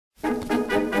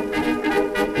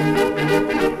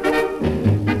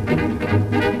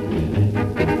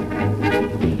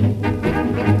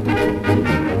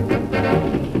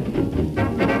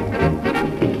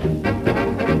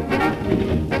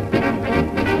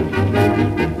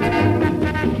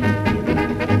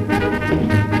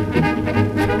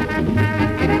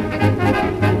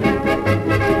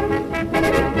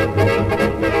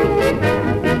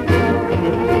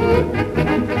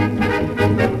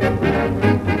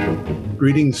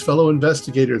Greetings, fellow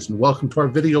investigators, and welcome to our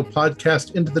video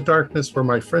podcast, Into the Darkness, where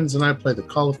my friends and I play the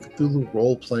Call of Cthulhu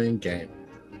role-playing game.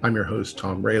 I'm your host,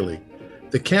 Tom Rayleigh.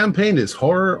 The campaign is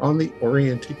Horror on the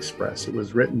Orient Express. It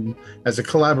was written as a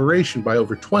collaboration by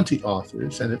over 20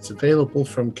 authors, and it's available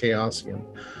from Chaosium.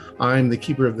 I'm the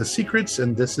Keeper of the Secrets,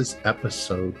 and this is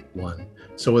Episode 1.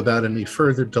 So without any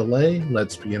further delay,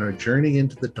 let's begin our journey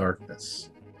into the darkness.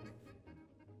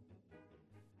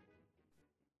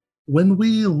 When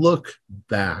we look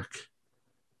back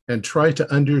and try to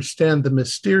understand the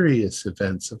mysterious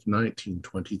events of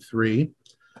 1923,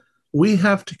 we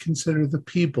have to consider the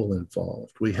people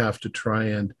involved. We have to try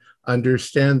and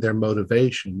understand their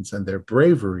motivations and their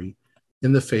bravery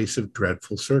in the face of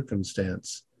dreadful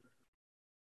circumstance.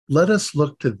 Let us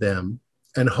look to them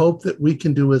and hope that we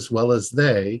can do as well as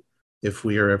they if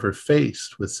we are ever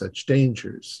faced with such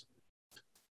dangers.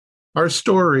 Our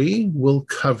story will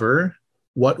cover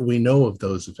what we know of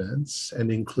those events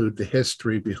and include the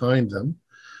history behind them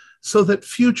so that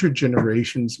future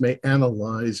generations may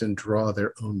analyze and draw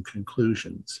their own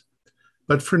conclusions.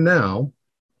 But for now,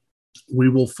 we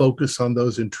will focus on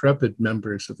those intrepid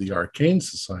members of the Arcane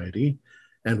Society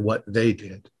and what they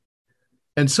did.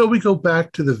 And so we go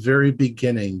back to the very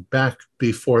beginning, back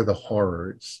before the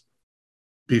horrors,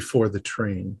 before the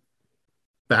train,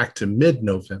 back to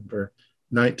mid-November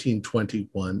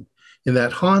 1921, in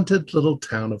that haunted little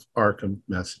town of Arkham,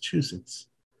 Massachusetts.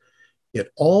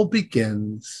 It all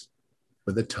begins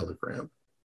with a telegram.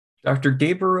 Dr.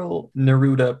 Gabriel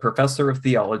Neruda, Professor of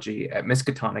Theology at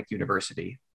Miskatonic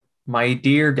University. My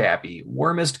dear Gabby,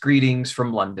 warmest greetings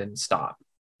from London. Stop.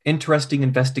 Interesting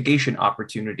investigation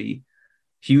opportunity.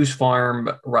 Hughes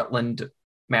Farm, Rutland,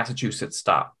 Massachusetts.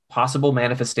 Stop. Possible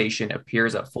manifestation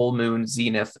appears at full moon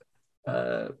zenith.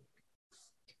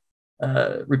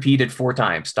 Repeated 4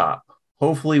 times. Stop.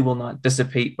 Hopefully will not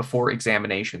dissipate before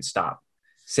examination. Stop.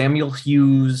 Samuel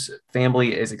Hughes'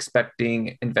 family is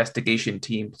expecting investigation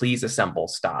team. Please assemble.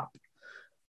 Stop.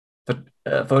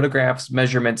 Photographs,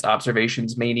 measurements,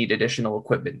 observations may need additional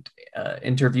equipment.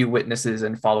 Interview witnesses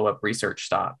and follow-up research.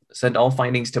 Stop. Send all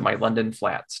findings to my London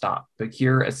flat. Stop.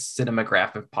 Procure a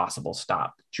cinematograph if possible.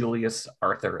 Stop. Julius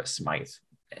Arthur Smythe.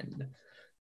 And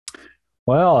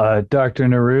well, Dr.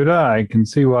 Neruda, I can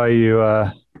see why you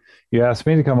asked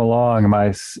me to come along. My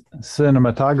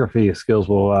cinematography skills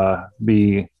will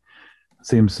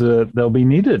they'll be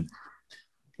needed.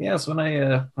 Yes, when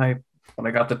I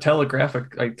got the telegraph,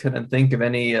 I couldn't think of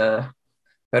any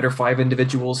better 5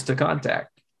 individuals to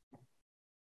contact.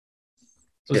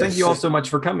 So yes. Thank you all so much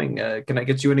for coming. Can I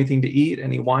get you anything to eat?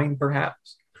 Any wine,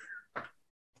 perhaps?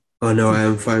 Oh, no, I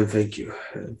am fine. Thank you.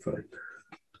 I am fine.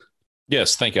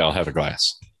 Yes, thank you. I'll have a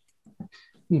glass.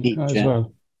 As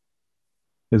well.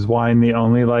 Is wine the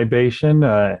only libation?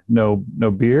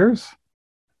 No beers?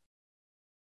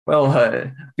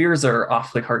 Well, beers are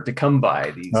awfully hard to come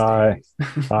by these days.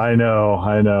 I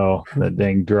know. That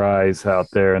dang dries out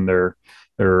there and their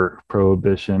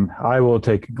prohibition. I will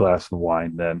take a glass of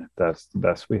wine then. That's the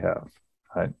best we have.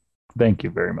 Thank you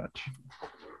very much.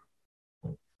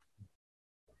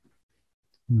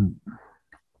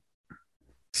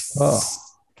 Oh.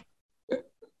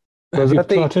 Go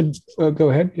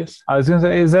ahead. Yes. I was going to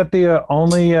say, is that the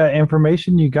only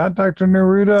information you got, Dr.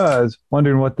 Neruda? I was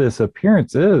wondering what this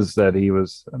appearance is that he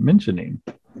was mentioning.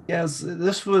 Yes,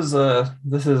 this is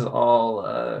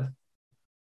all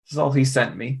he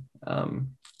sent me.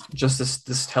 Just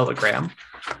this telegram.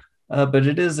 But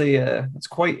it is it's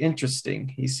quite interesting.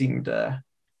 He seemed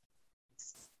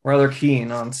rather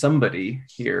keen on somebody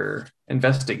here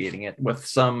investigating it with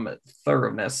some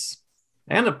thoroughness.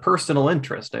 And a personal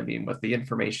interest, with the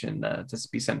information to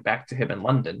be sent back to him in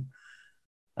London.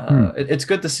 It's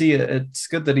good to see. It's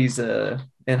good that he's in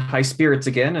high spirits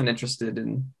again and interested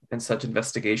in such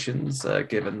investigations,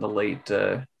 given the late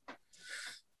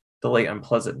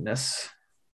unpleasantness.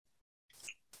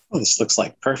 Well, this looks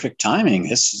like perfect timing.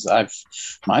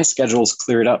 My schedule's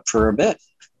cleared up for a bit.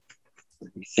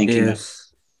 Are you thinking of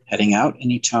heading out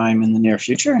anytime in the near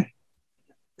future?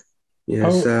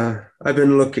 Yes, I've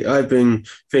been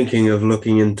thinking of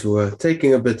looking into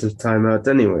taking a bit of time out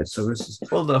anyway. So this is the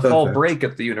perfect. Fall break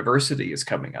at the university is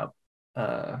coming up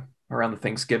around the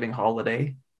Thanksgiving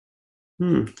holiday.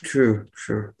 True.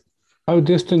 How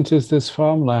distant is this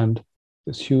farmland,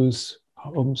 this Hughes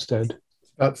homestead?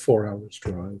 About 4 hours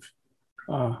drive.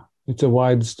 It's a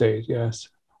wide state, yes.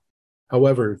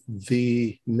 However,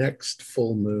 the next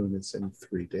full moon is in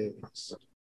 3 days.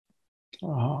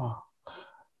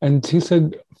 And he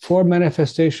said 4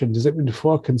 manifestations. Does it mean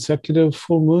 4 consecutive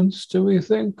full moons, do we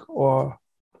think? Or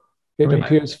it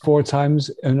appears 4 times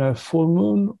in a full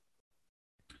moon?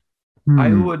 I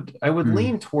would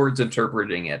lean towards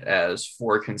interpreting it as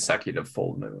 4 consecutive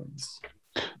full moons.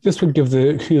 This would give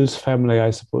the Hughes family, I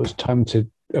suppose, time to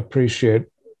appreciate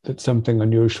that something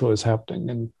unusual is happening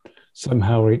and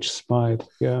somehow reach Smythe.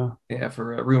 Yeah. Yeah,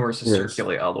 for rumors to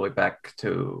circulate all the way back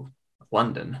to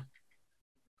London.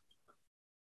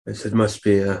 Yes, it must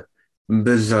be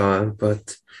bizarre,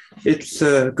 but it's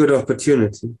a good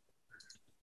opportunity,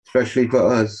 especially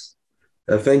for us.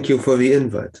 Thank you for the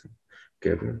invite,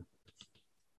 Gabriel.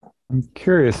 I'm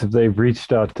curious if they've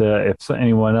reached out to, if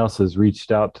anyone else has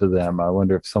reached out to them. I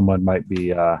wonder if someone might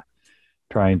be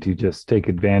trying to just take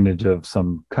advantage of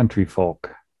some country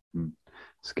folk and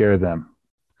scare them.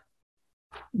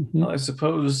 Well, I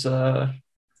suppose if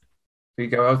we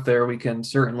go out there, we can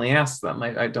certainly ask them.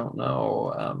 I don't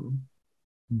know.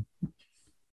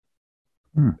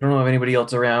 I don't know if anybody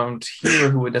else around here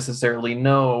who would necessarily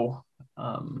know.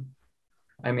 I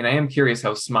mean, I am curious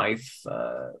how Smythe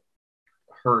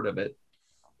heard of it.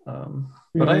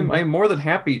 But I'm more than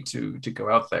happy to go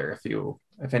out there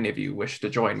if any of you wish to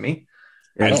join me.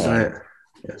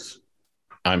 Yes.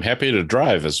 I'm happy to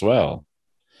drive as well.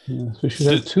 Yes, we should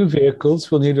have 2 vehicles.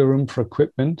 We'll need a room for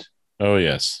equipment. Oh,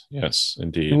 yes,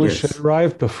 indeed. And we should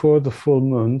arrive before the full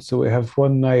moon, so we have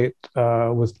one night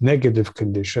with negative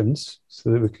conditions,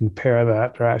 so that we can pair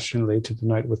that rationally to the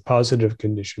night with positive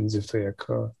conditions if they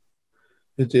occur.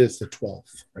 It is the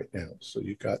 12th right now, so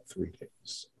you got 3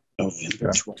 days.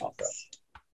 November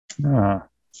 12th.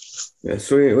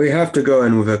 Yes, we have to go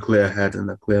in with a clear head and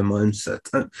a clear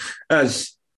mindset.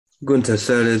 As Gunther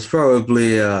said, it's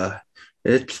probably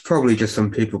just some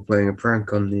people playing a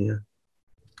prank on the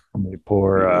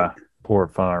poor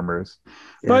farmers.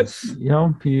 Yes. But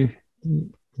you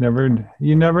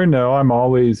never know. I'm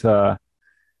always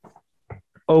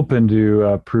open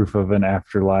to proof of an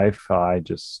afterlife. I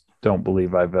just don't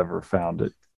believe I've ever found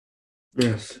it.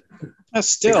 Yes.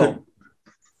 Still,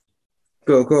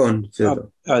 go on,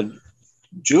 Theodore.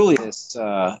 Julius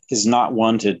is not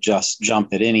one to just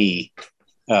jump at any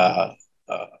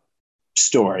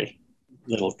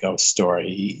little ghost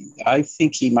story. I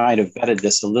think he might have vetted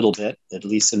this a little bit, at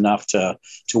least enough to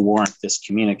warrant this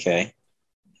communique.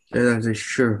 Yeah, that is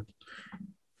true.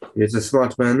 He's a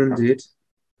smart man indeed.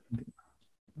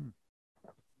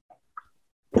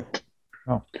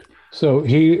 Oh. So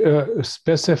he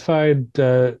specified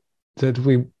that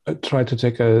we try to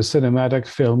take a cinematic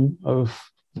film of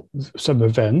some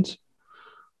event.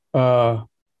 What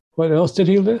else did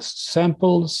he list?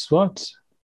 Samples, what?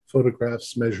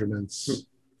 Photographs, measurements,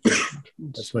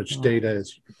 as much data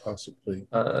as you could possibly.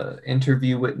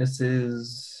 Interview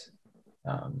witnesses.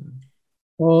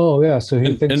 Oh yeah, so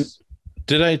he thinks. And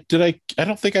did I? I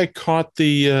don't think I caught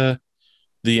the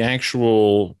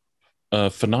actual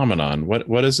phenomenon.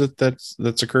 What is it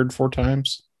that's occurred 4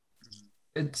 times?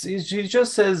 She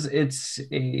just says it's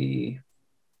a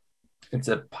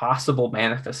possible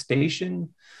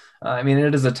manifestation. I mean,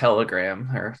 it is a telegram,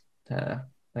 or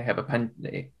they have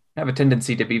a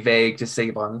tendency to be vague to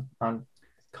save on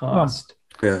cost.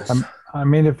 Yes. I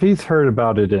mean, if he's heard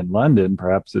about it in London,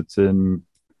 perhaps it's in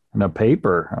a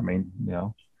paper. I mean,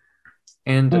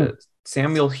 And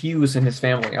Samuel Hughes and his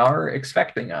family are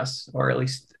expecting us, or at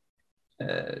least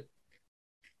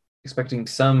expecting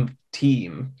some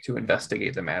team to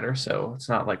investigate the matter. So it's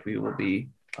not like we will be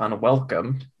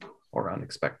unwelcomed or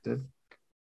unexpected.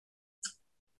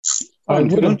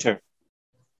 Winter.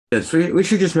 Yes, we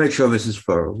should just make sure this is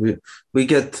thorough. We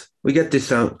get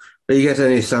this out. We get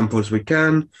any samples we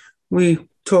can. We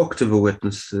talk to the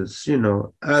witnesses,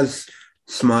 as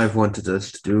Smythe wanted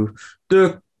us to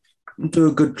do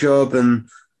a good job, and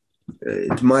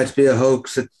it might be a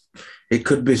hoax. It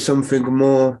could be something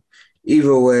more.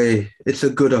 Either way, it's a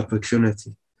good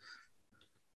opportunity.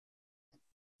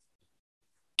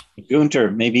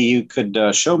 Gunter, maybe you could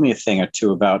show me a thing or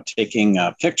two about taking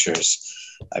pictures.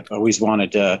 I've always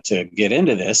wanted to get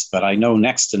into this, but I know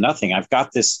next to nothing. I've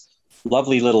got this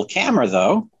lovely little camera,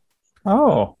 though.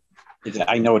 Oh.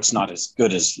 I know it's not as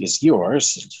good as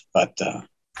yours, but...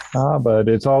 but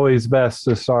it's always best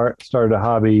to start a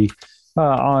hobby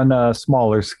on a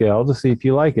smaller scale to see if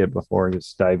you like it before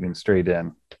just diving straight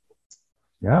in.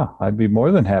 Yeah, I'd be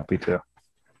more than happy to.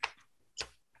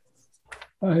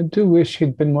 I do wish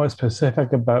he'd been more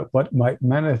specific about what might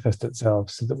manifest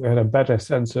itself so that we had a better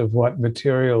sense of what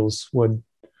materials would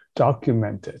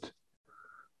document it.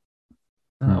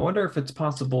 I wonder if it's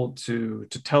possible to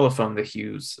telephone the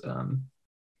Hughes.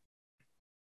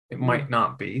 It might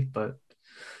not be, but,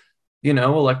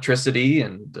 electricity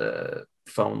and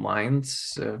phone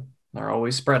lines are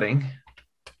always spreading.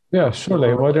 Yeah,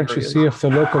 surely. Why don't you see if the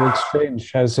local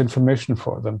exchange has information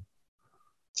for them?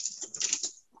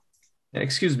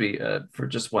 Excuse me for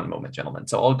just one moment, gentlemen.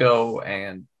 So I'll go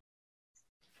and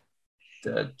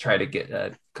try to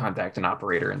get contact an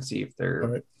operator and see if they're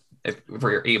All right. if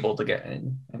we're able to get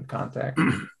in contact.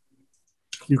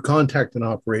 You contact an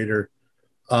operator,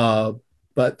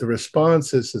 but the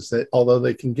response is that although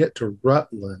they can get to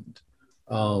Rutland,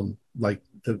 like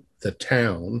the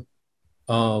town,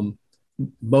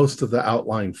 most of the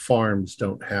outlying farms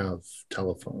don't have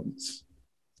telephones.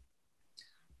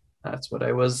 That's what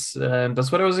I was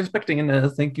expecting,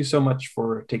 and thank you so much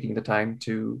for taking the time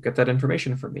to get that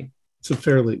information for me. It's a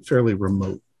fairly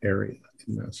remote area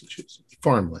in Massachusetts,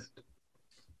 farmland.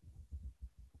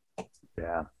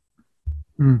 Yeah.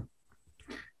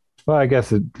 Well, I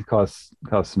guess it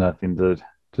costs nothing to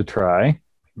try.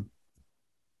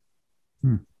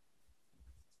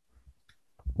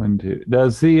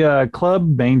 Does the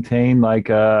club maintain like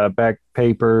back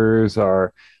papers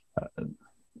or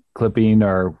clipping,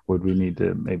 or would we need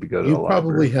to maybe go to the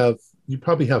library? You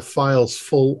probably have files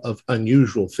full of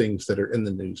unusual things that are in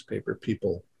the newspaper.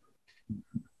 People,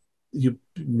 you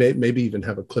maybe even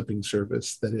have a clipping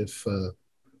service that if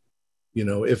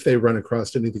they run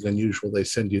across anything unusual, they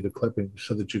send you the clippings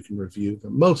so that you can review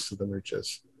them. Most of them are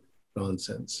just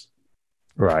nonsense.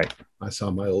 Right. I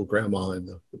saw my old grandma in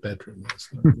the bedroom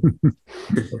last night.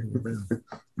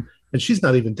 And she's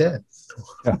not even dead.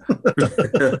 Yeah.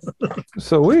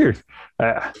 So weird.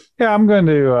 Yeah, I'm going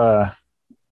to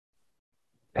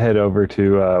head over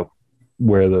to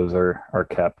where those are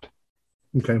kept.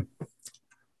 Okay.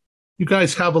 You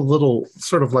guys have a little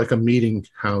sort of like a meeting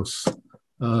house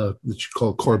that you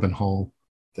call Corbin Hall,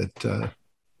 that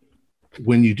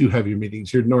when you do have your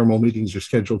meetings, your normal meetings are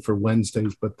scheduled for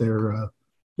Wednesdays, but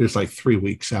there's like 3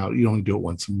 weeks out. You only do it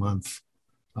once a month.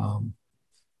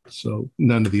 So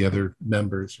none of the other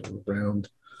members are around.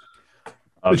 Okay.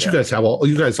 But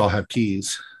you guys all have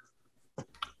keys.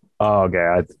 Oh,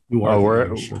 okay.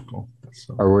 We're circle.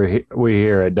 So. Or we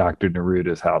here at Dr.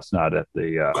 Neruda's house, not at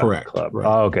the correct club. Right.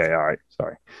 Oh, okay, all right.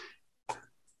 Sorry.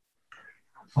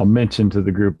 I'll mention to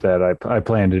the group that I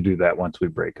plan to do that once we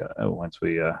break.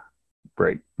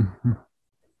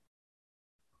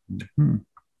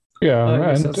 Yeah,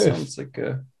 and that sounds like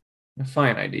a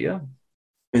fine idea.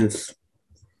 Yes.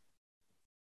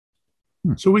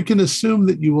 So we can assume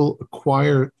that you will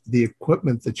acquire the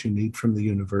equipment that you need from the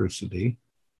university.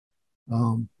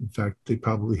 In fact, they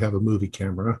probably have a movie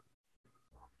camera.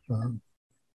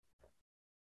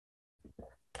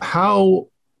 How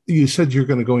you said you're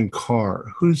going to go in car?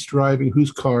 Who's driving?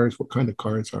 Whose cars? What kind of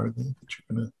cars are they that you're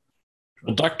going to?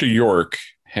 Well, Dr. York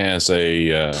has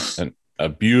a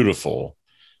beautiful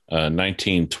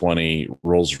 1920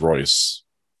 Rolls-Royce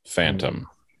Phantom.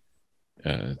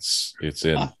 It's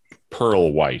in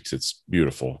pearl white. It's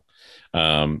beautiful.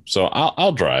 So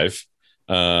I'll drive,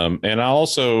 and I'll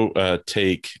also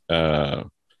take,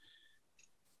 in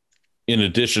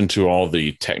addition to all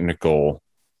the technical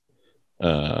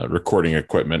recording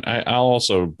equipment, I'll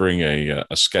also bring a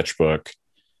sketchbook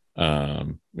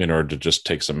in order to just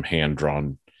take some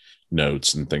hand-drawn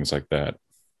notes and things like that.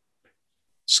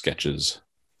 Sketches.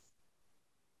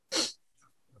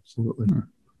 Absolutely.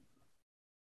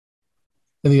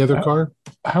 Any other car?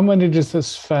 How many does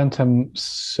this Phantom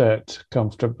sit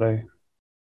comfortably?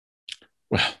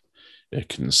 Well, it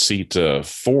can seat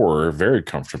 4 very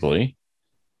comfortably.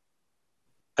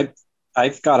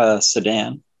 I've got a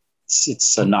sedan.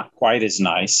 It's not quite as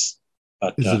nice.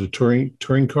 But, is it a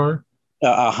touring car?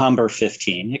 A Humber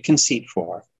 15. It can seat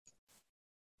 4.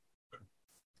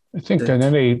 I think on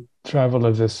any travel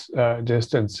of this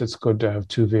distance, it's good to have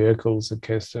 2 vehicles in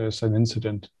case there's an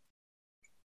incident.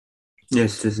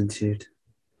 Yes, it is indeed.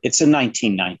 It's a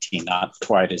 1919, not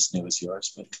quite as new as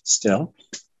yours, but still.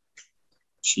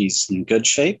 She's in good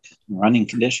shape, running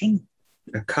condition.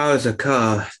 A car is a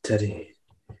car, Teddy.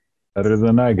 Better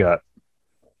than I got.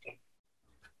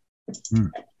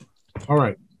 All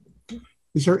right.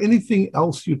 Is there anything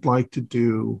else you'd like to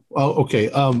do? Oh, okay.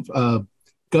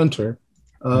 Gunter,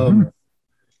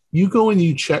 you go and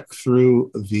you check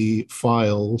through the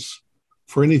files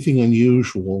for anything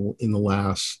unusual in the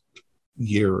last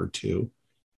year or two,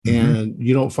 and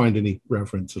you don't find any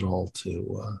reference at all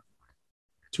to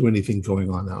anything going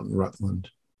on out in Rutland.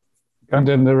 And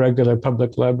in the regular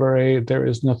public library, there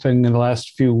is nothing in the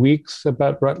last few weeks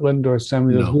about Rutland or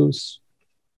Samuel Hoose?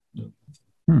 No.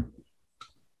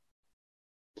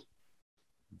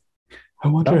 I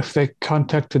wonder if they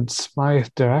contacted Smythe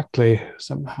directly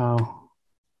somehow.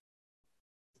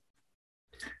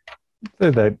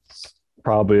 That's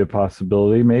probably a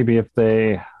possibility. Maybe if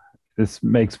this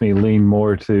makes me lean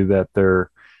more to that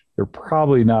they're they're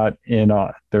probably not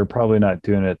they're probably not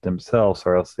doing it themselves,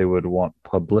 or else they would want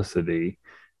publicity.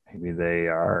 Maybe they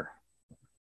are.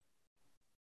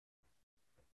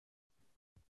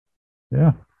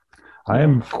 Yeah, I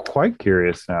am quite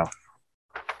curious now.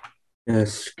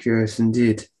 Yes, curious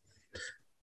indeed.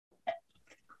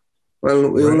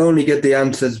 Well, we will only get the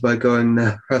answers by going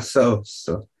there ourselves.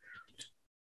 So,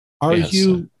 are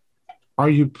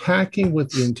you packing with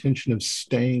the intention of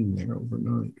staying there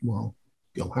overnight? Well,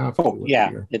 you'll have to. Oh, yeah,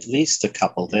 at least a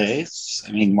couple days.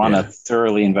 I mean, want to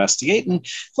thoroughly investigate, and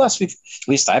plus, at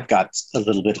least I've got a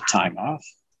little bit of time off.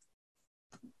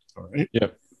 All right.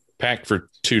 Yep. Pack for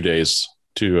 2 days,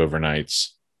 2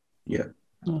 overnights. Yeah.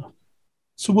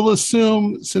 So we'll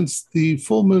assume, since the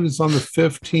full moon is on the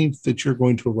 15th, that you're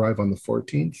going to arrive on the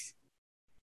 14th.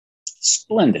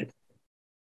 Splendid.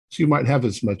 So you might have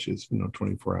as much as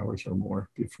 24 hours or more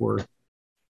before,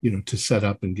 to set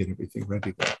up and get everything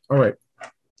ready. All right.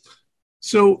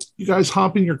 So you guys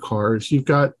hop in your cars. You've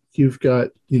got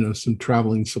some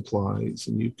traveling supplies,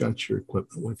 and you've got your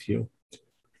equipment with you.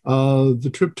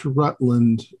 The trip to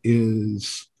Rutland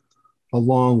is a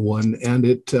long one, and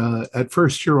at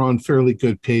first you're on fairly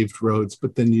good paved roads,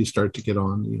 but then you start to get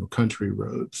on country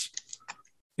roads.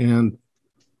 And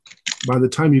by the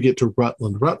time you get to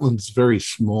Rutland's a very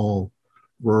small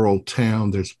rural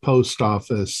town. There's a post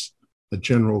office, a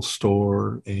general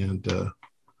store, and a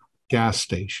gas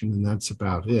station, and that's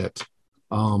about it.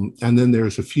 And then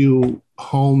there's a few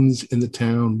homes in the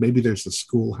town. Maybe there's a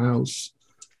schoolhouse,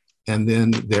 and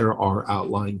then there are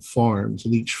outlying farms,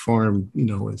 and each farm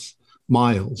is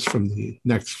miles from the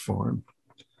next farm.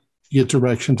 You get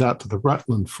directions out to the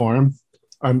Rutland farm,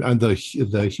 and the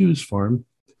Hughes farm,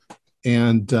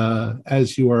 and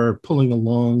as you are pulling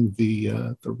along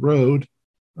the road,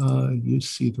 you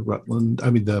see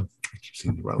the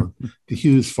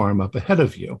Hughes farm up ahead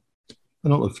of you,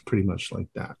 and it looks pretty much like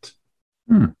that.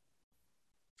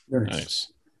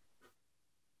 Nice.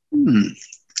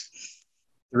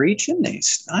 3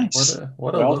 chimneys. Nice.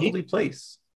 What a lovely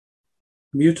place.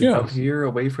 Beautiful. Out here,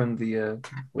 away from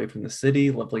the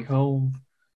city, lovely home.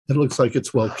 It looks like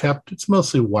it's well kept. It's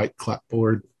mostly white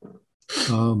clapboard.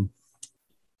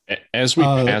 As we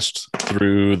passed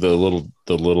through the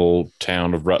little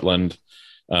town of Rutland,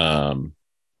 my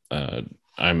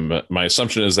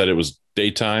assumption is that it was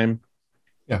daytime.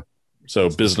 Yeah. So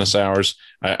business hours.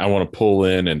 I want to pull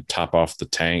in and top off the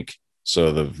tank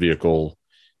so the vehicle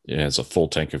has a full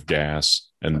tank of gas,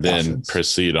 and then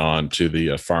proceed on to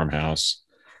the farmhouse.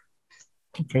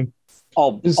 Okay.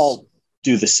 I'll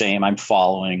do the same. I'm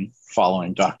following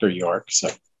Dr. York. So,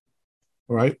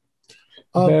 all right.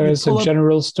 There is a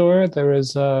general store. There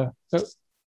is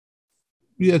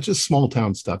just small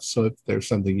town stuff. So if there's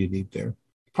something you need there,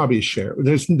 probably a sheriff.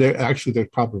 There's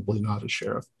probably not a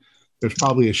sheriff. There's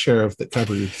probably a sheriff that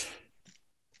covers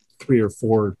 3 or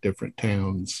 4 different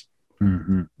towns.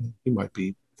 Mm-hmm. You might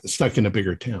be stuck in a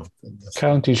bigger town.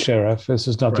 County sheriff. This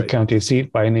is not the county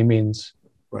seat by any means.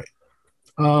 Right.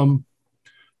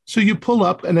 So you pull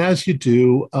up, and as you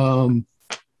do,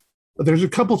 there's a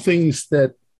couple things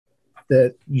that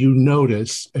you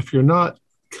notice. If you're not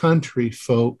country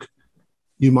folk,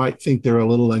 you might think they're a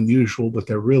little unusual, but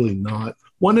they're really not.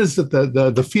 One is that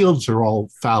the fields are all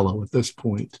fallow at this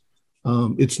point.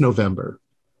 It's November,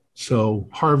 so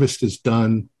harvest is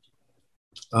done.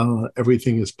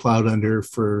 Everything is plowed under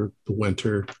for the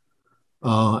winter,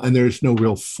 and there's no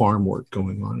real farm work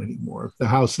going on anymore. The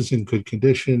house is in good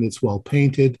condition. It's well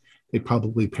painted. They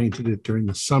probably painted it during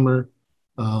the summer.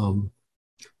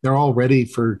 They're all ready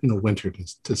for winter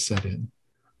to set in.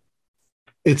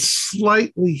 It's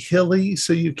slightly hilly,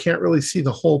 so you can't really see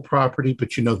the whole property,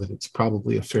 but you know that it's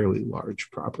probably a fairly large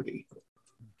property.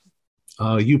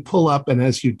 You pull up, and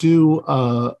as you do,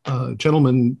 a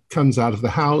gentleman comes out of the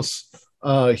house.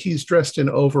 He's dressed in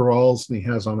overalls, and he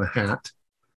has on a hat.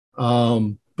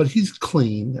 But he's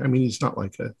clean. I mean, he's not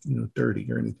like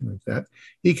dirty or anything like that.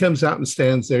 He comes out and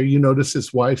stands there. You notice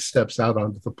his wife steps out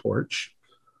onto the porch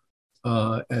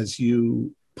as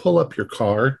you pull up your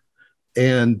car,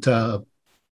 and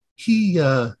he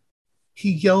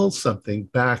yells something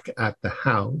back at the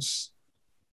house.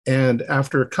 And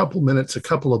after a couple minutes, a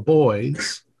couple of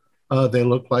boys, they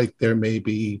look like they're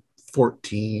maybe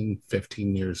 14,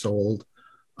 15 years old.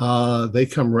 They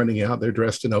come running out. They're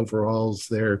dressed in overalls.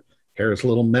 Their hair is a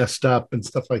little messed up and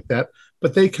stuff like that.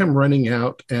 But they come running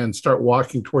out and start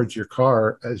walking towards your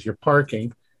car as you're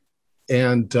parking.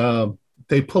 And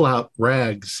they pull out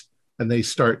rags, and they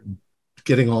start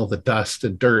getting all the dust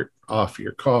and dirt off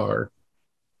your car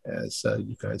as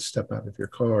you guys step out of your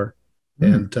car.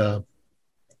 And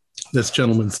this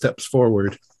gentleman steps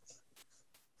forward.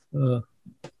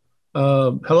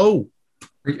 Hello.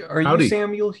 Are you Howdy.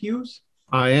 Samuel Hughes?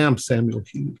 I am Samuel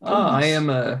Hughes. I am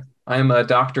a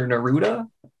Dr. Neruda,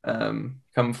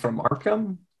 come from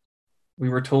Arkham. We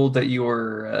were told that you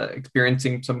were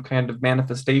experiencing some kind of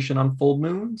manifestation on full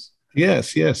moons.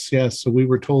 Yes, yes, yes. So we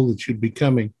were told that you'd be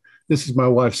coming. This is my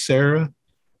wife, Sarah,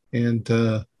 and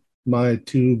my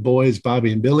two boys,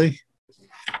 Bobby and Billy.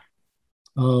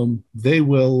 They'll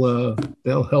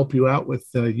help you out with,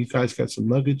 you guys got some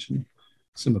luggage and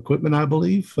some equipment, I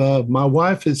believe. My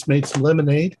wife has made some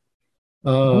lemonade.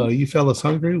 You fellas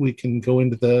hungry? We can go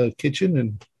into the kitchen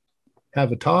and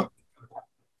have a talk.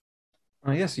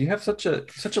 Yes, you have such a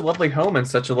lovely home and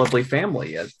such a lovely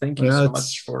family. Thank you so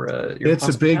much for your It's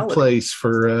a big hospitality. place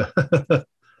for.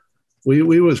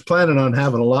 We was planning on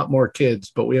having a lot more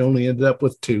kids, but we only ended up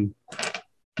with 2.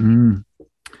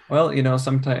 Well,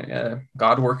 sometimes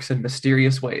God works in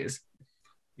mysterious ways.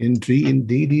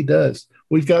 Indeed, he does.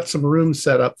 We've got some rooms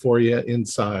set up for you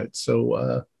inside,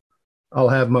 so I'll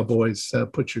have my boys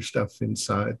put your stuff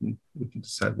inside, and we can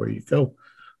decide where you go.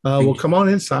 We'll come on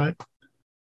inside.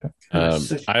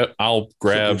 I'll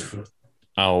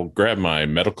grab my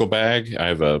medical bag. I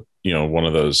have one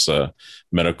of those leather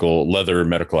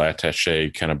medical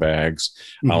attaché kind of bags.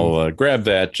 Mm-hmm. I'll grab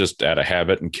that just out of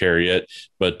habit and carry it,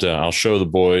 but I'll show the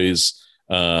boys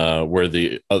where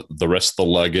the rest of the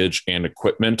luggage and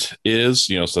equipment is,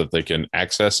 so that they can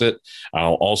access it.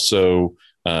 I'll also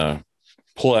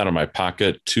pull out of my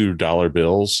pocket $2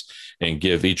 bills and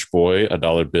give each boy a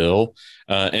 $1 bill.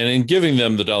 And in giving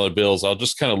them the $1 bills, I'll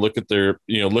just kind of look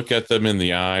at them in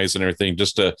the eyes and everything,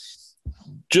 just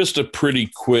a pretty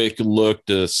quick look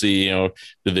to see, do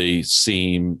they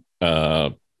seem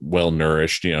well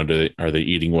nourished? Are they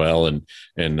eating well and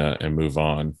move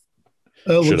on?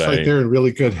 It looks like they're in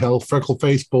really good health.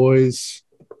 Freckle-faced boys.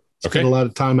 Spend a lot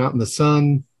of time out in the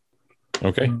sun.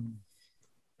 Okay.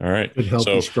 All right. Good,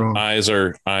 healthy, strong. Eyes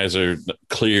are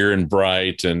clear and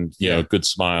bright, and good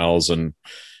smiles, and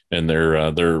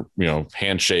their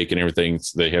handshake and everything.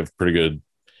 They have pretty good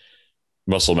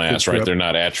muscle mass, right? They're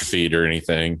not atrophied or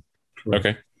anything. Correct.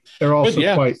 Okay. They're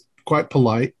also quite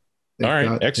polite.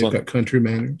 Excellent. They've got country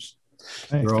manners.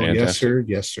 They're all fantastic.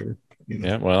 yes sir.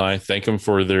 Yeah, well, I thank them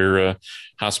for their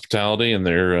hospitality and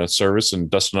their service and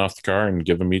dusting off the car, and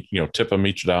give them tip them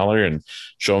each $1 and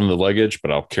show them the luggage.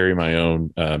 But I'll carry my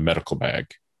own medical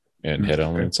bag and head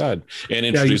on inside and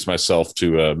introduce myself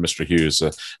to Mr. Hughes.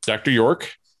 Dr.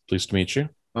 York, pleased to meet you.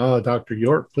 Dr.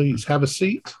 York, please have a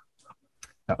seat.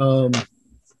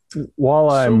 While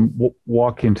I'm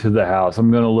walking to the house,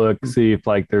 I'm going to look, see if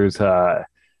there's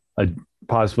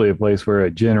possibly a place where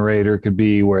a generator could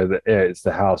be, where is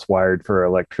the house wired for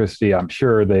electricity. I'm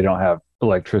sure they don't have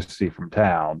electricity from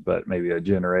town, but maybe a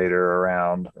generator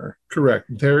around. Correct.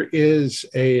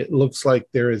 Looks like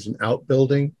there is an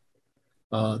outbuilding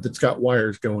that's got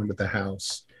wires going to the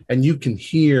house, and you can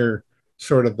hear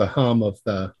sort of the hum of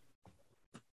the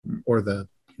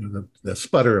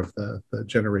sputter of the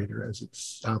generator as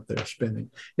it's out there spinning.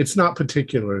 It's not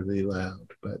particularly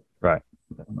loud, but right.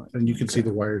 And you can see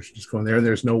the wires just going there, and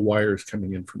there's no wires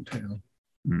coming in from town.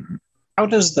 Mm-hmm. How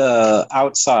does the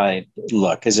outside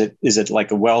look? Is it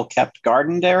like a well-kept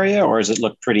gardened area, or does it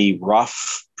look pretty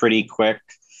rough, pretty quick?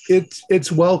 It's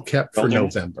well kept for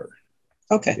November.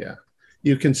 Okay. Yeah.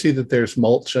 You can see that there's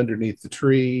mulch underneath the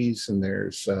trees, and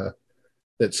there's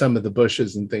that some of the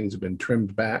bushes and things have been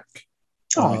trimmed back.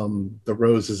 The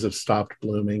roses have stopped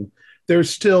blooming. There's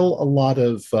still a lot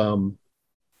of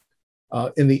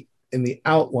in the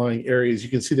outlying areas, you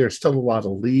can see there's still a lot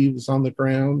of leaves on the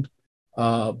ground,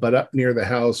 but up near the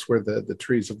house where the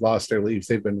trees have lost their leaves,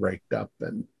 they've been raked up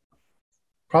and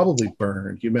probably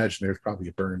burned. You imagine there's probably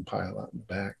a burn pile out in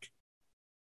the back.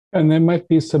 And there might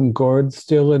be some gourds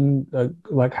still in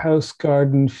like house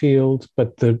garden field,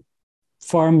 but the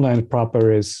farmland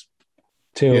proper is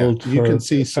tilled. You can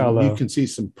see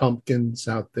some pumpkins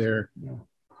out there. Yeah.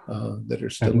 That are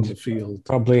still in the field.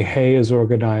 Probably hay is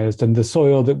organized, and the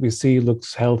soil that we see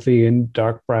looks healthy and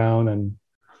dark brown, and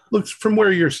looks from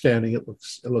where you're standing. It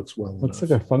looks well. Looks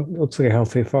like a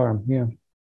healthy farm. Yeah.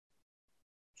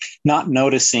 Not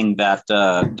noticing that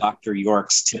Dr.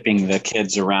 York's tipping the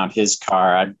kids around his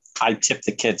car. I tip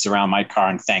the kids around my car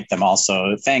and thank them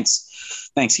also. Thanks,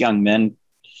 young men.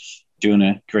 Doing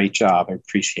a great job. I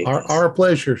appreciate it. Our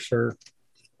pleasure, sir.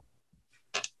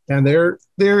 And they're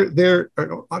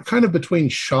kind of between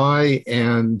shy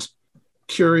and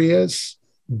curious,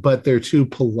 but they're too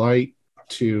polite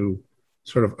to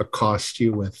sort of accost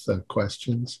you with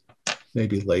questions,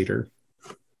 maybe later.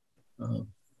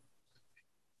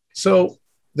 So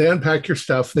They unpack your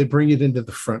stuff. They bring it into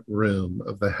the front room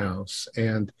of the house,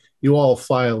 and you all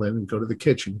file in and go to the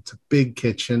kitchen. It's a big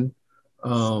kitchen.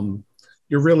 You're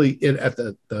really at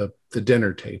the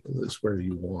dinner table is where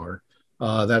you are.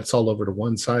 That's all over to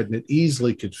one side, and it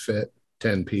easily could fit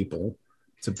 10 people.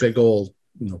 It's a big old,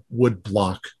 wood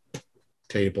block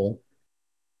table.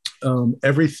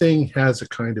 Everything has a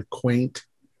kind of quaint,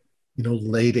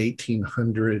 late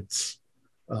 1800s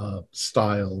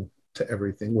style to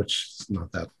everything, which is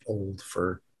not that old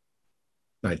for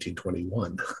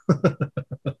 1921.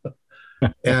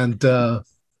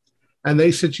 And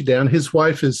they sit you down. His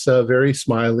wife is very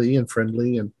smiley and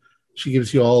friendly, and she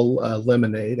gives you all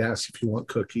lemonade, asks if you want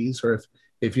cookies, or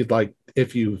if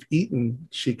you've eaten,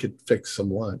 she could fix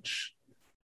some lunch.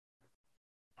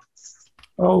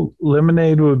 Oh,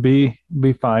 lemonade would be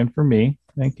fine for me.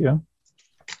 Thank you.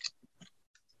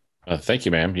 Thank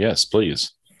you, ma'am. Yes,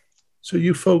 please. So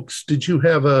you folks,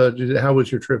 how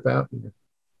was your trip out?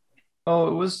 Oh,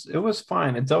 it was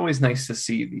fine. It's always nice to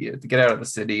to get out of the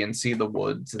city and see the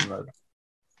woods and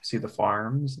see the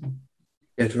farms.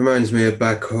 It reminds me of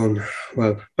back home.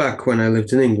 Well, back when I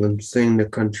lived in England, seeing the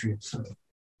country. So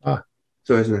it's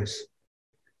always nice.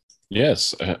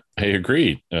 Yes, I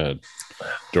agree,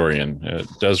 Dorian. It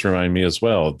does remind me as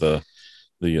well of the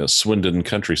Swindon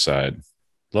countryside.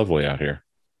 Lovely out here.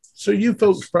 So you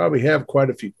folks probably have quite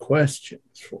a few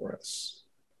questions for us.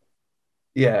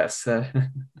 Yes.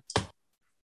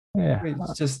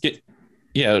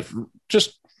 Yeah.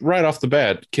 Just right off the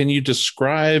bat, can you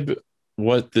describe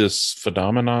what this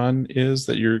phenomenon is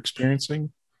that you're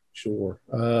experiencing? Sure.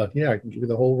 I can give you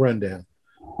the whole rundown.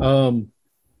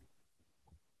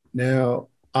 Now,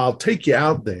 I'll take you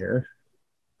out there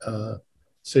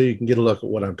so you can get a look at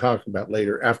what I'm talking about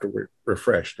later after we're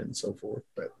refreshed and so forth.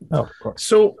 But of course.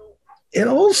 So it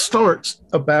all starts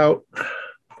about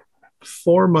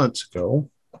 4 months ago.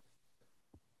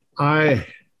 I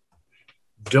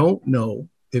don't know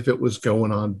if it was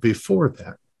going on before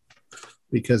that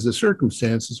because the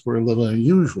circumstances were a little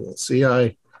unusual. See,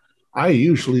 I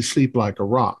usually sleep like a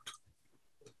rock.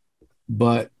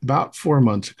 But about 4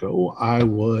 months ago, I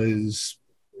was,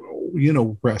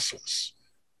 restless.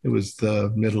 It was the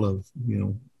middle of,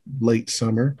 late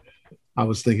summer. I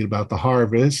was thinking about the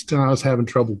harvest and I was having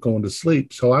trouble going to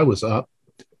sleep. So I was up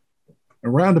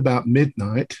around about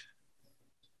midnight.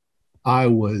 I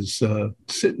was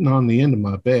sitting on the end of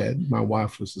my bed. My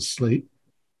wife was asleep.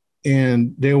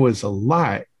 And there was a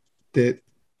light that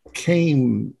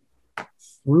came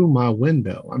through my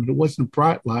window. I mean, it wasn't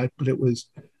bright light, but it was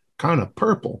kind of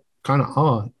purple, kind of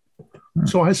odd.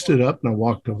 So I stood up and I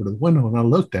walked over to the window and I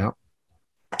looked out.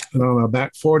 And on our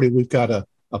back 40, we've got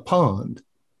a pond.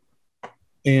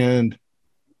 And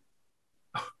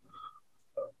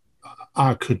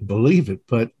I couldn't believe it,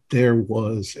 but there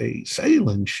was a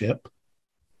sailing ship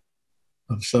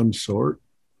of some sort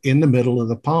in the middle of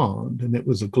the pond. And it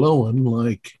was glowing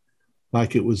like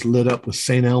it was lit up with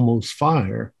St. Elmo's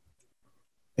fire.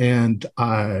 And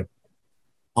I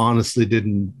honestly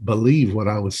didn't believe what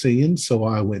I was seeing. So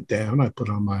I went down, I put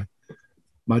on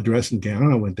my dressing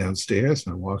gown, I went downstairs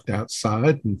and I walked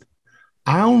outside and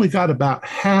I only got about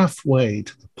halfway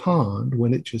to the pond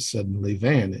when it just suddenly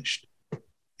vanished.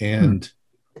 And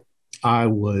I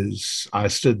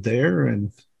stood there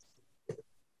and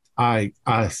I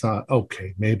thought,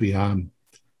 okay, maybe I'm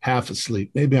half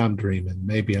asleep. Maybe I'm dreaming.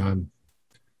 Maybe I'm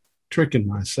tricking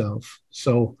myself.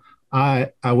 So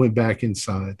I went back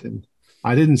inside and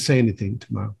I didn't say anything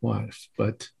to my wife,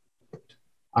 but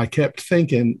I kept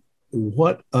thinking,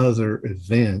 what other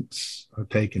events are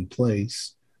taking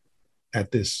place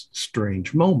at this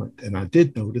strange moment? And I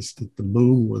did notice that the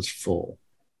moon was full.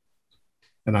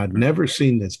 And I'd never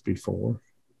seen this before.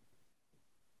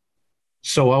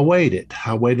 So I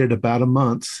waited about a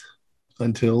month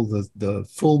until the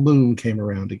full moon came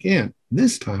around again.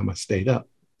 This time I stayed up.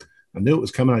 I knew it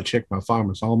was coming. I checked my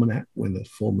farmer's almanac when the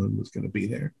full moon was going to be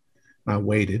there. I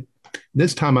waited.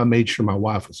 This time I made sure my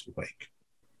wife was awake.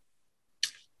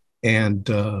 And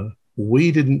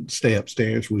we didn't stay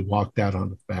upstairs. We walked out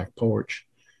on the back porch.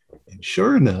 And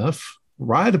sure enough,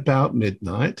 right about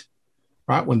midnight,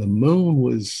 right when the moon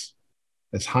was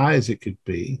as high as it could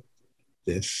be,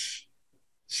 this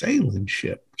sailing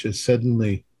ship just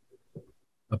suddenly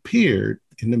appeared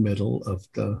in the middle of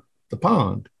the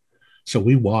pond. So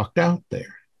we walked out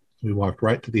there. We walked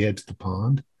right to the edge of the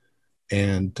pond.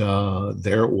 And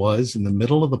there it was in the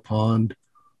middle of the pond,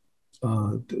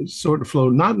 sort of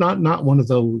floating, not one of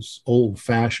those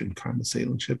old-fashioned kind of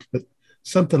sailing ships, but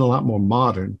something a lot more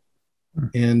modern.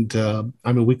 And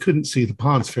we couldn't see, the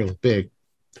pond's fairly big.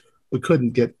 We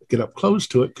couldn't get up close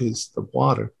to it because the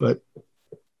water, but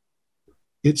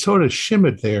it sort of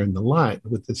shimmered there in the light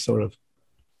with this sort of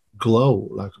glow,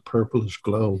 like a purplish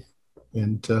glow.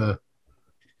 And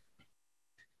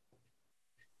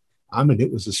I mean,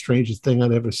 it was the strangest thing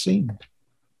I'd ever seen.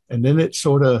 And then it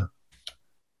sort of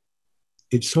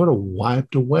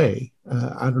wiped away.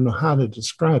 I don't know how to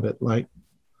describe it. Like,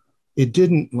 it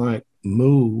didn't like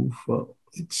move. Well,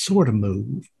 it sort of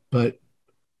moved, but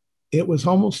it was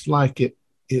almost like it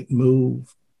moved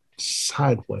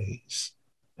sideways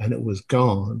and it was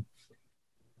gone.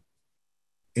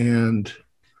 And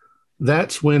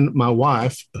that's when my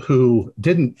wife, who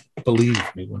didn't believe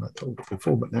me when I told her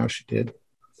before, but now she did,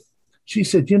 she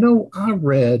said, you know, I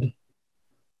read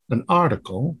an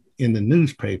article in the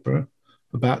newspaper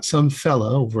about some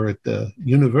fella over at the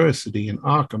university in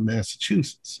Arkham,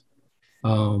 Massachusetts.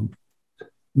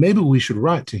 Maybe we should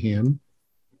write to him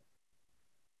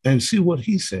and see what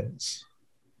he says.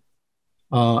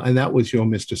 And that was your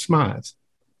Mr. Smythe.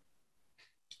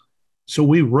 So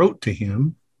we wrote to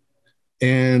him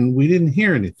and we didn't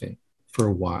hear anything for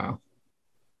a while.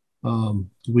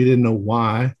 We didn't know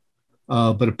why,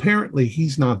 but apparently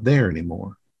he's not there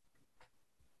anymore.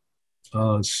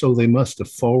 So they must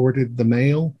have forwarded the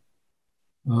mail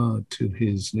to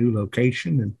his new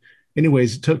location. And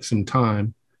anyways, it took some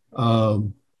time.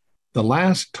 The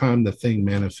last time the thing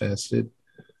manifested,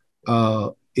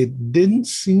 it didn't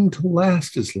seem to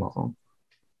last as long,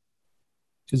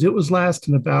 because it was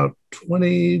lasting about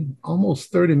 20,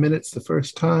 almost 30 minutes the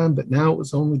first time, but now it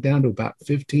was only down to about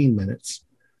 15 minutes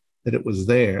that it was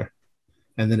there.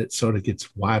 And then it sort of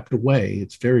gets wiped away.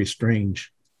 It's very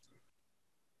strange.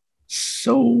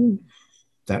 So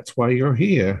that's why you're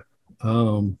here.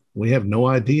 We have no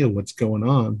idea what's going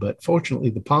on, but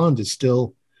fortunately the pond is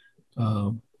still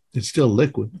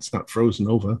liquid. It's not frozen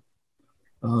over.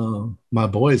 My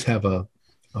boys have a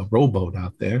rowboat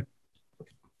out there.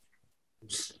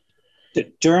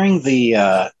 During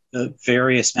the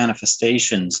various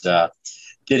manifestations, did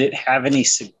it have any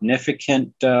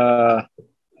significant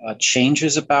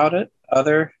changes about it?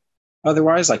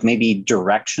 Otherwise, like maybe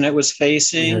direction it was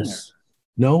facing? Yes.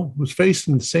 No, it was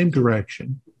facing the same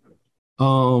direction.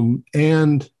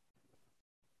 And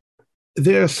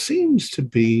there seems to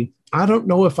be, I don't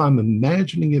know if I'm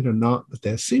imagining it or not, but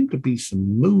there seemed to be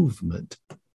some movement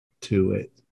to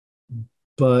it,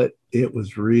 but it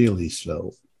was really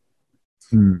slow.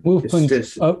 Movement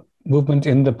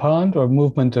in the pond, or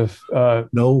movement of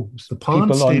no, the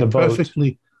pond people on stayed the boat?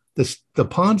 perfectly. The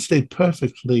pond stayed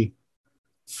perfectly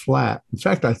flat. In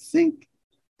fact, I think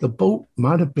the boat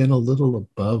might have been a little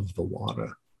above the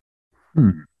water.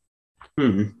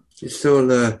 It's still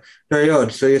very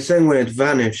odd. So you're saying when it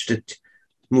vanished, it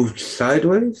moved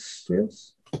sideways?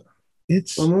 Yes,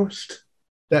 It's almost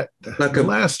that like the a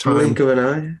last time. blink of an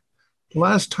eye.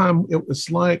 Last time it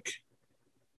was like,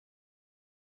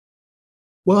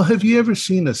 well, have you ever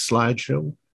seen a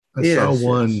slideshow? I saw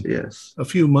one Yes. a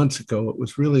few months ago. It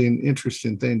was really an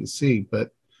interesting thing to see,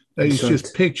 but it's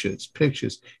just pictures.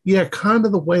 Yeah, kind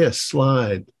of the way a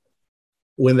slide,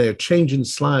 when they're changing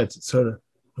slides, it sort of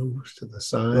moves to the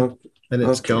side and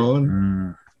it's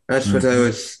gone. That's what I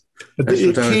was. But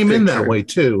it came in that way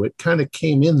too. It kind of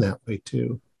came in that way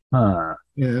too.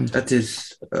 And that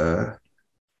is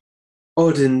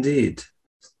odd indeed.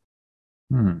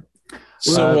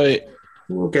 So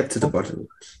we'll get to the bottom of it.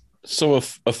 So a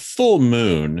full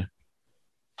moon,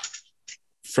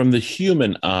 from the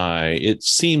human eye, it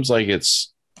seems like it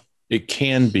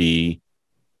can be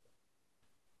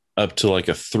up to like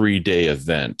a 3-day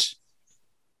event.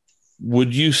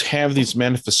 Would you have these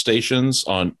manifestations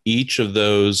on each of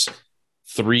those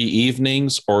 3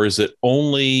 evenings, or is it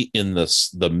only in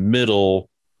the middle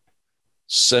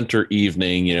center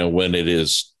evening, when it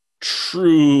is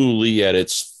truly at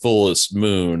its fullest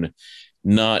moon,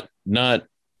 not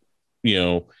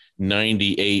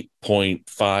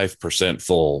 98.5%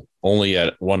 full, only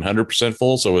at 100%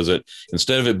 full? So is it,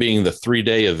 instead of it being the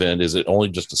 3-day event, is it only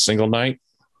just a single night?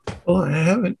 well,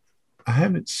 I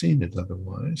haven't seen it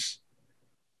otherwise.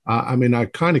 I mean, I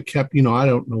kind of kept, I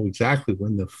don't know exactly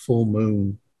when the full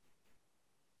moon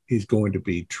is going to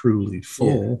be truly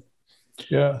full.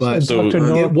 Yeah. But So,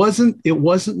 it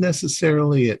wasn't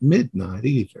necessarily at midnight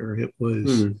either. It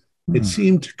was, it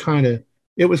seemed to kind of,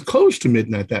 it was close to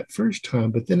midnight that first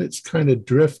time, but then it's kind of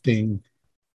drifting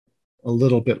a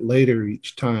little bit later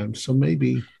each time. So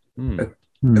maybe a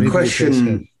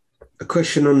question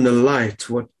on the light.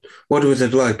 What was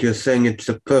it like? You're saying it's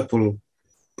a purple,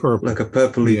 like a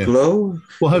purpley glow?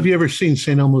 Well, have you ever seen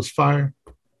St. Elmo's fire?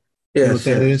 Yes. You know what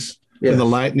that is? Yes. When the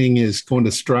lightning is going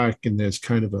to strike and there's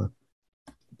kind of a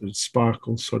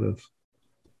sparkle sort of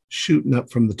shooting up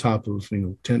from the top of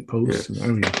tent posts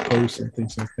and posts and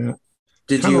things like that.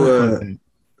 Did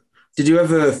you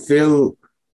ever feel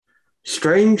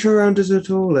strange around us at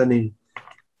all? Any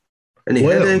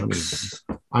headaches?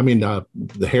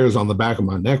 The hairs on the back of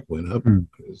my neck went up.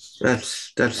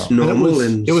 That's normal.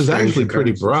 It was actually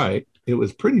pretty bright. It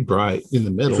was pretty bright in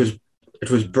the middle. It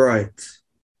was bright.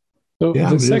 So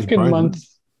the second month,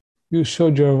 you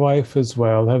showed your wife as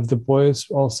well. Have the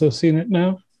boys also seen it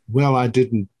now? Well, I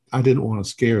didn't want to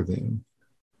scare them.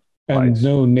 And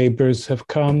no neighbors have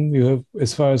come. You have,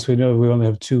 as far as we know, we only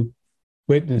have 2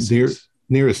 witnesses.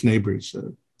 Nearest neighbors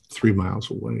 3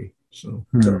 miles away. So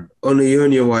only you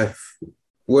and your wife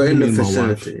were in the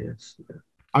facility. Yes.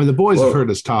 The boys have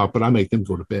heard us talk, but I make them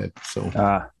go to bed. So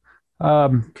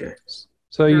okay.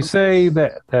 So you say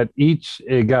that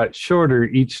it got shorter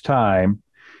each time,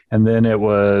 and then it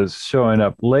was showing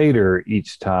up later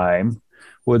each time.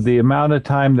 Would the amount of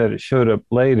time that it showed up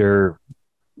later,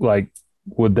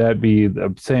 would that be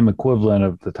the same equivalent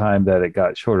of the time that it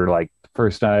got shorter? Like the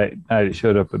first night it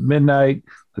showed up at midnight.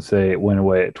 Let's say it went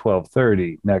away at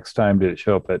 12:30. Next time did it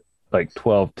show up at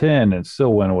 12:10 and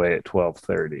still went away at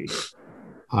 12:30?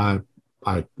 I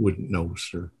wouldn't know,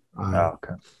 sir.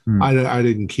 Okay. I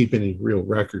didn't keep any real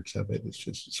records of it. It's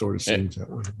just it sort of seems that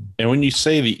way. And when you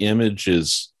say the image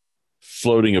is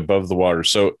floating above the water,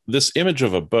 so this image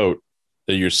of a boat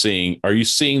that you're seeing, are you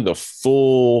seeing the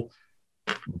full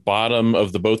bottom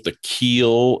of the boat, the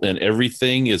keel and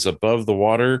everything is above the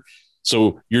water?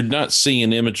 So you're not seeing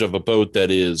an image of a boat that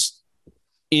is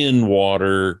in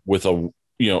water with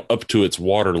up to its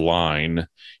water line.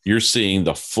 You're seeing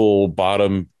the full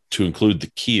bottom to include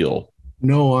the keel.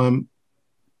 No,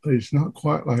 it's not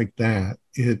quite like that.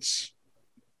 It's,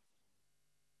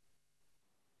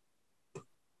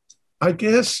 I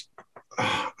guess,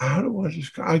 how do I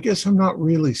describe? I guess I'm not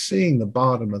really seeing the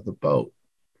bottom of the boat.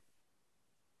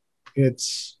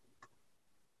 It's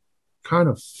kind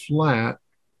of flat.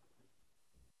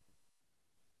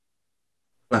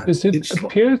 Does it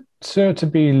appear, sir, to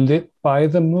be lit by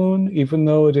the moon, even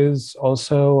though it is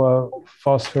also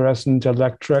phosphorescent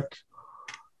electric?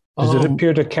 Does it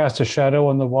appear to cast a shadow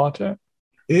on the water?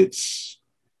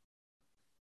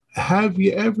 Have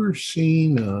you ever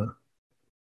seen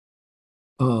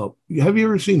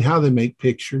how they make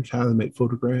pictures, how they make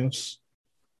photographs?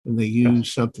 And they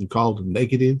use something called a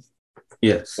negative?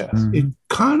 Yes. It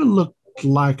kind of looked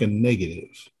like a negative.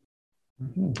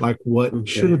 Like what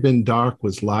should have been dark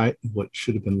was light, and what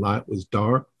should have been light was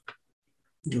dark.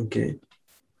 Okay.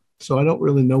 So I don't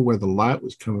really know where the light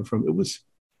was coming from. It was,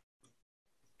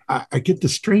 I get the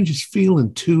strangest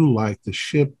feeling too, like the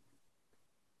ship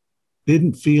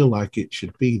didn't feel like it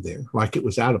should be there, like it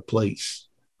was out of place.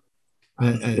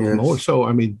 And more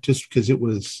so, just because it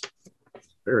was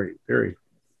very, very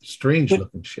strange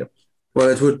looking ship. Well,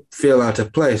 it would feel out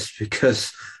of place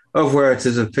because of where it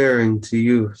is appearing to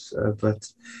you, but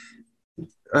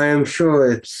I am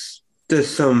sure there's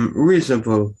some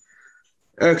reasonable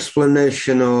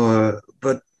explanation,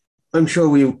 but I'm sure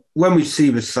when we see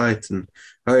the site and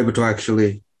are able to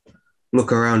actually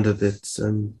look around a bit,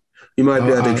 and you might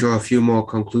be able to draw a few more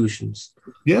conclusions.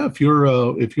 Yeah, if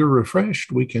you're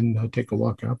refreshed, we can take a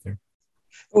walk out there.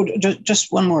 Oh,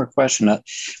 just one more question.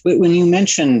 When you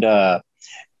mentioned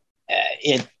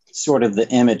it, sort of the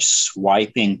image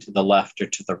swiping to the left or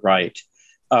to the right,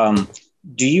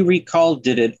 do you recall?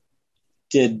 Did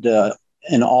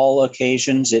in all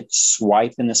occasions it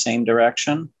swipe in the same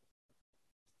direction?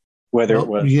 Whether it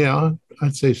was, yeah,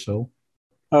 I'd say so.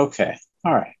 Okay,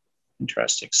 all right,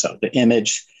 interesting. So the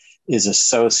image is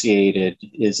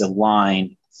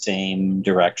aligned same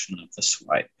direction of the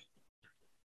swipe.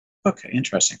 Okay,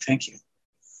 interesting. Thank you.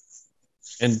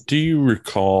 And do you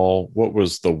recall what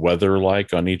was the weather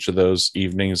like on each of those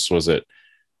evenings? Was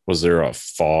there a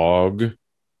fog?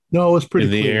 No, it was pretty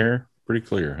in the clear. air. Pretty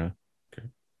clear, huh? Okay.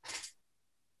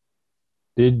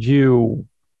 Did you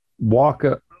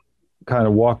kind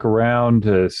of walk around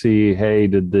to see, hey,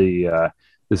 did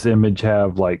this image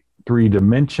have like 3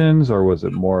 dimensions, or was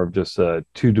it more of just a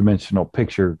 2-dimensional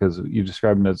picture? Because you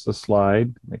described it as a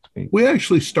slide. We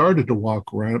actually started to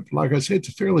walk around. Like I said, it's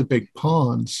a fairly big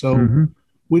pond, so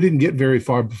we didn't get very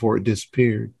far before it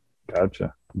disappeared.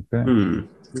 Gotcha. Okay.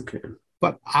 Okay.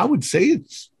 But I would say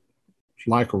it's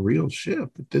like a real ship.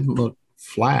 It didn't look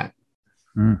flat.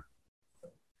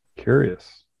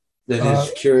 Curious. That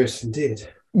is curious indeed.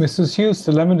 Mrs. Hughes,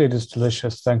 the lemonade is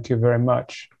delicious. Thank you very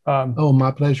much.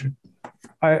 My pleasure.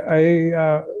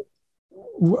 I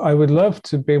would love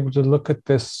to be able to look at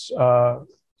this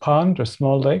pond or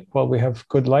small lake while we have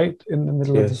good light in the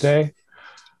middle of the day.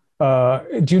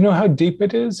 Do you know how deep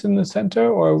it is in the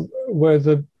center, or where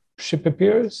the ship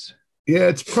appears? Yeah,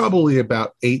 it's probably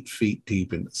about 8 feet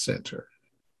deep in the center.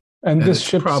 And this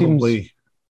ship seems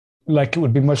like it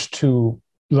would be much too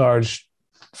large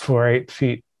for 8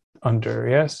 feet under,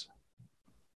 yes?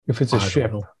 If it's a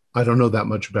ship. I don't know that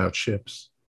much about ships.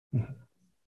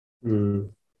 Mm-hmm.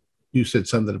 You said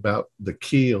something about the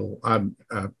keel. I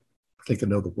think I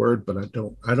know the word, but I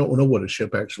don't know what a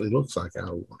ship actually looks like out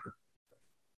of water.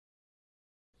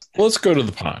 Well, let's go to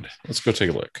the pond. Let's go take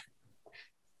a look.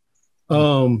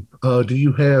 Do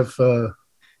you have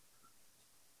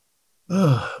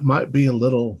might be a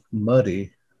little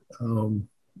muddy.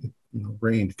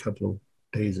 Rained a couple of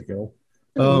days ago.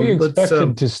 We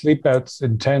expected to sleep out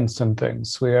in tents and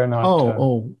things. We are not.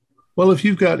 Well, if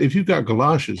you've got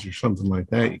galoshes or something like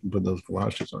that, you can put those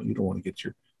galoshes on. You don't want to get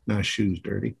your nice shoes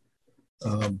dirty.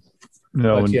 No,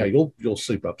 but yeah, you'll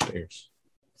sleep upstairs.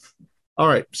 All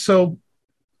right, so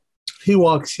he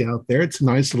walks you out there. It's a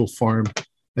nice little farm.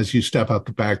 As you step out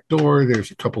the back door, there's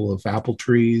a couple of apple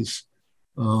trees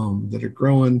that are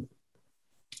growing,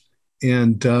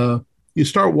 and you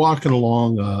start walking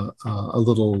along a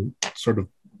little sort of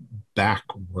back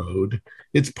road.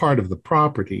 It's part of the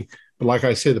property, but like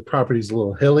I say, the property is a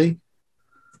little hilly,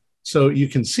 so you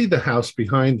can see the house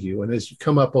behind you. And as you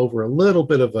come up over a little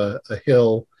bit of a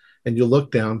hill and you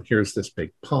look down, here's this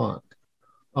big pond.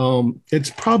 It's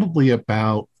probably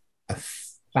about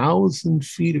 1,000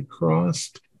 feet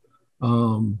across.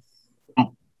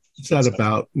 It's at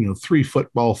about 3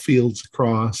 football fields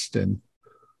across, and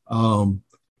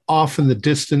off in the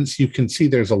distance you can see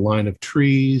there's a line of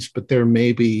trees, but there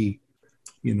may be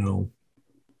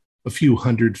a few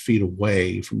hundred feet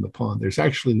away from the pond. There's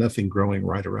actually nothing growing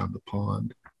right around the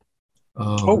pond.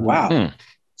 Oh wow.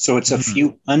 So it's a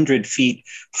few hundred feet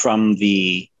from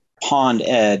the pond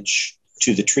edge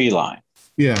to the tree line.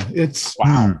 Yeah, it's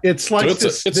like so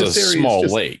it's a small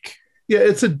lake. Yeah,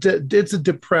 it's a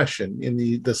depression in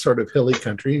the sort of hilly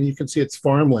country, and you can see it's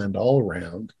farmland all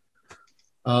around.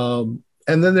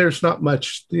 And then there's not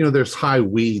much, there's high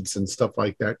weeds and stuff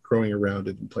like that growing around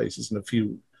it in places, and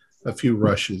a few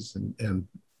rushes and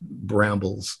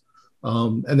brambles.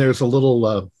 And there's a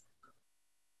little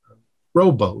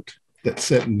rowboat that's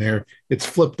sitting there. It's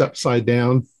flipped upside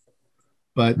down,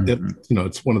 but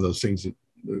it's one of those things that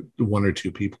one or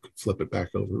two people could flip it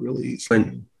back over really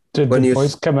easily. Did the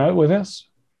boys come out with us?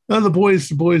 No, the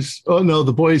boys. Oh no,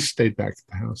 the boys stayed back at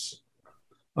the house.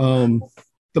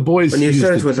 The boys. When you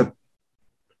said it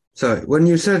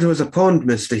was a pond,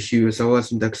 Mr. Hughes, I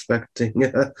wasn't expecting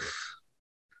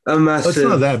a massive. It's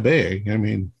not that big. I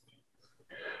mean,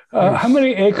 how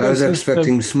many acres? I was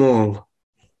expecting small.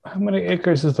 How many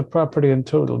acres is the property in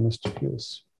total, Mr.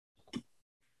 Hughes?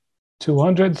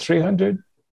 200, 300?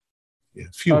 Yeah,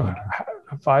 a few hundred.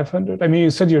 500? I mean, you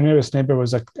said your nearest neighbor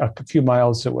was a few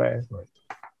miles away. Right.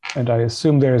 And I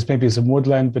assume there's maybe some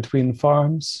woodland between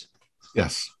farms.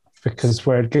 Yes. Because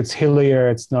where it gets hillier,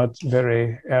 it's not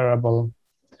very arable.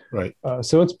 Right.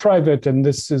 So it's private, and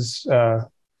this is, the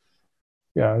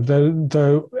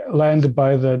land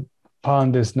by the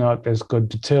pond is not as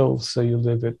good to till, so you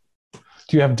live it.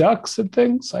 Do you have ducks and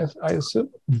things, I assume?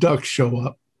 Ducks show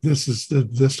up.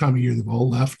 This time of year, they've all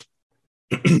left.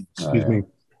 Excuse me.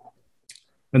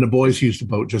 And the boys use the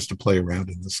boat just to play around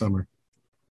in the summer.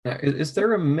 Now, is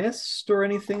there a mist or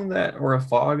anything or a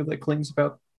fog that clings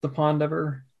about the pond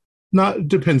ever? It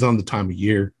depends on the time of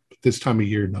year. This time of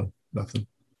year, no, nothing.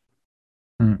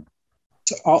 And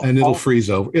it'll freeze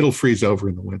over. It'll freeze over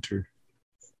in the winter.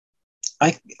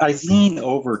 I lean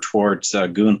over towards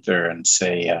Gunther and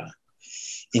say,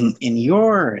 in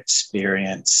your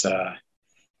experience,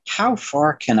 how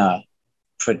far can a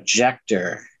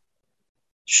projector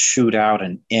shoot out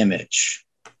an image?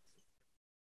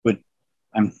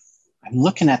 I'm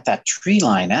looking at that tree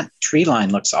line. That tree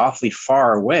line looks awfully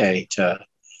far away to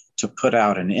put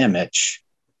out an image.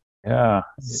 Yeah,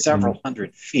 several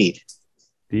hundred feet.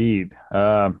 Indeed.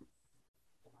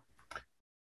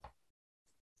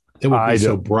 It would be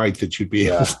so bright that you'd be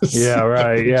able to see. Yeah,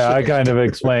 right. Yeah, I kind of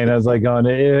explained. I was like going,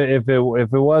 if it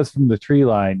was from the tree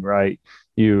line, right,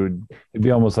 it'd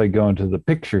be almost like going to the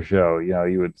picture show.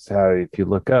 You would say, if you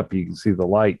look up, you can see the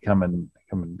light coming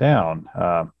down.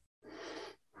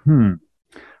 I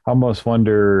almost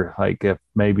wonder, like, if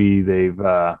maybe they've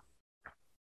got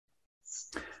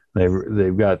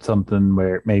something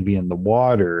where maybe in the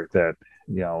water that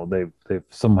they've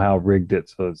somehow rigged it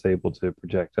so it's able to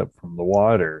project up from the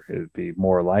water. It'd be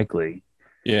more likely.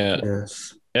 Yeah.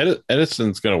 Yes.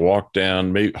 Edison's going to walk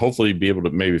down, hopefully be able to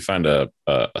maybe find a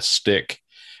stick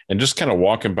and just kind of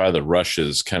walking by the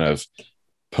rushes, kind of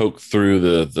poke through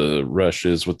the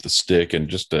rushes with the stick and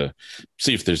just to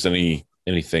see if there's any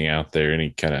anything out there,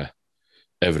 any kind of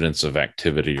evidence of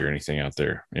activity or anything out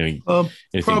there? Anything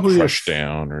crushed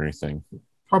down or anything?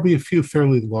 Probably a few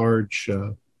fairly large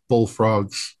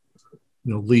bullfrogs,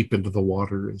 leap into the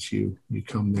water as you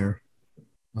come there.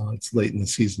 It's late in the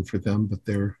season for them, but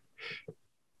they'll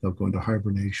go into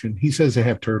hibernation. He says they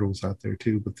have turtles out there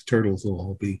too, but the turtles will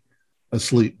all be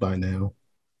asleep by now.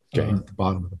 At the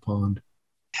bottom of the pond.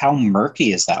 How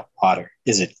murky is that water?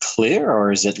 Is it clear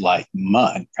or is it like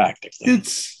mud practically?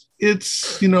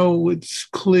 It's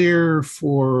clear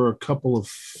for a couple of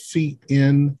feet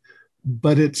in,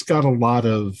 but it's got a lot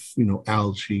of,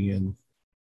 algae and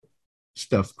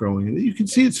stuff growing in it. You can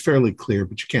see it's fairly clear,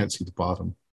 but you can't see the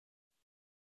bottom.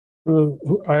 Who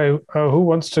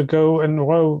wants to go and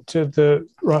row to the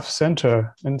rough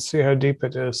center and see how deep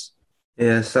it is?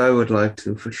 Yes, I would like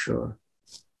to, for sure.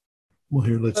 Well,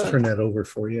 here, let's turn that over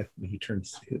for you. He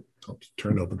turns it. I'll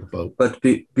turn over the boat. But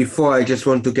before, I just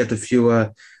want to get a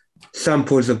few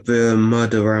samples of the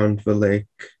mud around the lake.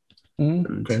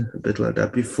 Okay. A bit like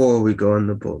that before we go on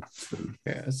the boat.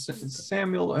 Yeah,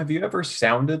 Samuel, have you ever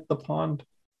sounded the pond?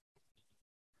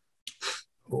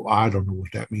 Oh, I don't know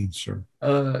what that means, sir.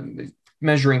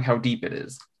 Measuring how deep it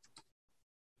is.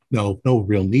 No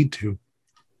real need to.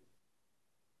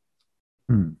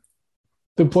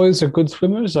 The boys are good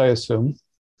swimmers, I assume.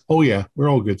 Oh, yeah. We're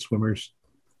all good swimmers.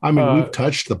 I mean, we've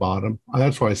touched the bottom.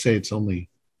 That's why I say it's only...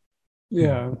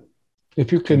 Yeah.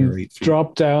 If you can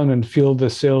drop down and feel the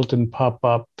silt and pop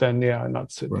up, then, yeah,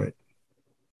 not sitting. Right.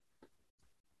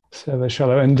 So they're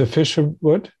shallow. And the fish are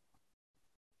what?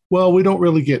 Well, we don't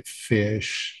really get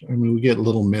fish. I mean, we get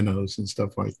little minnows and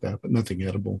stuff like that, but nothing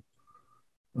edible.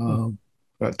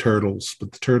 Got turtles,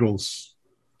 but the turtles,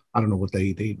 I don't know what they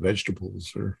eat. They eat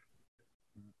vegetables, or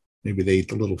maybe they eat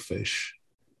the little fish.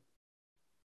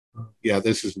 Yeah,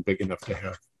 this isn't big enough to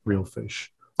have real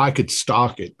fish. I could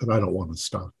stock it, but I don't want to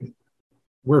stock it.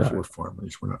 We're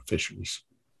farmers. We're not fishers.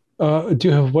 Do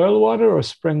you have well water or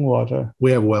spring water?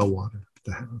 We have well water at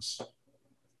the house.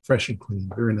 Fresh and clean.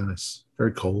 Very nice.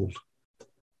 Very cold.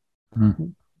 Mm-hmm.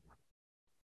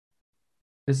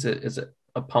 Is it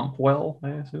a pump well, I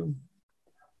assume?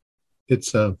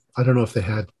 It's I don't know if they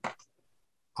had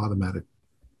automatic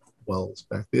wells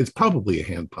back then. It's probably a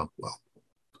hand pump well.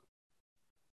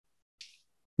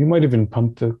 You might even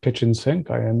pump the kitchen sink,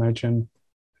 I imagine.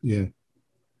 Yeah.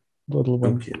 Little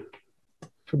one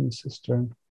from the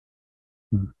cistern.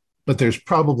 But there's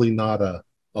probably not a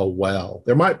well.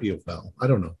 There might be a well. I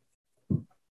don't know.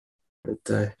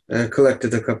 But I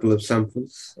collected a couple of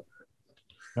samples.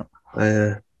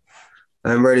 Yep.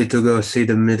 I'm ready to go see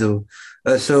the middle.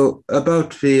 So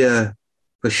about the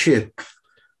ship,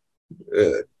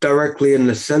 directly in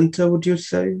the center, would you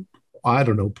say? I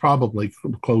don't know. Probably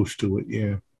close to it.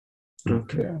 Yeah.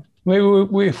 Okay. Yeah.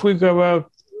 Maybe if we go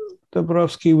out,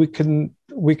 Dabrowski, we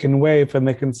can wave and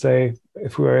they can say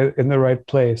if we're in the right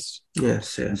place.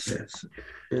 Yes,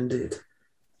 indeed.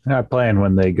 I plan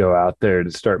when they go out there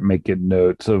to start making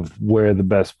notes of where the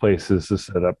best places to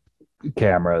set up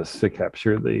cameras to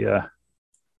capture the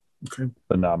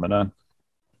phenomenon.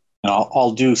 And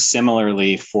I'll do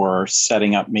similarly for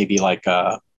setting up maybe like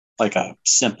a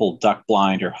simple duck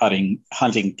blind or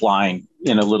hunting blind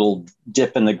in a little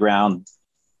dip in the ground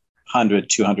 100,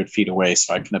 200 feet away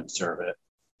so I can observe it.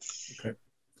 Okay.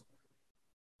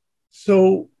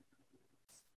 So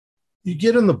you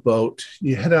get in the boat,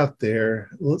 you head out there.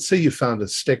 Let's say you found a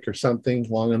stick or something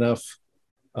long enough.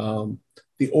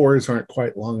 The oars aren't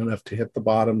quite long enough to hit the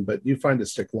bottom, but you find a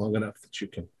stick long enough that you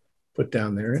can put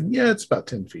down there. And yeah, it's about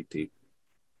 10 feet deep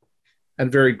and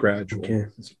very gradual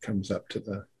as it comes up to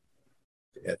the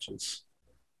edges.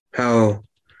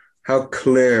 How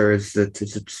clear is it?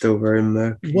 Is it still very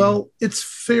murky? Well, it's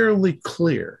fairly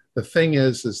clear. The thing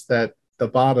is that the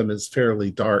bottom is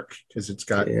fairly dark because it's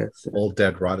got old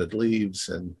dead rotted leaves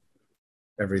and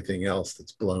everything else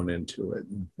that's blown into it.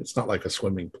 And it's not like a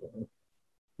swimming pool.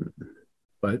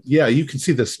 But yeah, you can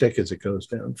see the stick as it goes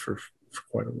down for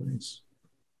quite a ways.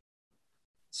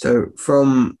 So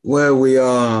from where we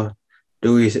are,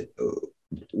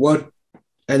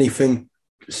 anything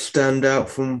stand out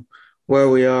from where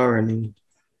we are?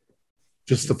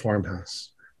 Just the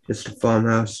farmhouse. Just the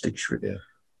farmhouse, the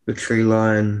tree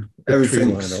line.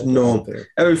 Everything's normal.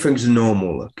 Everything's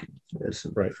normal looking.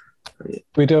 Right.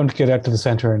 We don't get out to the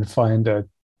center and find a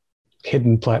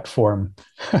hidden platform.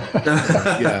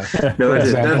 Yeah. No,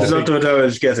 that's not what I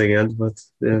was getting at. But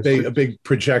a big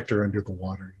projector under the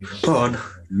water.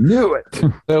 Knew it.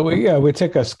 So we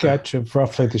take a sketch of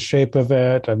roughly the shape of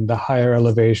it and the higher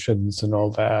elevations and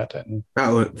all that, and that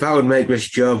would make this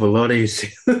job a lot easier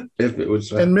if it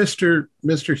was. And Mr.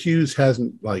 Hughes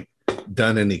hasn't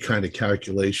done any kind of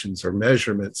calculations or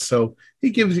measurements. So he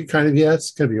gives you kind of,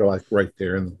 it's going to be like right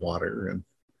there in the water.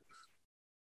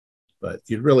 But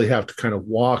you'd really have to kind of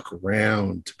walk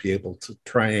around to be able to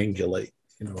triangulate,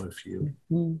 if you.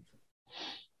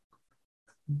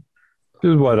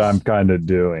 This is what I'm kind of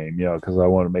doing, because I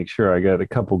want to make sure I get a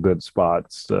couple good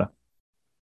spots.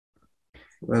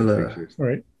 Well,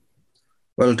 right.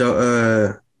 Well,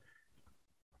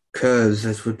 because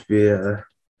it would be, it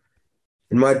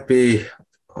might be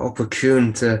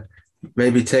opportune to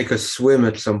maybe take a swim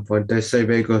at some point. They say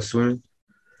they go swimming.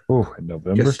 Oh, in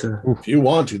November. If you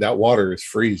want to, that water is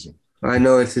freezing. I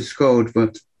know it is cold,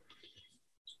 but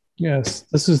yes,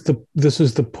 this is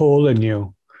the Pole in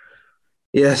you.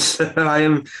 yes, I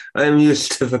am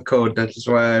used to the cold. That is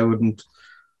why I wouldn't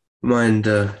mind.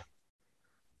 Well,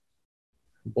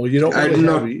 you don't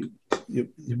really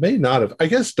you may not have. I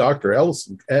guess Dr.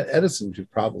 Edison could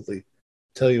probably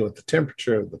tell you what the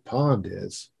temperature of the pond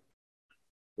is.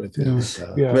 With his,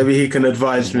 Maybe he can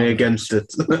advise me against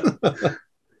it.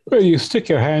 Well, you stick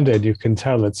your hand in, you can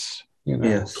tell it's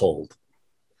cold.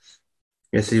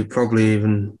 Yes, he's probably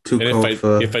even too cold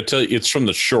if I tell you it's from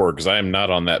the shore, because I am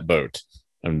not on that boat.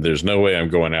 There's no way I'm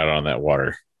going out on that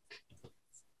water.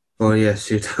 Oh yes,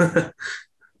 you.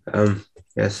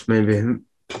 Yes, maybe.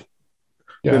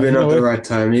 Maybe not the right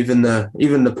time. Even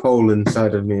the pole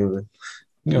inside of me.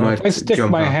 If I stick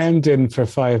my hand in for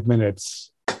 5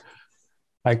 minutes,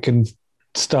 I can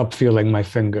stop feeling my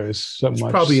fingers so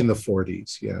much. Probably in the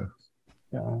 40s. Yeah.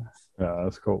 Yeah,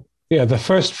 that's cool. Yeah, the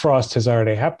first frost has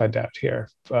already happened out here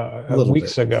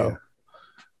weeks ago. Yeah.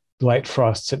 Light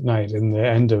frosts at night in the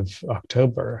end of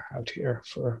October out here.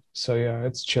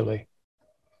 It's chilly.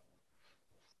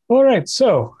 All right,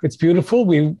 so it's beautiful.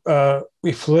 We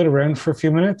flit around for a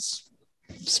few minutes,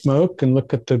 smoke and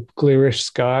look at the clearish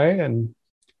sky and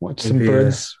watch some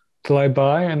birds fly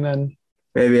by, and then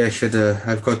maybe I should.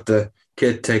 I've got the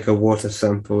kid take a water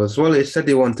sample as well. He said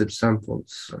he wanted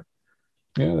samples. So.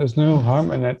 Yeah, there's no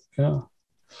harm in it. Yeah,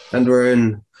 and we're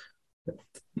in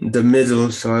the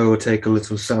middle, so I will take a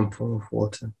little sample of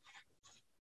water.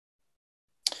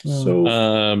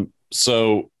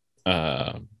 So,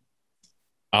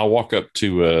 I'll walk up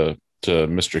to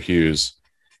Mr. Hughes,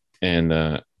 and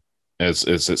as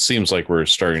it seems like we're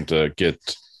starting to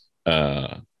get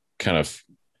kind of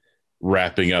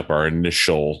wrapping up our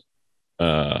initial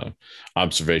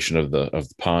observation of the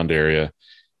pond area,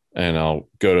 and I'll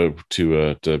go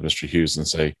to Mr. Hughes and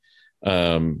say,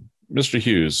 Mr.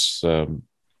 Hughes,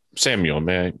 Samuel,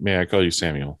 may I call you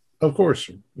Samuel? Of course,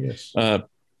 yes.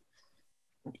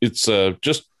 It's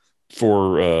just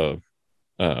for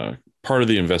part of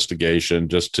the investigation,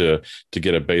 just to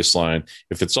get a baseline.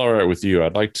 If it's all right with you,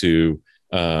 I'd like to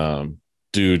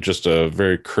do just a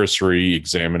very cursory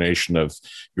examination of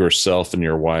yourself and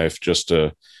your wife, just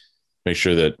to make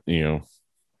sure that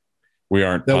we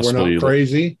aren't possibly we're not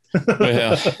crazy.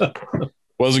 Well,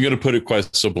 wasn't going to put it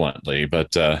quite so bluntly,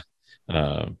 but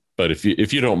if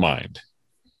you don't mind.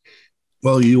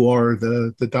 Well, you are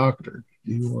the doctor.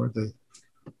 You are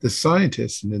the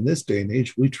scientist, and in this day and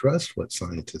age, we trust what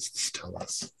scientists tell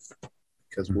us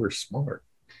because we're smart.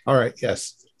 All right,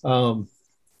 yes.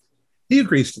 He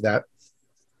agrees to that.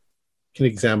 Can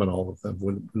examine all of them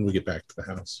when we get back to the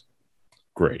house.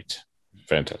 Great.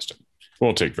 Fantastic.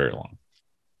 Won't take very long.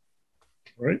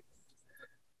 All right.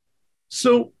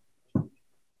 So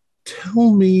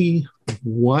tell me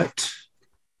what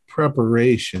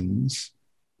preparations,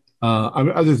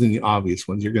 other than the obvious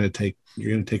ones, you're going to take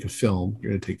a film,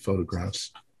 you're going to take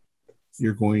photographs,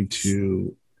 you're going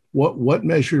to what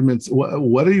measurements,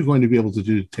 what are you going to be able to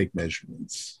do to take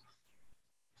measurements?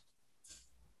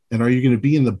 And are you going to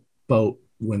be in the boat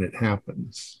when it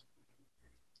happens?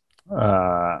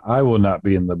 I will not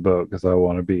be in the boat because I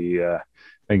want to be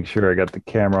making sure I got the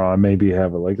camera on, maybe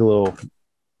have a little.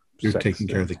 You're taking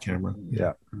care of the camera.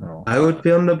 Yeah. I would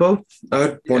be on the boat. I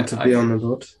would want to be on the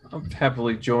boat. I would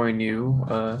happily join you,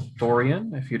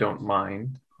 Dorian, if you don't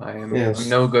mind. I'm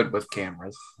no good with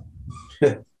cameras.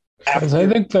 I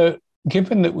think that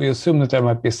given that we assume that there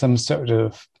might be some sort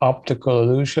of optical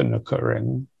illusion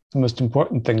occurring, the most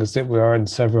important thing is that we are in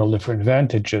several different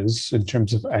vantages in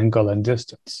terms of angle and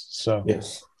distance. So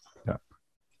yes. Yeah.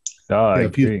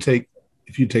 If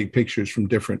you take pictures from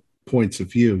different points of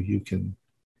view, you can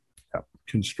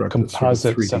construct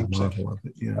composite a sort of 3D model of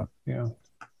it. Yeah.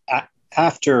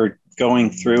 After going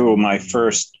through my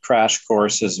first crash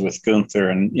courses with Gunther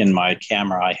and in my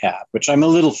camera I have, which I'm a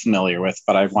little familiar with,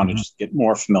 but I want to just get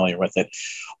more familiar with it.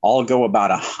 I'll go about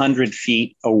 100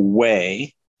 feet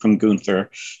away from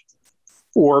Gunther,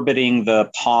 orbiting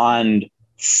the pond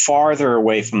farther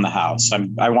away from the house.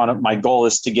 My goal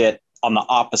is to get on the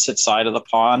opposite side of the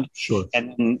pond, Sure.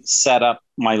 and then set up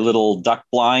my little duck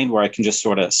blind where I can just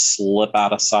sort of slip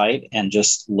out of sight and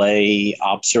just lay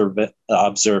observing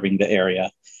the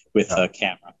area with a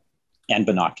camera and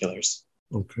binoculars.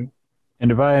 Okay.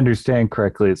 And if I understand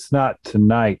correctly, it's not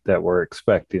tonight that we're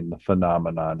expecting the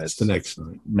phenomenon. It's the next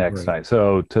night. Next night.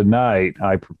 So tonight,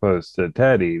 I propose to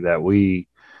Teddy that we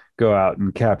go out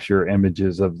and capture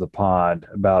images of the pond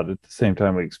about at the same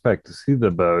time we expect to see the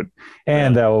boat.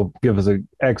 And that will give us an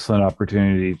excellent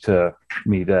opportunity to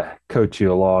coach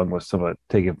you along with some of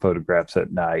taking photographs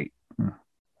at night.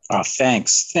 Oh,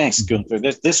 thanks, Gunther.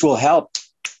 This will help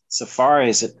so far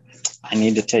as I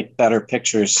need to take better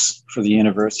pictures for the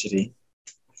university.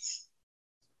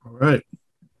 All right.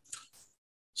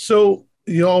 So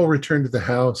you all return to the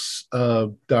house.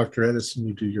 Dr. Edison,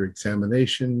 you do your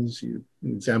examinations. You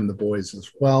examine the boys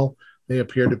as well. They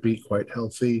appear to be quite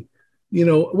healthy. You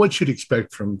know, what you'd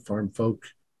expect from farm folk.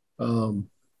 They're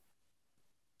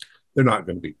not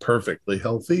going to be perfectly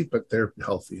healthy, but they're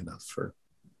healthy enough for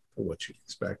what you'd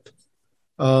expect.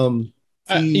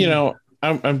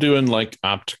 I'm doing like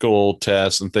optical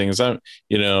tests and things. I'm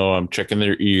checking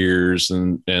their ears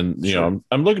and Sure.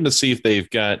 I'm looking to see if they've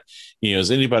got, is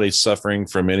anybody suffering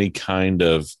from any kind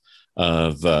of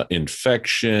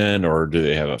infection, or do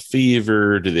they have a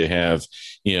fever? Do they have,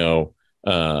 do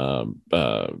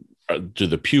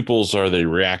the pupils, are they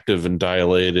reactive and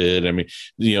dilated? I mean,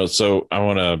 so I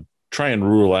want to try and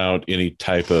rule out any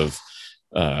type of,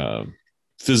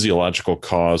 physiological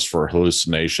cause for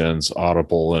hallucinations,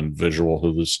 audible and visual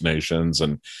hallucinations,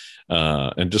 and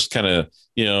just kind of,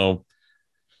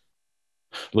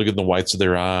 look at the whites of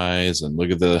their eyes and look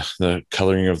at the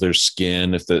coloring of their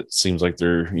skin, if that seems like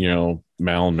they're,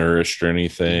 malnourished or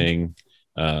anything.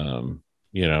 A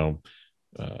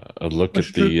look at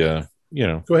the,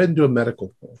 Go ahead and do a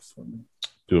medical poll for me.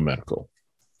 Do a medical.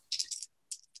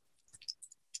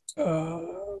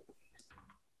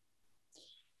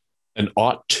 An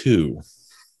ought to.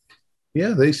 Yeah,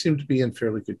 they seem to be in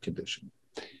fairly good condition.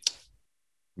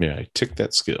 Yeah, I tick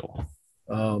that skill.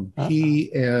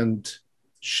 He and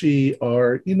she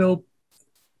are,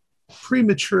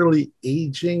 prematurely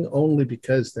aging only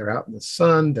because they're out in the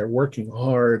sun. They're working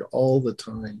hard all the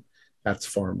time. That's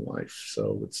farm life.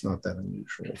 So it's not that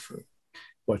unusual for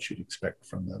what you'd expect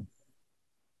from them.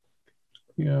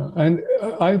 Yeah, and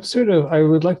I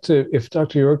would like to, if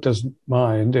Dr. York doesn't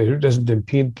mind, it doesn't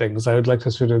impede things, I would like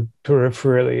to sort of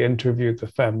peripherally interview the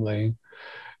family.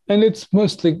 And it's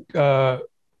mostly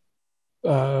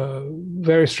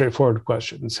very straightforward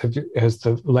questions. Has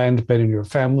the land been in your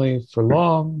family for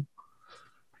long?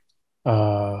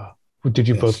 Did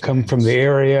you both come from the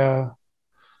area?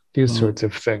 These sorts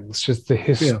of things, just the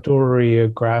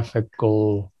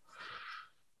historiographical.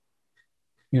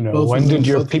 When did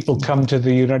your people come to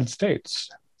the United States?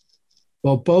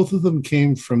 Well, both of them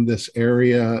came from this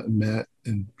area, met,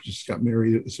 and just got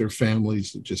married. It was their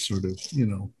families that just sort of,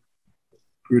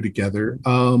 grew together.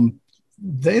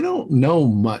 They don't know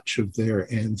much of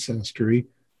their ancestry.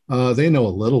 They know a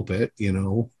little bit,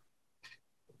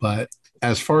 but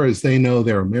as far as they know,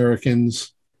 they're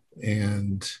Americans,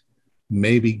 and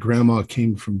maybe grandma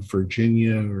came from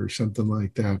Virginia or something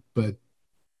like that. But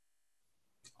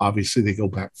obviously, they go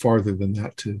back farther than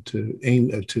that to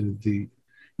the.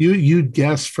 You'd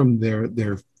guess from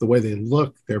the way they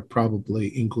look, they're probably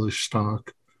English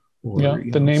stock. Or,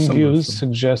 the name used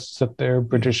suggests that they're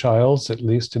British Isles, at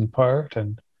least in part,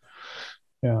 and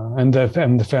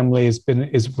the family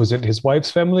was it his wife's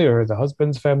family or the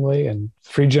husband's family? And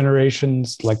 3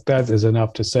 generations like that is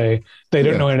enough to say they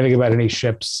don't know anything about any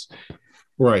ships,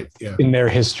 right? Yeah, in their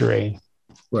history,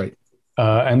 right.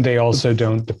 And they also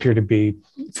don't appear to be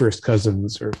first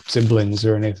cousins or siblings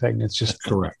or anything. It's just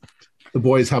correct. The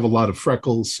boys have a lot of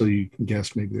freckles, so you can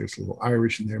guess maybe there's a little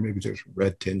Irish in there. Maybe there's a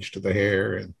red tinge to the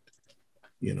hair, and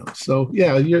So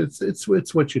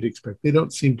it's what you'd expect. They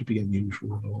don't seem to be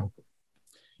unusual at all.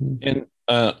 And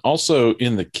also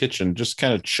in the kitchen, just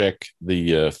kind of check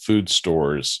the food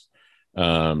stores.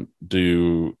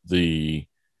 Do the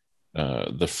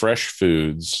fresh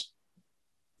foods,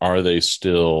 are they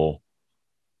still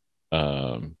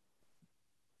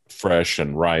fresh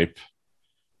and ripe?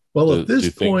 Well, at this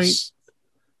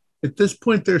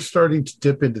point, they're starting to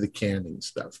dip into the canning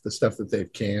stuff, the stuff that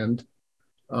they've canned.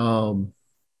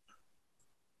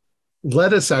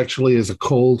 Lettuce actually is a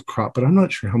cold crop, but I'm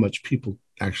not sure how much people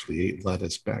actually ate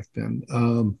lettuce back then.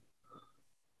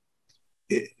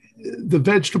 The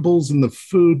vegetables and the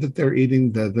food that they're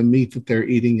eating, the meat that they're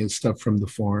eating is stuff from the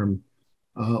farm,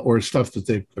 or stuff that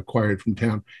they've acquired from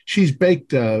town. She's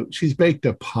baked a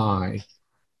pie,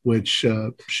 which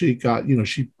she got,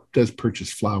 she does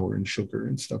purchase flour and sugar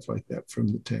and stuff like that from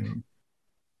the town.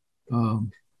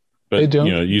 But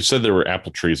you said there were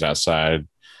apple trees outside,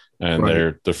 and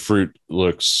Right. the fruit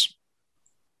looks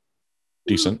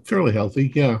decent, fairly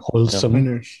healthy. Yeah, Wholesome.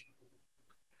 And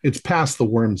it's past the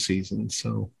worm season,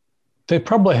 so They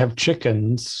probably have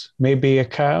chickens, maybe a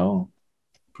cow.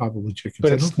 probably chickens.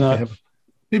 But I it's don't think not- they have.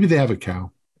 Maybe they have a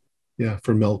cow. Yeah,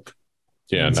 for milk.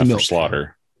 yeah, It's not for milk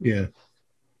slaughter. Yeah,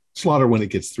 slaughter when it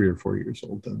gets 3 or 4 years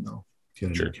old. Then they'll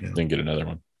get a Sure, new cow. then get another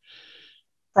one.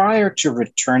 Prior to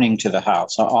returning to the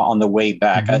house on the way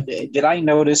back, Mm-hmm. did I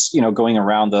notice, going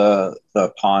around the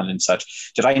pond and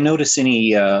such, did I notice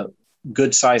any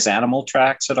good size animal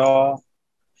tracks at all?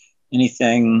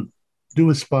 Anything Do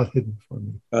a spot hidden for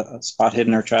me. spot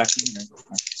hidden or tracking?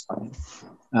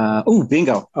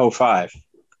 Bingo. 05.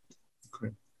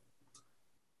 Okay.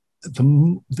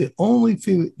 The only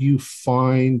thing that you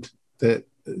find that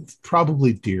it's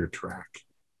probably deer track.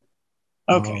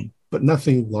 Okay. But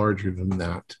nothing larger than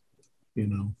that,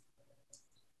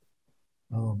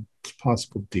 It's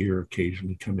possible deer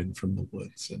occasionally come in from the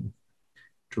woods and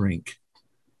drink.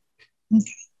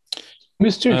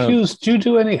 Mr. Hughes, do you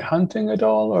do any hunting at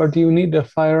all, or do you need a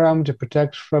firearm to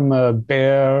protect from a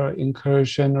bear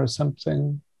incursion or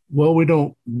something? Well, we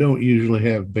don't usually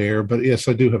have bear, but yes,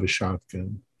 I do have a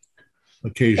shotgun.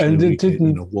 Occasionally, And we it get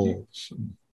didn't- wolves.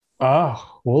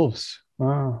 Wolves.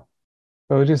 Wow.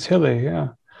 Oh, it is hilly,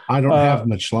 yeah. I don't have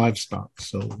much livestock,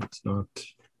 so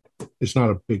it's not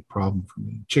a big problem for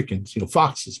me. Chickens,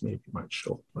 foxes maybe might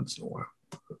show up once in a while.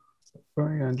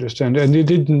 I understand. And you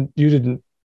didn't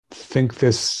think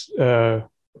this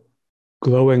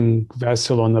glowing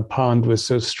vessel on the pond was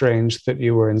so strange that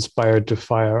you were inspired to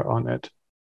fire on it?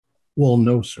 Well,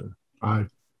 no, sir.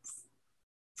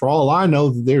 For all I know,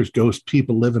 there's ghost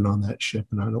people living on that ship,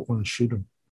 and I don't want to shoot them.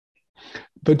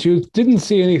 But you didn't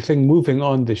see anything moving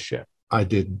on the ship, I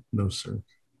didn't, no, sir.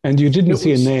 and you didn't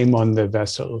see a name on the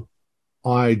vessel.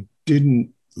 I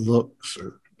didn't look,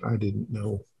 sir. I didn't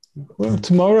know. Well,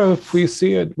 tomorrow, if we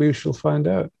see it, we shall find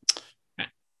out.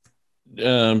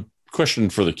 Question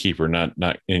for the keeper, not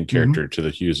in character to the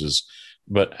Hugheses,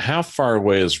 but how far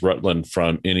away is Rutland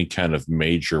from any kind of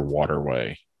major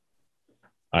waterway?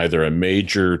 Either a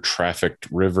major trafficked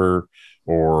river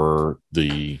or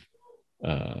the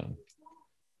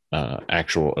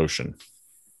actual ocean?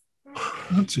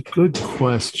 That's a good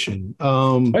question.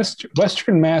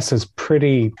 Western Mass is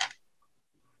pretty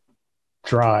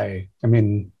dry. I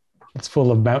mean, it's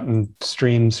full of mountain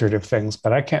stream sort of things,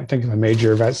 but I can't think of a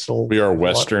major vessel. We are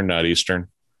Western, not Eastern.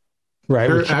 Right.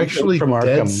 They're actually from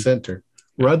dead Arkham. center.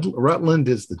 Rutland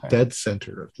is the dead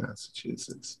center of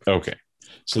Massachusetts. Okay.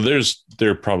 So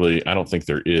there probably, I don't think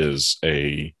there is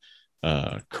a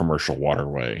commercial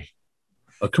waterway.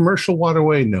 A commercial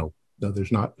waterway? No,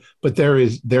 there's not. But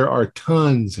there are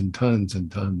tons and tons and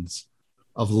tons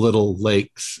of little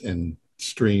lakes and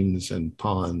streams and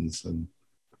ponds and.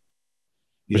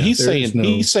 But he's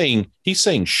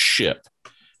saying ship,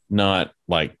 not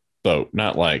like boat,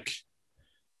 not like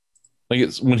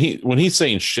it's when he's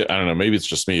saying ship. I don't know. Maybe it's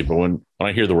just me, but when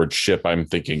I hear the word ship, I'm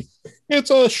thinking it's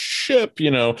a ship.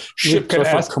 Ships are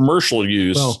for commercial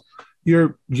use. Well,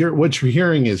 you're what you're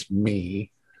hearing is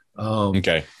me.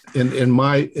 Okay. In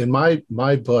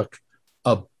my book,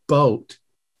 a boat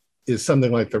is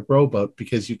something like the rowboat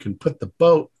because you can put the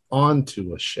boat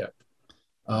onto a ship.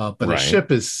 But a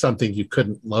ship is something you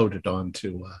couldn't load it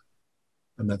onto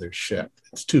another ship.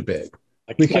 It's too big.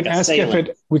 We can ask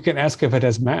if it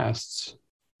has masts.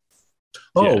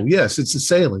 Oh, yes, it's a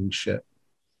sailing ship.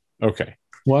 Okay.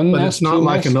 But it's not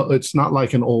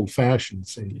like an old-fashioned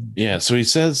sailing. Yeah, so he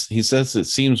says it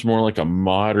seems more like a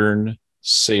modern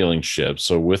sailing ship,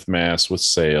 so with mast, with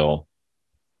sail.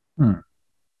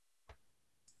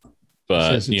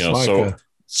 But so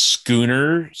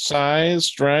schooner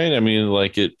sized, right? I mean,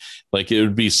 like it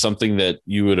would be something that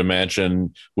you would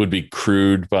imagine would be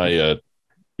crewed by a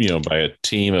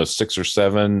team of 6 or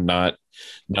 7, not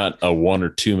a 1 or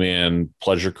 2 man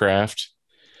pleasure craft,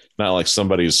 not like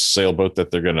somebody's sailboat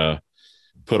that they're gonna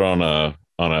put on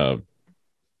a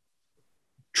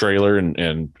trailer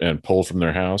and pull from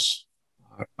their house.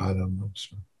 I don't know,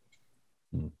 sir.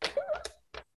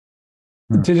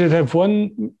 Did it have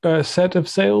one set of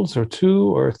sails or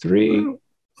 2 or 3?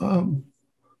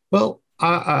 Well,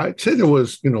 I said it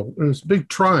was a big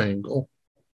triangle.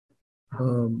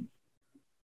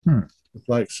 With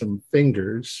like some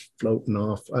fingers floating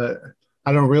off.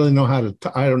 I don't really know how to.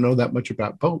 I don't know that much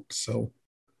about boats, so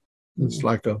it's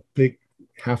like a big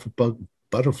half a bug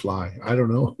butterfly. I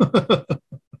don't know.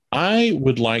 I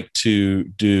would like to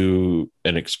do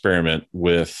an experiment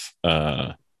with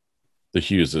the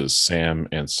Hugheses, Sam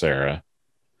and Sarah,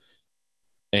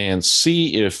 and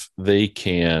see if they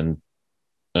can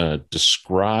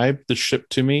describe the ship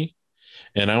to me.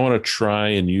 And I want to try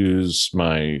and use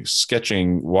my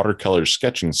watercolor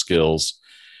sketching skills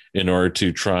in order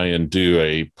to try and do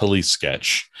a police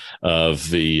sketch of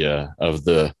the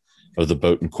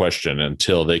boat in question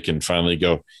until they can finally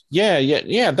go,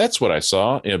 yeah, that's what I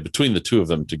saw. And between the two of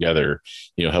them together,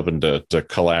 helping to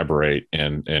collaborate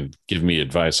and give me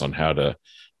advice on how to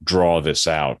draw this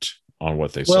out on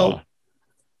what they saw.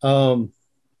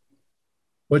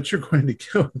 What you're going to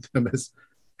go with them is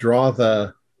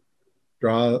draw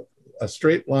a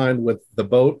straight line with the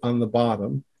boat on the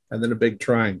bottom and then a big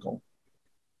triangle.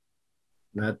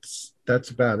 That's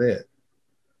about it.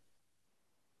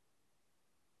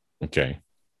 Okay.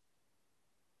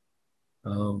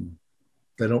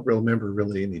 They don't remember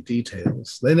really any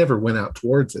details. They never went out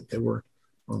towards it. They were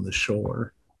on the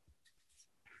shore.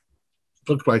 It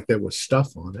looked like there was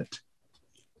stuff on it,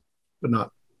 but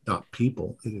not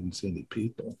people. They didn't see any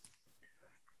people.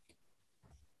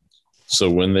 So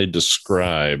when they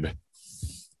describe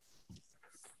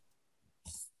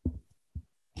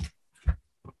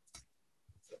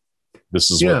this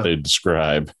is what they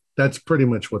describe. That's pretty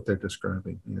much what they're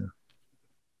describing. Yeah.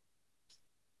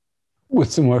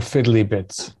 With some more fiddly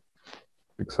bits.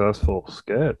 Successful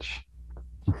sketch.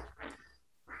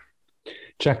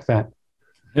 Check that.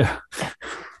 Yeah.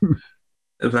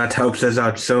 That helps us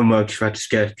out so much, that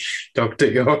sketch, Dr.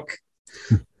 York.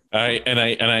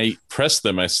 I pressed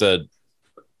them. I said,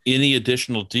 any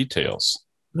additional details?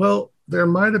 Well, there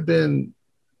might have been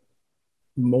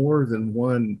more than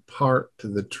one part to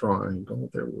the triangle.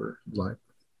 There were like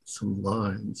some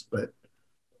lines, but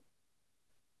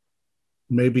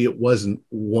maybe it wasn't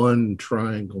one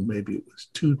triangle. Maybe it was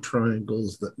two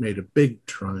triangles that made a big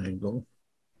triangle.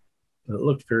 But it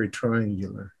looked very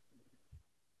triangular.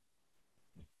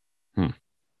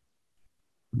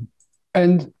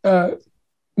 And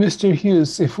Mr.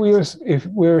 Hughes, if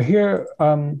we're here,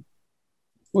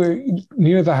 we're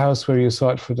near the house where you saw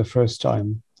it for the first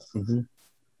time,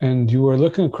 and you were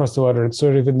looking across the water. It's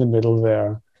sort of in the middle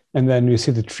there, and then you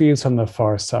see the trees on the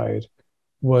far side.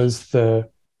 Was the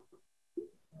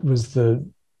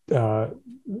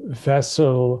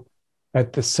vessel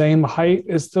at the same height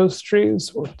as those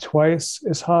trees, or twice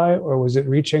as high, or was it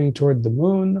reaching toward the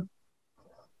moon?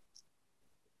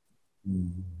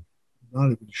 Not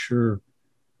even sure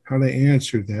how to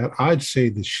answer that. I'd say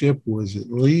the ship was at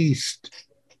least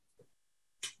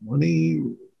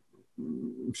 20,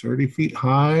 30 feet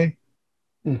high,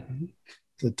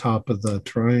 the top of the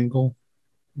triangle.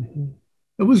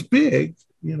 It was big,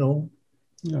 Yeah.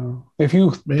 If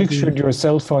you pictured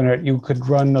yourself on it, you could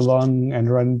run along and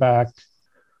run back,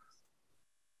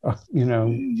 Yeah,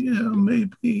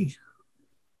 maybe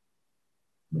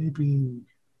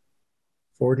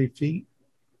 40 feet.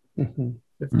 50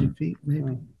 feet,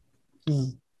 maybe.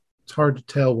 It's hard to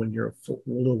tell when you're a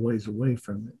little ways away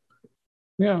from it.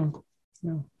 Yeah.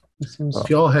 If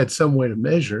y'all had some way to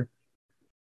measure,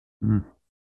 I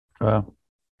don't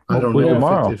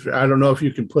know. I don't know if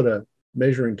you can put a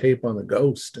measuring tape on the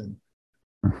ghost and.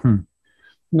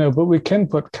 No, but we can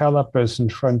put calipers in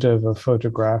front of a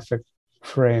photographic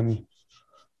frame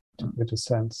to get a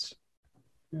sense.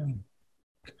 Yeah.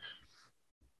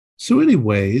 So,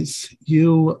 anyways,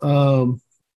 you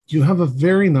have a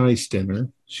very nice dinner.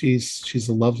 She's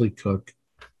a lovely cook.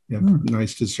 You have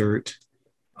nice dessert.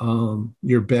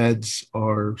 Your beds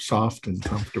are soft and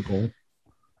comfortable.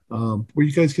 Were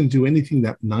you guys going to do anything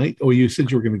that night? Oh, you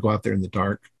said you were going to go out there in the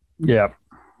dark. Yeah.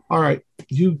 All right.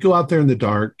 You go out there in the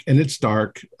dark, and it's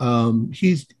dark.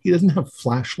 He doesn't have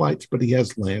flashlights, but he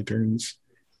has lanterns.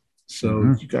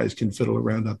 So you guys can fiddle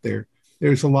around out there.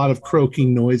 There's a lot of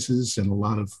croaking noises and a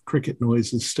lot of cricket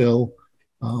noises still.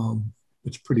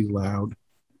 It's pretty loud.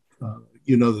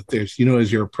 That there's,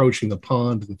 as you're approaching the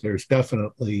pond, that there's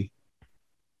definitely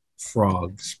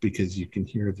frogs, because you can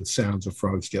hear the sounds of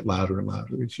frogs get louder and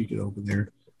louder as you get over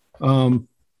there.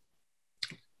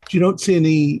 You don't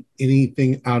see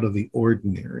anything out of the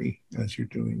ordinary as you're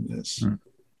doing this.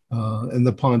 And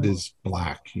the pond is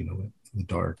black, in the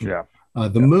dark. Yeah.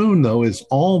 The moon, though, is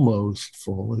almost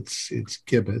full. It's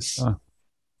gibbous.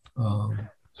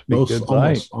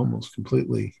 Almost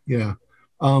completely. Yeah.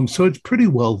 So it's pretty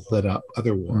well lit up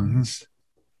otherwise.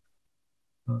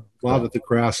 A lot of the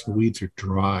grass and weeds are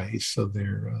dry, so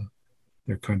they're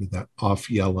kind of that off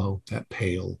yellow, that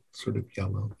pale sort of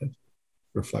yellow that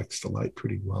reflects the light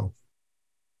pretty well.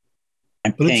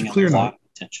 I'm paying a lot of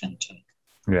attention to.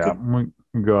 Yeah, we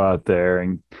can go out there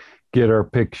and get our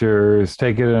pictures,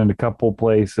 take it in a couple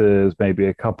places, maybe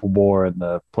a couple more in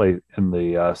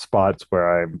the spots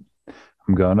where I'm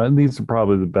going. And these are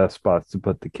probably the best spots to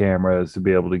put the cameras to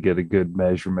be able to get a good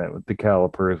measurement with the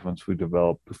calipers once we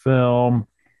develop the film.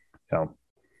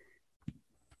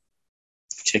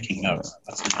 Taking notes.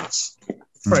 That's nice.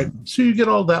 Right. So you get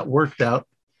all that worked out.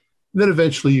 Then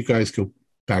eventually you guys go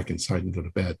back inside and go to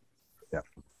bed.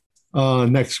 Yeah.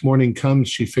 Next morning comes,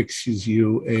 she fixes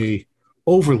you a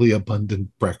overly abundant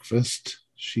breakfast.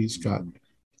 She's got,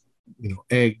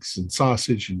 eggs and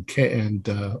sausage and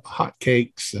hot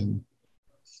cakes and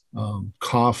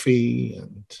coffee.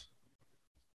 And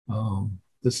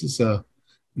this is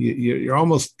you're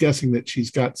almost guessing that she's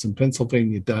got some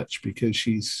Pennsylvania Dutch because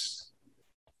she's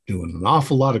doing an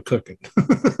awful lot of cooking.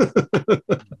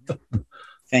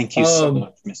 Thank you so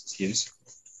much, Mrs. Hughes.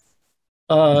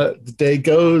 The day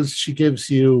goes, she gives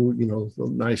you, a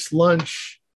nice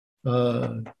lunch.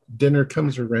 Dinner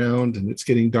comes around and it's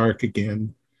getting dark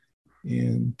again.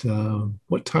 And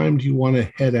what time do you want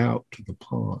to head out to the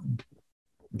pond?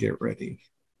 Get ready.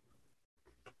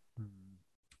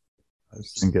 I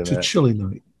was thinking it's a chilly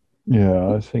night. Yeah, I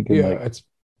was thinking it's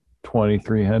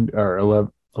 2300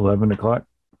 or 11 o'clock.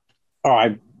 Oh,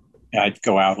 I'd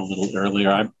go out a little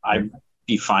earlier. I'd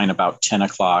be fine about 10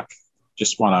 o'clock.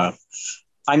 Just want to.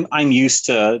 I'm used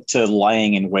to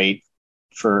lying in wait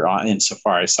for in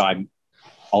safari, so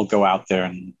I'll go out there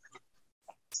and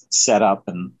set up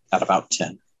and at about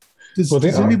 10.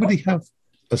 Does anybody have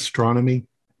astronomy?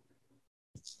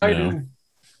 I do.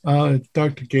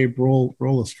 Dr. Gabe,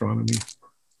 roll astronomy.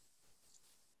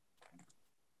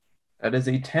 That is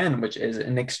a 10, which is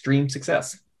an extreme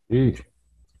success.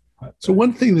 So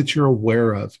one thing that you're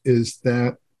aware of is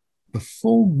that the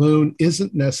full moon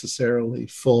isn't necessarily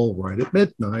full right at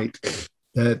midnight,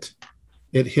 that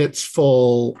it hits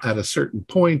full at a certain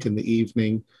point in the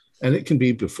evening, and it can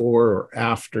be before or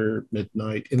after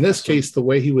midnight. In this case, the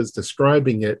way he was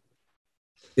describing it,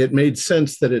 it made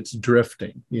sense that it's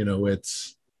drifting.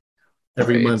 It's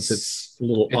every month it's a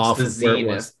little off the of where zenith, it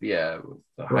was. Yeah,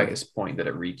 the highest point that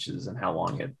it reaches and how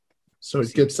long it. So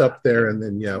it gets up there and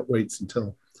then it waits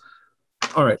until.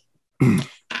 All right.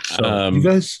 So you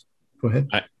guys go ahead.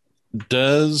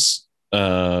 Does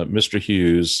Mr.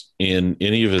 Hughes, in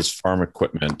any of his farm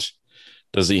equipment,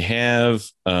 does he have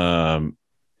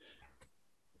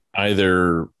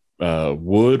either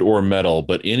wood or metal,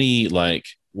 but any, like,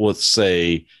 let's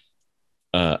say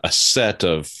a set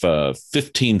of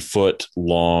 15-foot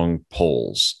long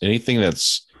poles, anything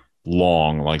that's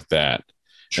long like that?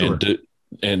 Sure.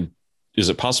 And is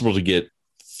it possible to get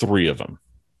 3 of them?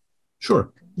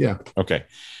 Sure. Yeah. Okay.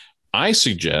 I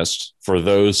suggest for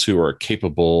those who are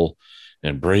capable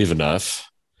and brave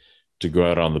enough to go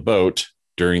out on the boat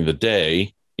during the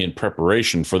day in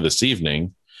preparation for this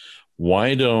evening,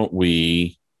 why don't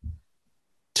we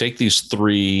take these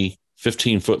 3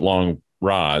 15-foot long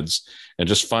rods and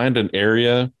just find an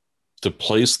area to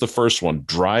place the first one,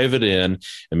 drive it in,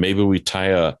 and maybe we tie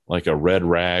a red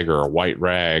rag or a white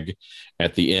rag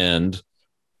at the end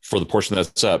for the portion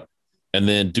that's up, and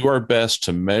then do our best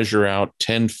to measure out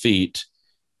 10 feet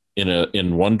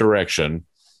in one direction,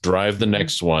 drive the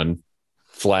next one,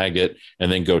 flag it,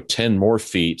 and then go 10 more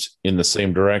feet in the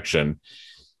same direction,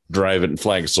 drive it and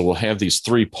flag it. So we'll have these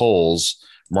 3 poles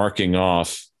marking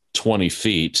off 20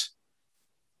 feet,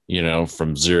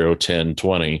 from 0, 10,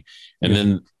 20. And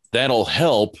then that'll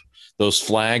help. Those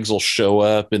flags will show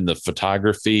up in the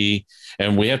photography,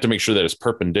 and we have to make sure that it's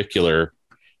perpendicular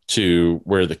to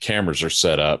where the cameras are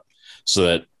set up, so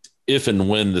that if and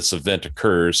when this event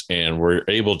occurs and we're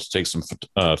able to take some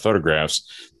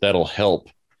photographs, that'll help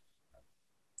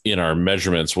in our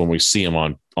measurements when we see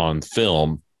them on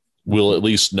film. We'll at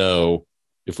least know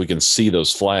if we can see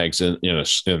those flags in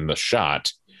the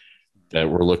shot that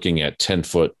we're looking at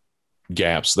 10-foot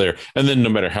gaps there. And then no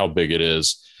matter how big it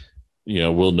is,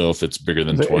 we'll know if it's bigger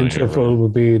than the 20. The interval will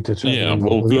be determined.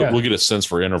 Yeah, we'll get a sense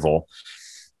for interval.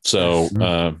 So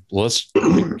let's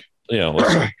try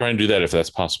and do that if that's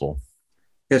possible.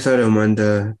 Yes, I don't mind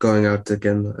going out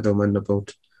again. I don't mind the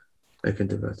boat. I can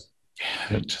do that. Yeah,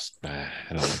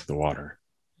 I don't like the water.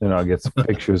 Then I'll get some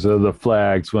pictures of the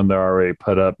flags when they're already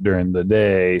put up during the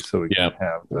day, so we can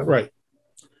have them. Right.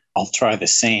 I'll try the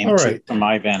same from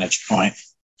my vantage point.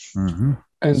 Mm-hmm.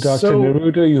 And Dr.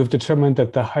 Neruda, you have determined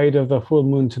that the height of the full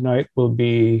moon tonight will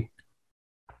be...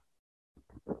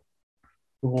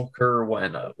 Will occur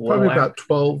when? Probably about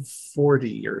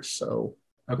 12:40 or so.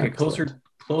 Okay, closer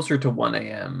to 1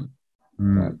 a.m.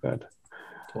 Not bad.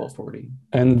 12:40.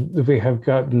 And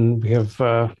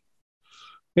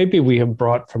maybe we have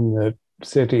brought from the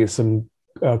city some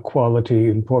quality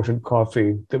imported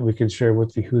coffee that we can share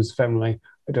with the Hughes family.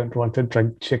 I don't want to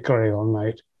drink chicory all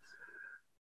night.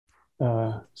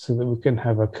 So that we can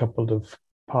have a couple of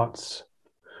pots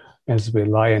as we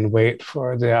lie in wait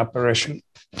for the apparition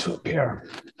to appear.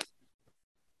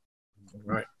 All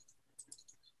right.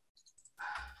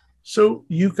 So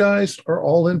you guys are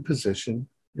all in position.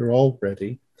 You're all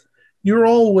ready. You're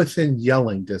all within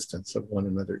yelling distance of one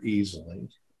another easily.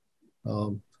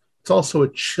 It's also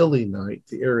a chilly night.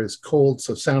 The air is cold,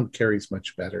 so sound carries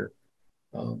much better.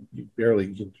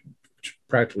 You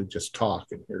practically just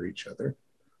talk and hear each other.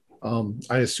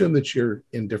 I assume that you're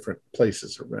in different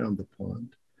places around the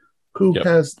pond. Who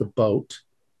has the boat?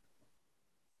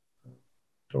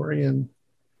 Dorian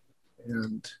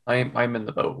and I'm in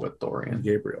the boat with Dorian. and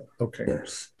Gabriel. Okay.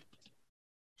 Yes.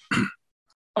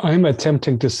 I'm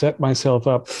attempting to set myself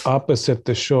up opposite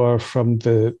the shore from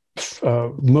the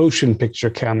motion picture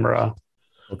camera.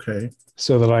 Okay.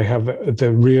 So that I have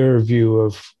the rear view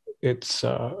of its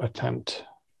attempt.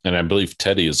 And I believe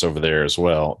Teddy is over there as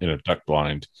well in a duck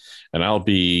blind. And I'll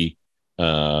be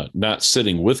not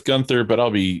sitting with Gunther, but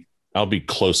I'll be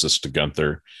closest to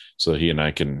Gunther so he and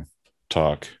I can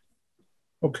talk.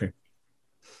 Okay.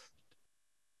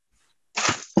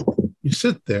 You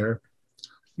sit there,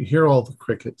 you hear all the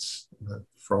crickets, the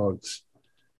frogs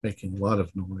making a lot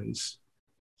of noise.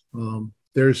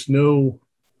 There's not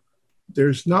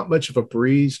much of a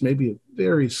breeze, maybe a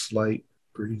very slight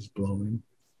breeze blowing.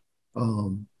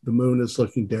 The moon is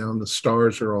looking down, the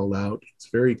stars are all out, it's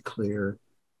very clear.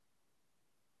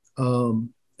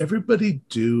 Everybody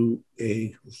do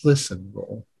a listen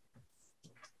roll.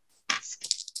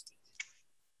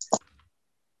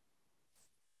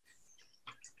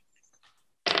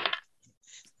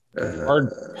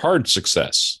 Hard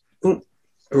success.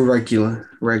 Regular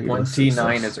 29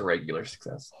 success. is a regular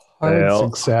success. Hard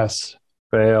success.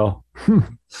 Fail.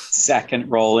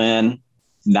 Second roll in,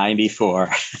 94.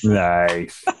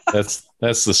 Nice.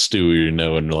 That's the stew you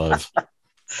know and love.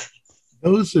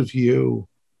 Those of you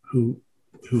who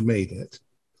made it,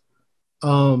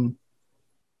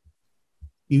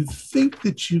 you think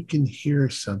that you can hear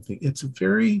something. It's a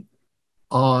very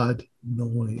odd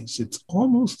noise. It's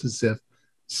almost as if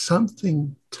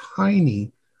something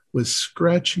tiny was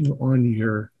scratching on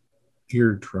your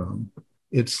eardrum.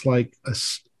 It's like a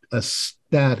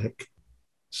static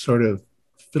sort of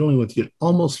fiddling with you. It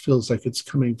almost feels like it's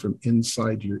coming from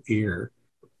inside your ear.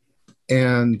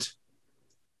 And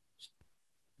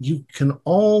you can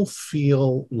all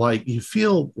feel like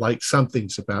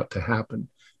something's about to happen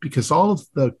because all of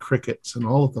the crickets and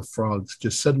all of the frogs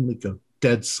just suddenly go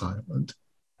dead silent.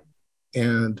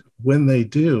 And when they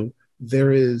do,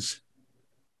 there is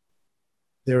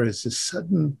a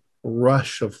sudden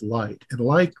rush of light. And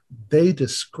like they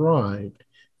described,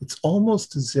 it's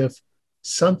almost as if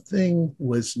something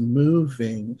was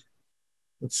moving.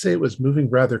 Let's say it was moving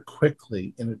rather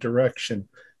quickly in a direction,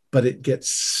 but it gets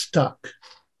stuck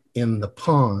in the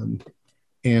pond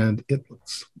and it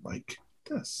looks like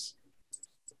this.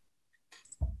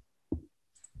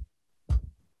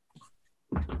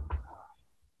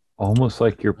 Almost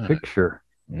like your picture.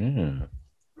 Yeah.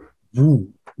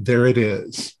 Ooh, there it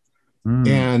is.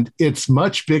 And it's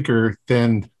much bigger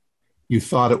than you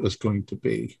thought it was going to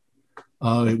be.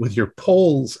 With your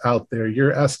poles out there,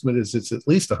 your estimate is it's at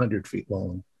least 100 feet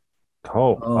long.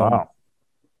 Oh, wow.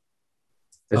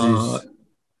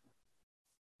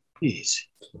 Jeez.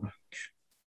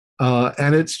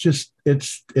 And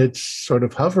it's sort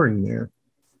of hovering there.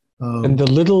 And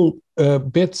the little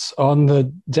bits on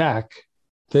the deck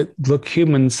that look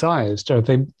human-sized, are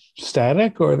they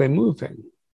static or are they moving?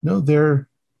 No, they're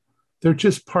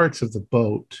just parts of the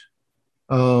boat.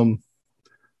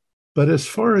 But as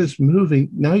far as moving,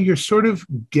 now you're sort of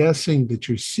guessing that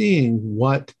you're seeing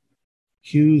what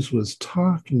Hughes was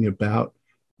talking about.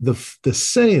 The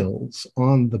sails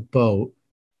on the boat,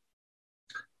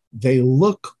 they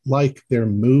look like they're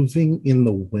moving in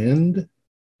the wind,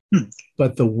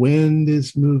 but the wind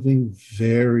is moving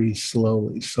very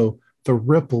slowly. So the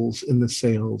ripples in the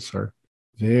sails are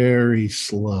very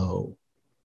slow.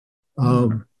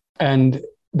 And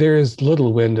there is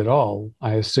little wind at all,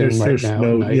 I assume, there's now.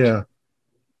 no, yeah.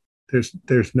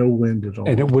 There's no wind at all.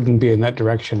 And it wouldn't be in that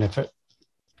direction if it...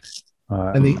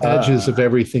 and the edges of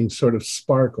everything sort of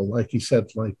sparkle, like you said,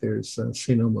 like there's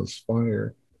seen almost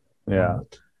fire. Yeah.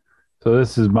 So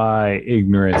this is my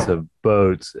ignorance of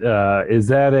boats. Is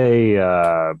that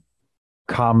a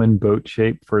common boat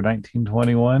shape for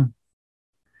 1921?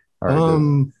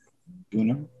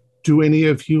 Do any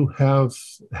of you have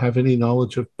any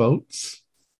knowledge of boats?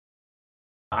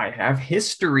 I have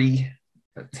history.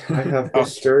 I have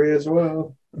history as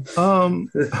well. How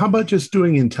about just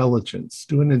doing intelligence?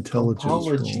 Do an intelligence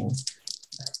Apology. roll.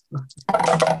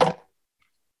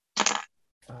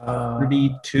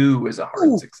 32 is a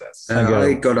hard success.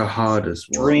 I got a hard as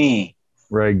well. Dream.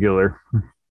 Regular.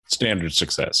 Standard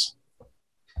success.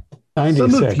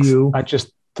 96. Some of you- I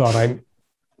just thought I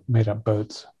made up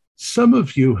boats. Some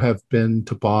of you have been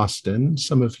to Boston.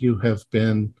 Some of you have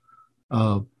been,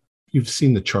 you've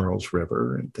seen the Charles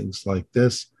River and things like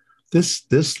this.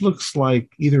 This looks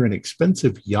like either an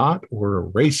expensive yacht or a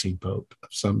racing boat of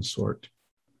some sort.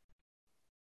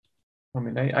 I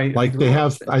mean,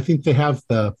 I think they have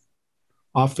the,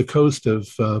 off the coast of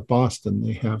Boston,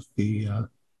 they have the,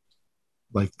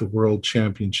 like the World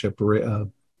Championship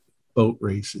boat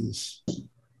races.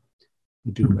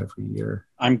 You do them every year.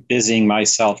 I'm busying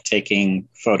myself taking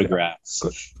photographs.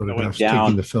 Photographs, down.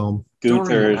 taking the film.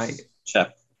 Gunther's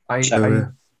chef. I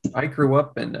grew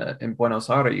up in Buenos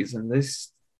Aires, and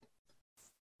this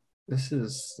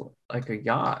is like a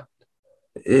yacht.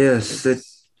 Yes, it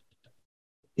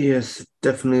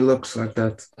definitely looks like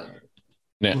that.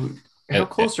 Now, How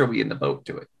close are we in the boat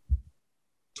to it?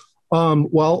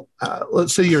 Well,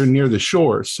 let's say you're near the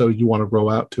shore, so you want to row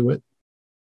out to it.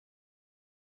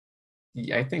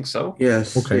 Yeah, I think so.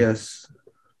 Yes. Okay. Yes.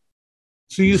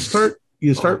 So you start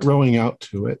rowing out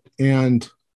to it, and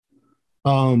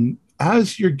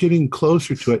as you're getting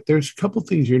closer to it, there's a couple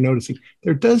things you're noticing.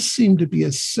 There does seem to be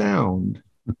a sound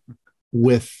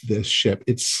with this ship.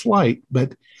 It's slight,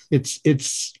 but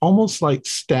it's almost like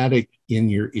static in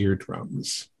your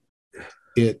eardrums.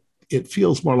 It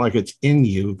feels more like it's in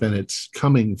you than it's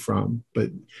coming from. But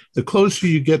the closer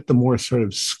you get, the more sort of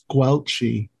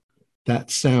squelchy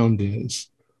that sound is.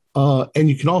 And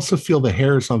you can also feel the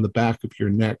hairs on the back of your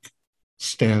neck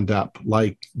stand up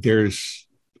like there's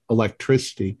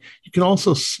electricity. You can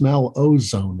also smell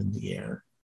ozone in the air,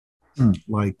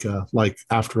 like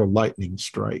after a lightning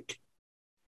strike.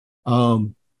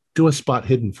 Do a spot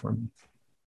hidden for me.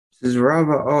 This is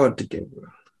rather odd,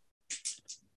 Gabriel.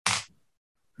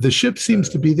 The ship seems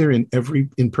to be there in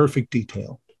perfect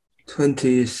detail.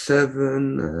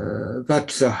 27.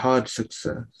 That's a hard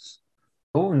success.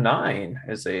 9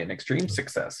 is an extreme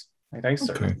success. My dice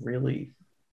are really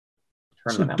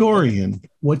turning out. Dorian,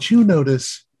 what you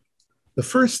notice, the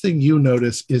first thing you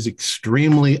notice is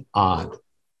extremely odd.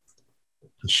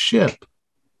 The ship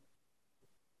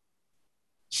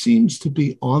seems to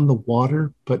be on the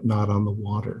water, but not on the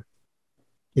water.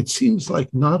 It seems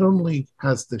like not only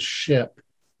has the ship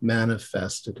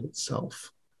manifested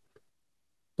itself,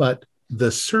 but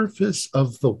the surface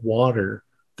of the water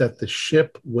that the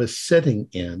ship was sitting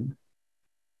in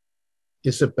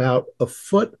is about a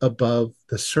foot above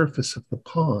the surface of the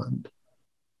pond.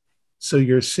 So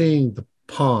you're seeing the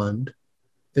pond,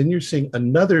 then you're seeing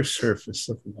another surface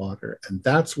of water, and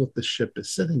that's what the ship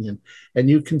is sitting in. And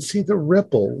you can see the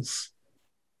ripples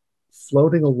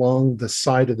floating along the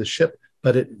side of the ship,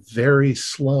 but very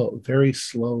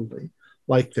slowly,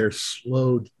 like they're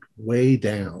slowed way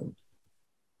down,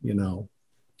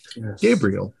 Yes.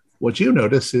 Gabriel, what you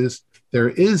notice is there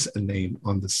is a name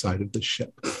on the side of the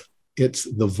ship. It's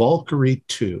the Valkyrie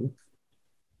 2.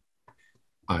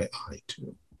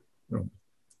 II2.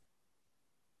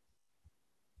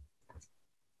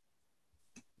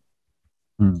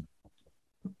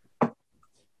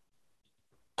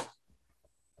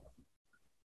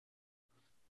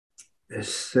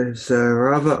 This is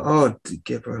rather odd,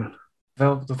 Gabriel.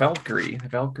 The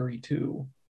Valkyrie 2.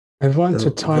 I want to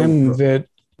time that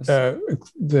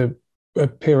the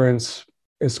appearance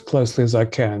as closely as I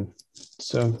can.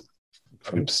 So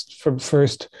from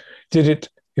first, did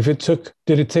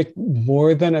it take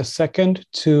more than a second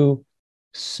to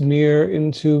smear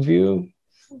into view?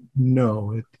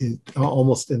 No, it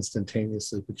almost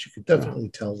instantaneously, but you could definitely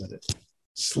tell that it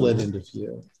slid into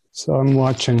view. So I'm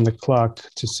watching the clock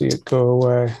to see it go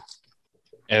away.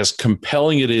 As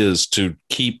compelling it is to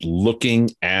keep looking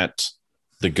at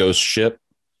the ghost ship,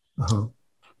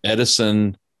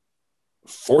 Edison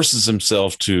forces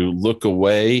himself to look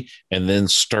away and then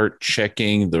start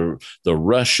checking the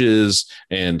rushes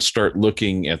and start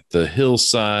looking at the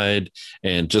hillside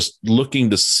and just looking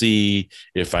to see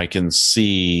if I can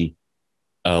see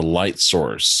a light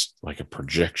source, like a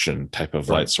projection type of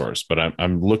light source. But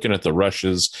I'm looking at the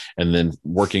rushes and then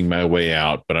working my way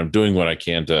out, but I'm doing what I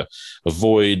can to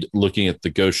avoid looking at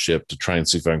the ghost ship to try and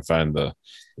see if I can find the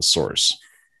source.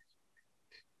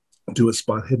 Do a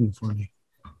spot hidden for me.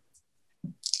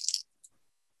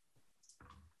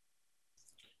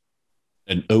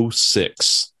 An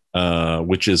 06,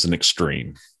 which is an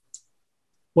extreme.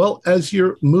 Well, as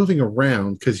you're moving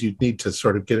around, because you need to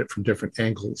sort of get it from different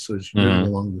angles, so as you're moving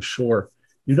along the shore,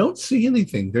 You don't see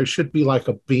anything. There should be like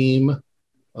a beam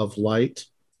of light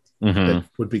that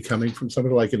would be coming from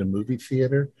somebody like in a movie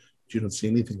theater. But you don't see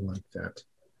anything like that.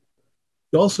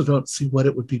 You also don't see what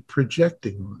it would be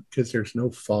projecting on because there's no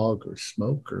fog or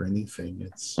smoke or anything.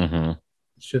 It's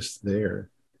just there.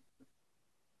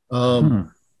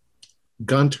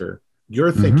 Gunter,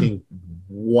 you're thinking,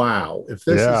 wow, if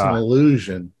this is an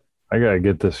illusion, I gotta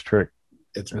get this trick.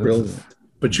 It's brilliant.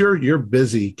 But you're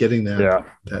busy getting that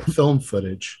film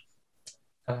footage.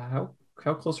 How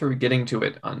close are we getting to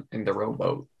it in the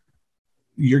rowboat?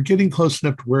 You're getting close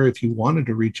enough to where if you wanted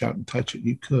to reach out and touch it,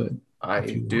 you could. I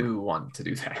do want to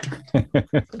do that.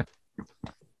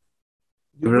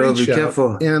 Be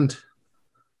careful. And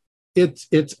it's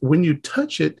when you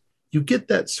touch it, you get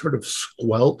that sort of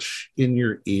squelch in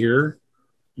your ear,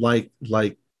 like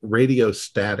radio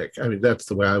static. I mean, that's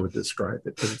the way I would describe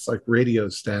it. But it's like radio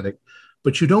static,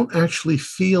 but you don't actually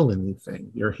feel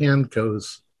anything. Your hand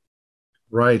goes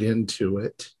right into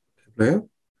it. Yeah.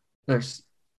 There's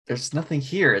nothing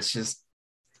here. It's just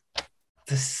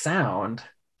the sound.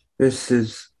 This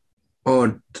is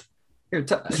odd. Here,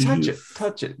 touch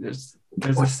it. There's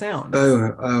a sound.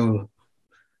 Oh.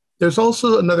 There's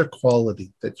also another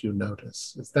quality that you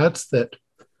notice. That's that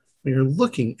when you're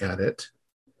looking at it,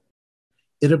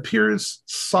 it appears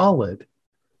solid,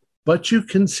 but you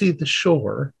can see the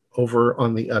shore over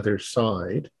on the other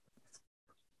side.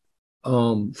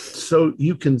 So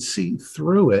you can see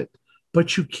through it,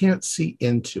 but you can't see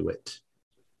into it.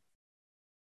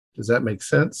 Does that make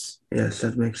sense? Yes,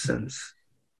 that makes sense.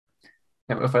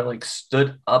 Now, if I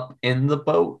stood up in the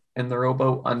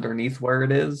rowboat underneath where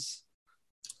it is.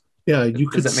 Yeah, you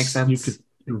could. Does that make sense? You could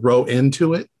row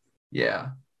into it.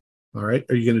 Yeah. All right.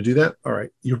 Are you going to do that? All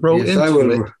right. You row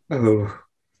into it. Oh.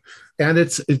 And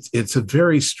it's a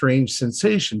very strange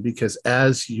sensation because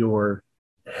as your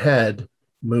head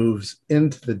moves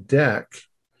into the deck,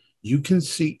 you can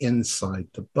see inside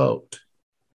the boat.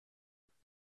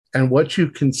 And what you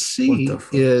can see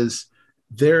is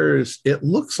it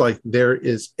looks like there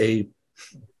is a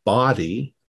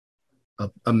body,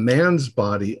 a man's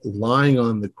body lying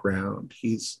on the ground.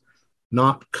 He's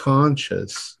not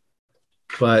conscious,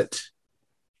 and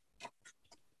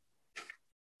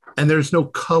there's no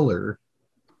color.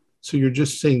 So you're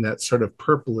just seeing that sort of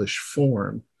purplish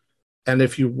form. And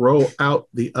if you row out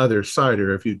the other side,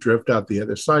 or if you drift out the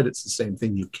other side, it's the same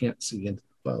thing. You can't see into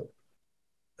the boat.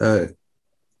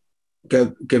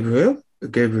 Gabriel,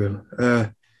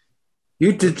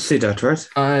 you did see that, right?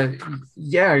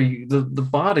 Yeah. The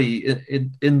body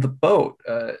in the boat.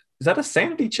 Is that a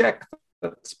sanity check?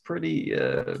 That's pretty.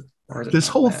 This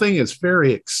whole thing is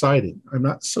very exciting. I'm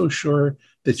not so sure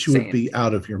that you would be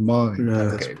out of your mind.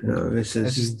 No, this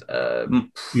is just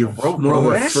you're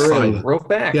row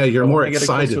back. Yeah, you're more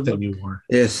excited than you are.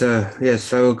 Yes,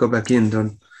 I will go back in.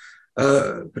 Then,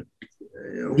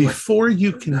 before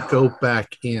you can go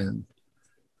back in,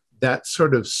 that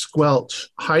sort of squelch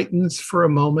heightens for a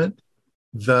moment.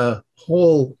 The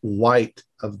whole light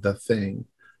of the thing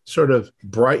sort of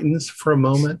brightens for a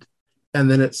moment,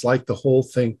 and then it's like the whole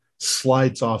thing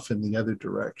slides off in the other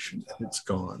direction and it's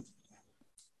gone.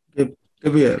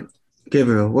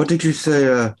 Gabriel, what did you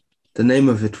say the name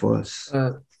of it was?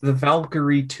 The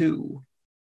Valkyrie 2.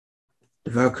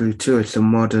 The Valkyrie 2, it's a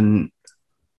modern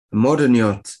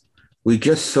yacht. We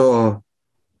just saw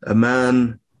a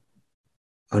man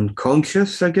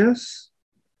unconscious, I guess.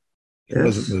 He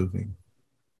wasn't moving.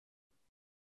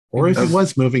 Or if he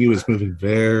was moving, he was moving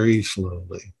very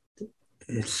slowly.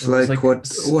 It's like what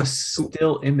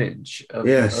still image of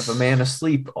a man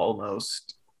asleep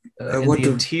almost in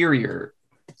the interior.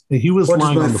 He was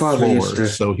lying on the floor,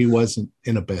 so he wasn't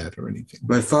in a bed or anything.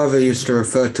 My father used to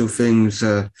refer to things.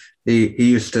 He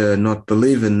used to not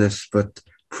believe in this, but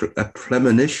a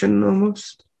premonition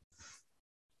almost.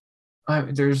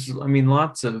 There's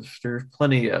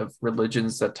plenty of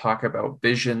religions that talk about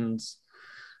visions,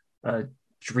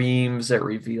 dreams that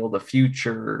reveal the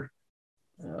future.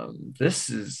 This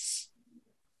is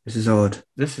odd.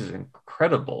 This is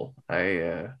incredible.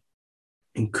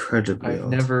 Incredibly I've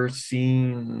odd. never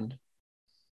seen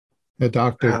the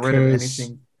doctor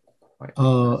anything quite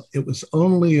like it was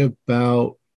only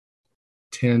about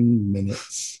 10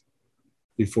 minutes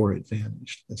before it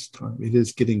vanished this time. It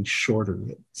is getting shorter,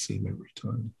 it seems, every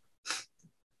time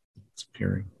it's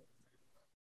appearing.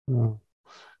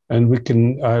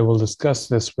 And I will discuss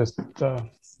this with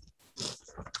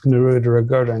Neruda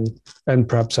regarding, and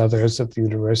perhaps others at the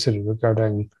university,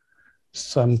 regarding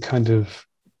some kind of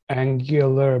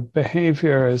angular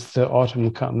behavior. As the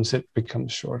autumn comes, it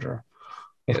becomes shorter.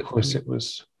 Of course, it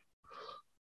was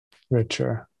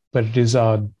richer, but it is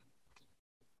odd.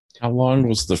 How long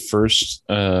was the first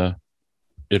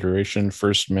iteration,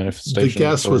 first The manifestation?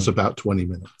 guess was about 20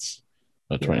 minutes.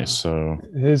 About 20. Yeah. So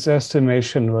His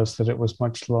estimation was that it was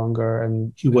much longer,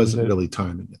 and He wasn't really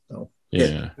timing it, though.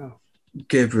 yeah.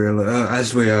 Gabriel,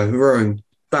 as we are rowing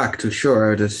back to shore, I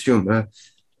would assume,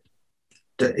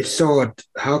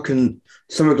 how can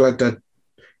something like that,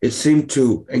 it seemed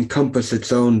to encompass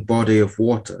its own body of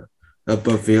water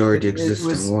above the already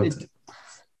existing water.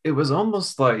 It was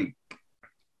almost like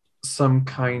some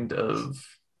kind of,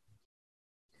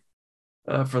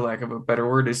 for lack of a better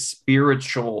word, a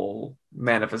spiritual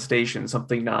manifestation,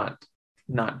 something not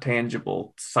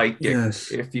tangible, psychic,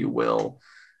 Yes. if you will,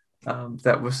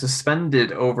 that was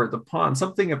suspended over the pond.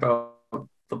 Something about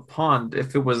the pond,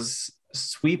 if it was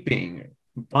sweeping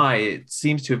by, it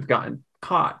seems to have gotten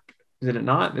caught. Did it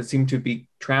not? It seemed to be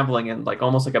traveling in like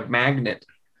almost like a magnet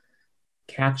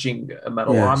catching a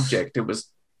metal object. It was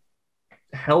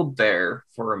held there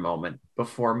for a moment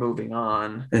before moving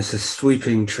on. It's a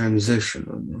sweeping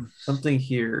transition. Something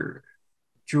here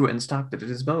drew it and stopped it at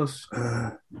his most.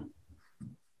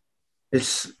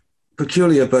 It's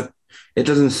peculiar, but it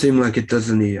doesn't seem like it does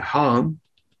any harm.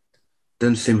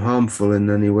 Doesn't seem harmful in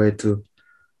any way to.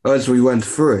 As we went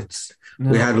through it,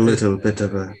 we had a little bit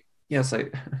of a. Yes,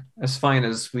 as fine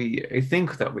as I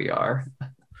think that we are.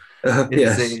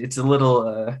 Yes. It's a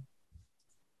little.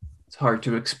 It's hard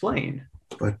to explain.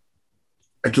 But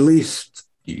at least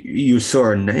you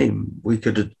saw a name. We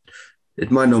could.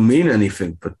 It might not mean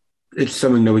anything, but it's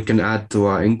something that we can add to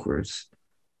our inquiries.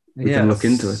 We can look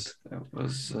into it. It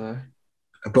was.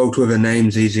 A boat with a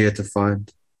name's easier to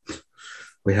find.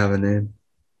 We have a name.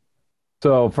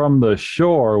 So from the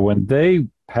shore, when they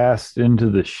passed into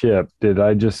the ship, did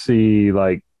I just see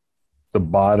like the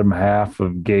bottom half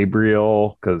of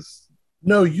Gabriel? Because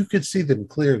No, you could see them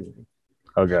clearly.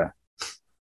 okay,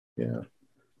 Yeah.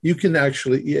 You can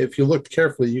actually, if you looked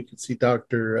carefully, you can see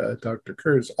Dr.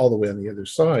 Kurz all the way on the other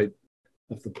side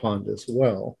of the pond as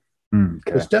well.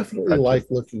 okay. It's definitely Gotcha. like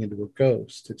looking into a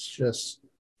ghost. It's just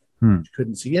you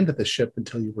couldn't see into the ship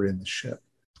until you were in the ship.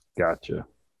 Gotcha.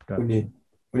 We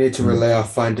need to relay our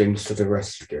findings to the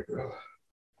rest, Gabriel.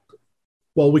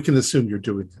 Well, we can assume you're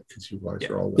doing that because you guys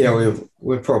are all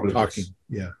we're probably talking.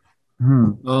 Yeah.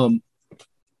 Hmm.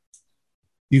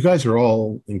 You guys are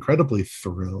all incredibly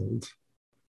thrilled.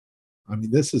 I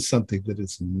mean, this is something that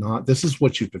is not, this is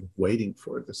what you've been waiting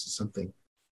for. This is something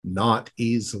not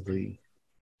easily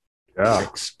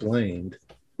explained.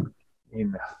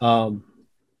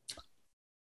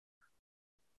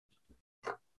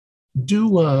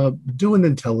 Do an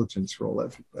intelligence roll,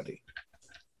 everybody.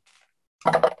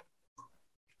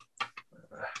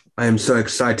 I am so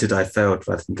excited I failed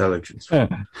that intelligence.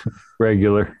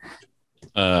 Regular.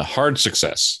 Hard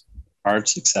success. Hard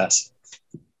success.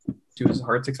 2 is a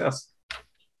hard success.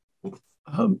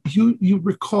 You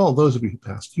recall, those of you who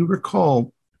passed, you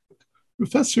recall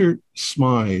Professor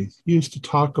Smythe used to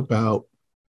talk about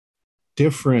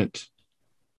different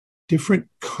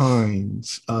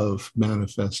kinds of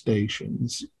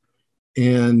manifestations.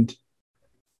 And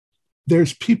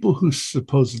there's people who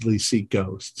supposedly see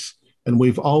ghosts. And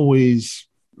we've always,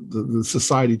 the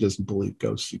society doesn't believe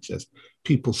ghosts exist.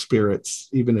 People, spirits,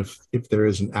 even if there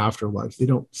is an afterlife, they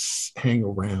don't hang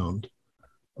around.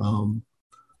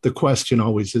 The question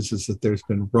always is that there's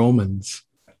been Romans,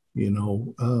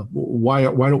 why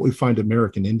don't we find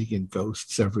American Indian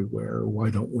ghosts everywhere? Why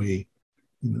don't we,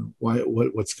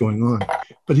 what's going on?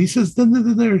 But he says then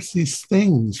there's these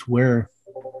things where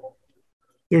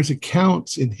there's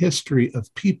accounts in history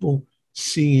of people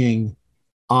seeing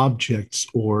objects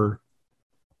or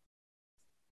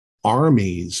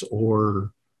armies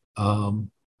or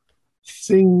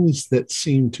things that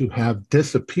seem to have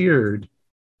disappeared.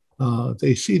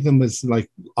 They see them as like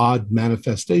odd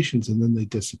manifestations and then they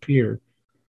disappear.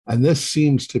 And this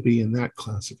seems to be in that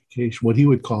classification, what he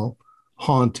would call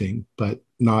haunting, but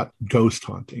not ghost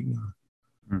haunting.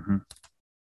 Mm-hmm.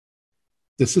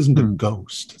 This isn't a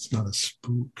ghost. It's not a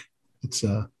spook. It's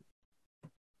a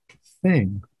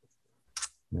thing.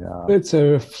 Yeah. It's a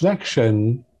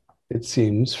reflection, it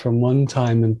seems, from one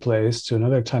time and place to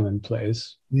another time and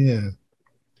place. Yeah.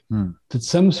 That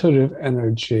some sort of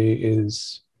energy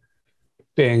is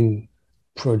being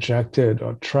projected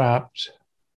or trapped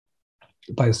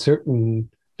by certain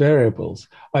variables.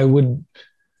 I would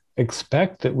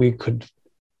expect that we could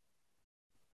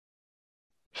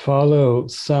follow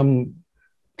some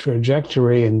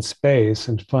trajectory in space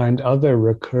and find other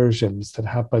recursions that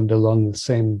happened along the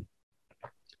same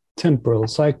temporal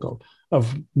cycle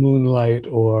of moonlight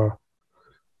or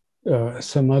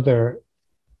some other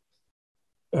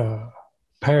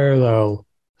parallel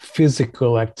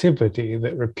physical activity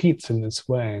that repeats in this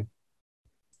way,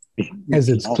 as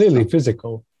it's clearly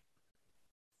physical.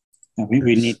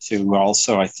 We need to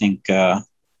also, I think,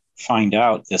 find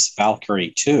out this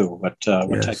Valkyrie too, what type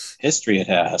of history it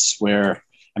has. Where,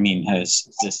 I mean, has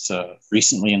this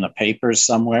recently in the papers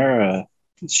somewhere?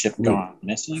 Ship gone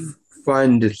missing?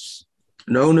 Find its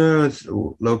owner's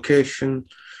location,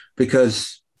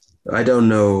 because I don't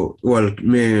know. Well,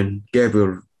 me and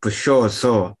Gabriel for sure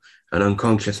saw an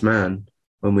unconscious man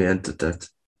when we entered that.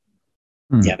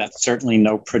 Yeah, that's certainly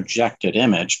no projected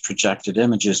image. Projected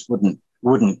images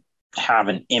wouldn't have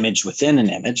an image within an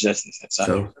image. That's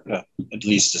at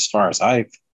least as far as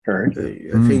I've heard.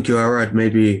 I think you are right.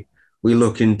 Maybe we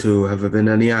look into, have there been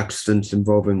any accidents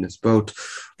involving this boat,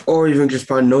 or even just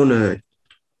find Nona.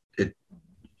 It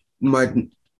might,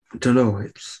 I don't know.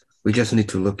 We just need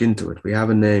to look into it. We have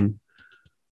a name.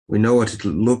 We know what it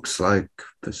looks like,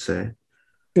 per se.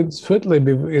 It'd certainly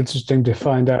be interesting to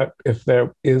find out if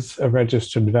there is a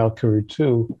registered Valkyrie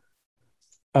too.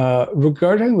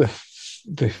 Regarding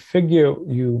the figure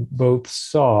you both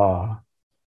saw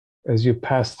as you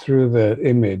passed through the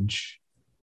image,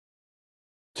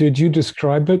 did you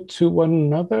describe it to one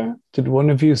another? Did one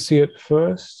of you see it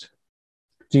first?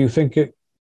 Do you think it...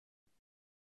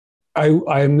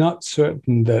 I am not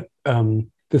certain that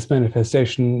this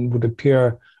manifestation would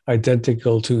appear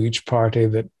identical to each party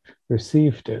that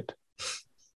received it.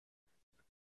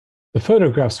 The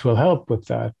photographs will help with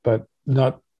that, but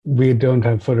we don't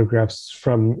have photographs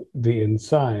from the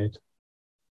inside.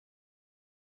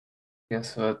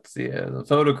 Yes, so it's the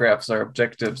photographs are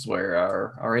objectives where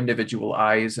our individual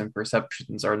eyes and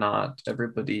perceptions are not.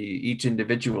 Each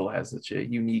individual has such a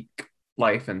unique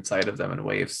life inside of them and a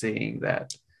way of seeing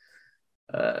that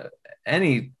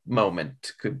any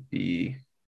moment could be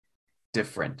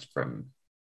different from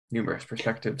numerous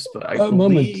perspectives. But I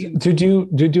believe... Did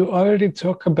you already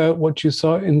talk about what you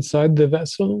saw inside the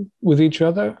vessel with each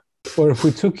other? Or if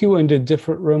we took you into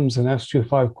different rooms and asked you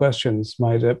 5 questions,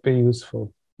 might that be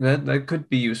useful? That could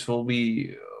be useful.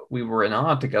 We were in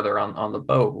awe together on the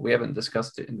boat, but we haven't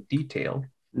discussed it in detail.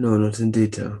 No, not in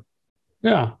detail.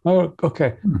 Yeah. Oh,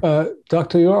 okay.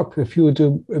 Dr. York, if you would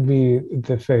do me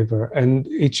the favor, and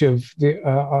each of the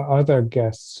other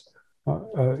guests,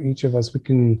 each of us, we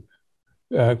can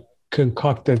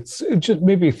concoct just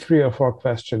maybe 3 or 4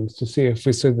 questions to see if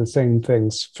we see the same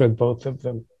things for both of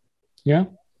them. Yeah?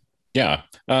 Yeah.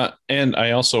 And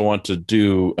I also want to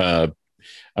do,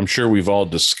 I'm sure we've all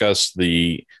discussed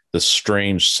the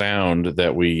strange sound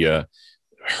that we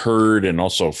heard and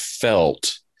also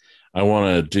felt. I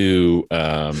want to do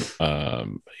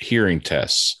hearing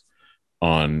tests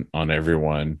on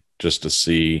everyone just to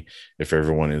see if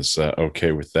everyone is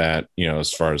okay with that,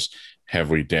 as far as have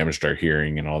we damaged our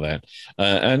hearing and all that.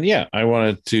 And yeah, I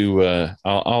wanted to,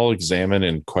 I'll examine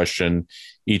and question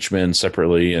each man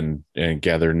separately and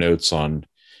gather notes on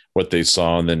what they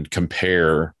saw and then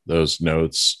compare those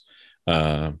notes.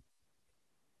 So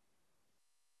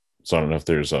I don't know if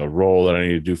there's a role that I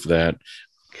need to do for that.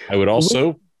 I would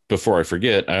also, before I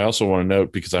forget, I also want to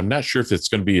note, because I'm not sure if it's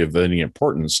going to be of any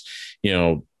importance,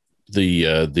 the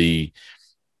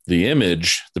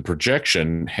image, the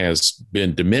projection has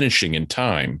been diminishing in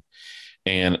time.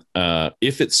 And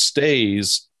if it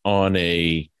stays on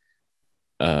an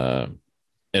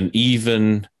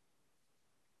even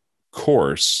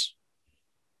course,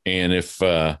 and if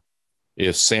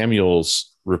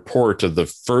Samuel's report of the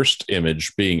first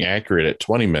image being accurate at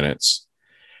 20 minutes,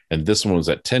 and this one was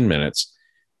at 10 minutes,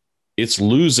 it's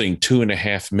losing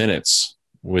 2.5 minutes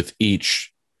with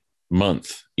each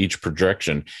month, each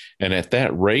projection. And at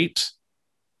that rate,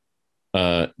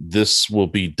 this will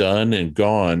be done and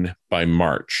gone by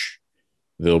March.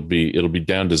 It'll be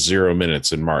down to 0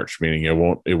 minutes in March, meaning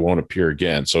it won't appear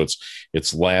again. So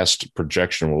its last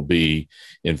projection will be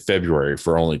in February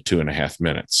for only 2.5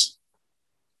 minutes.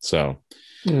 So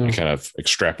I kind of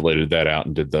extrapolated that out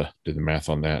and did the math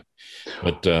on that.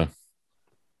 But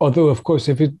although, of course,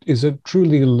 if it is a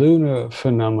truly lunar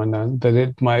phenomenon, that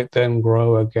it might then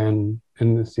grow again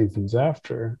in the seasons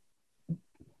after,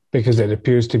 because it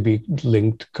appears to be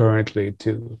linked currently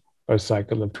to a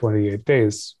cycle of 28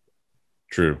 days.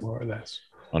 True. More or less.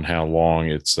 On how long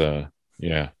it's, How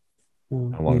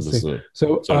long does it?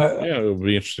 So it'll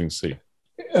be interesting to see.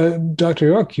 Dr.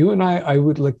 York, you and I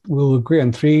will agree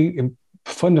on 3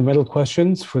 fundamental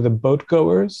questions for the boat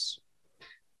goers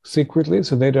secretly,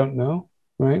 so they don't know.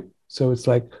 Right? So it's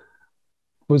like,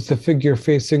 was the figure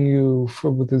facing you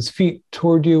with his feet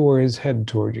toward you or his head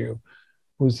toward you?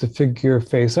 Was the figure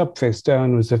face up, face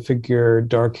down? Was the figure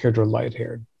dark-haired or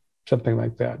light-haired? Something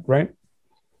like that, right?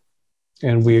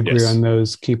 And we agree on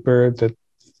those, Keeper, that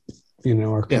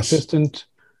are consistent.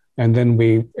 And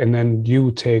then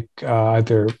you take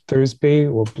either Thursby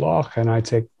or Block, and I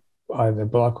take either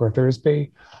Block or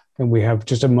Thursby. And we have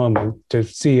just a moment to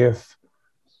see if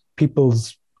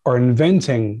people's are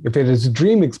inventing, if it is a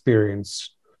dream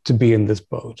experience to be in this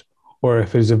boat, or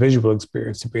if it is a visual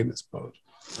experience to be in this boat.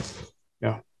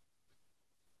 Yeah.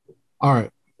 All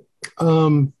right.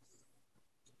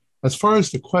 As far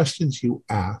as the questions you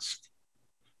ask,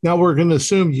 now we're going to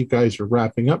assume you guys are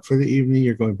wrapping up for the evening.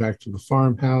 You're going back to the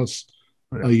farmhouse.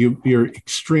 You're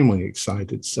extremely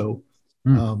excited. So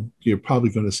you're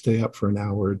probably going to stay up for an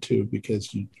hour or two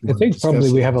because you I think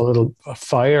probably we have a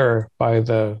fire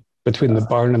between the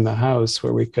barn and the house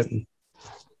where we can.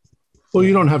 Well,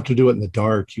 you don't have to do it in the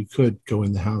dark. You could go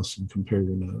in the house and compare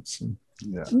your notes. And,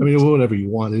 I mean, whatever you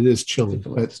want. It is chilly.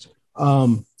 But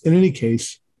in any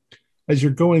case, as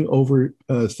you're going over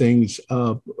things,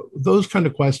 those kind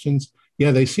of questions,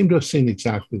 they seem to have seen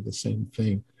exactly the same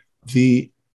thing.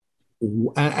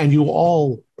 And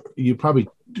you probably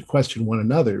question one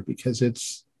another because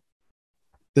it's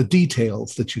the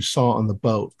details that you saw on the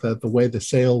boat, the way the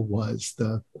sail was,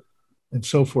 and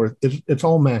so forth. It's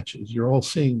all matches. You're all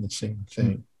seeing the same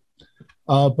thing.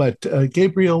 But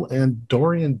Gabriel and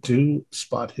Dorian do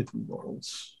spot hidden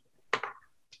rolls.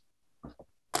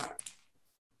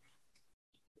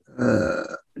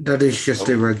 That is just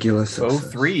a regular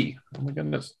success. 03. Oh my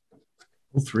goodness.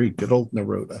 03, good old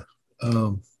Naroda.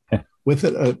 With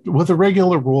a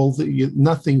regular roll,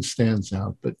 nothing stands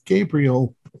out. But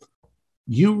Gabriel,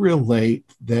 you relate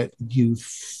that you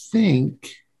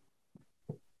think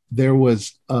there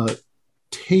was a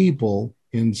table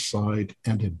inside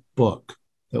and a book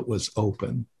that was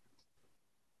open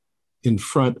in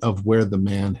front of where the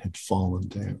man had fallen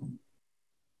down.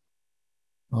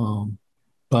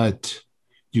 But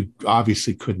you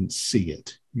obviously couldn't see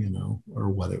it, or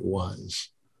what it was.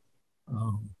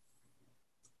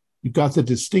 You got the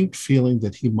distinct feeling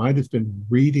that he might have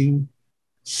been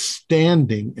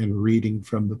standing and reading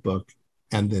from the book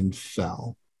and then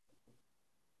fell.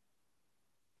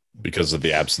 Because of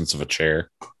the absence of a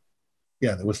chair?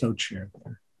 Yeah, there was no chair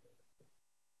there.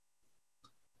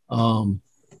 All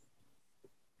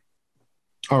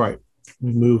right,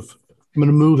 I'm going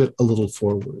to move it a little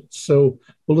forward. So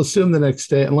we'll assume the next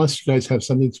day, unless you guys have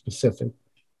something specific,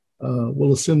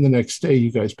 we'll assume the next day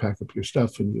you guys pack up your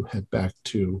stuff and you head back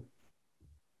to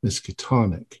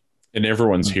Miskatonic. And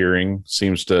everyone's hearing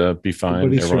seems to be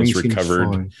fine. Everyone's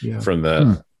recovered from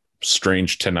the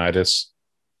strange tinnitus.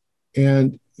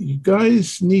 And you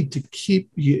guys need to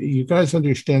keep, you guys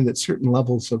understand that certain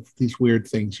levels of these weird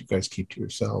things you guys keep to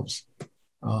yourselves.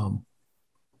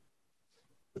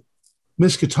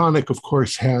 Miskatonic, of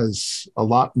course, has a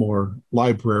lot more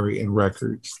library and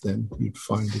records than you'd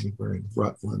find anywhere in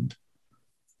Rutland.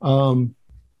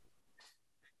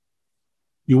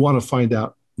 You want to find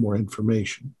out more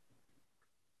information.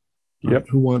 Yep.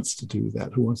 Who wants to do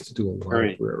that? Who wants to do a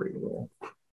library role?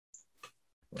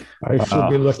 I should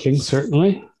be looking,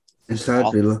 certainly. Yes,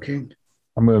 I'd be looking.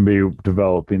 I'm going to be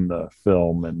developing the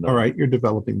film. All right, you're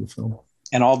developing the film.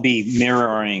 And I'll be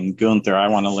mirroring Gunther. I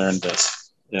want to learn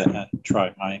this.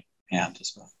 Try my hand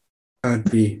as well.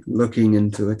 I'd be looking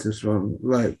into it as well,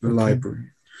 like the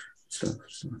library stuff.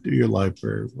 So. Do your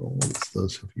library roles,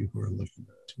 those of you who are looking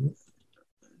into it.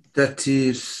 That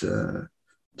is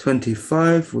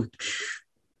 25, which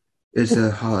is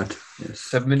a hard. Yes.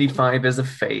 75 is a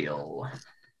fail.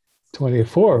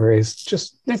 24 is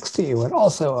just next to you and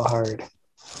also a hard.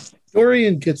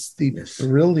 Dorian gets the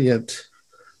brilliant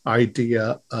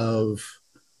idea of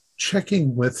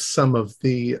checking with some of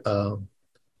the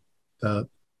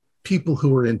people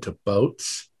who are into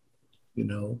boats,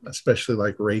 especially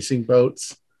like racing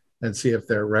boats, and see if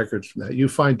there are records from that. You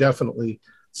find definitely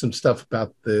some stuff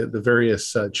about the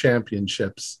various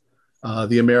championships,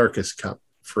 the America's Cup,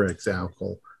 for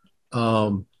example.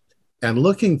 And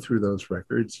looking through those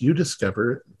records, you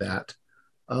discover that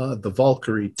the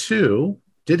Valkyrie 2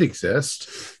 did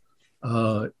exist.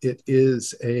 It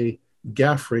is a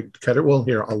gaff-rigged cutter. Well,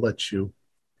 here, I'll let you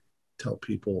tell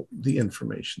people the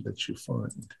information that you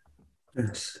find.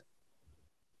 Yes.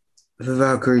 The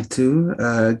Valkyrie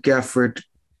 2, gaff-rigged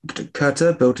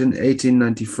cutter built in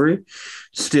 1893,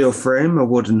 steel frame, a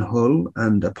wooden hull,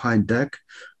 and a pine deck.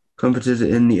 Competed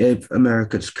in the 8th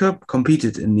America's Cup,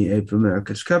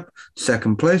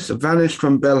 second place. Vanished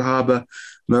from Bell Harbor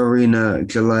Marina,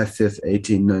 July 5th,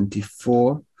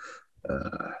 1894.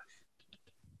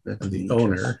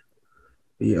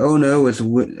 The owner was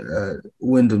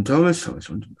Wyndham Thomas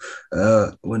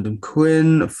Wyndham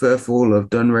Quinn, Firth Hall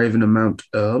of Dunraven and Mount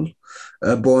Earl.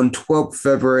 Born 12th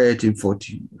February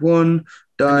 1841,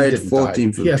 died didn't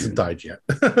 14th. die. He hasn't died yet.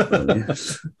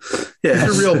 Yes.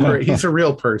 Yes. He's a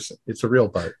real person. It's a real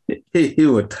boat. He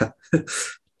would die.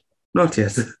 Not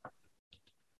yet.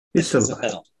 He's still It's a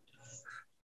fiddle.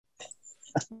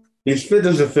 He's fit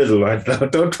as a fiddle right now.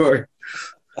 Don't worry.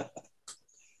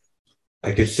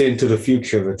 I can see into the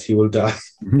future that he will die.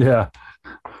 Yeah.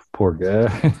 Poor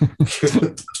guy.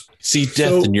 See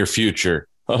death in your future.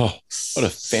 Oh, what a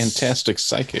fantastic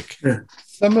psychic.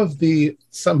 Some of the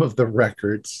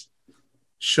records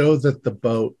show that the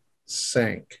boat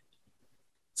sank.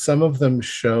 Some of them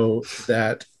show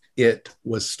that it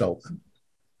was stolen.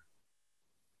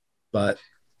 But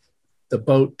the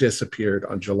boat disappeared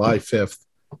on July 5th,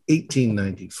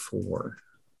 1894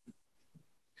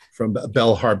 from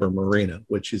Bell Harbor Marina,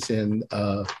 which is in,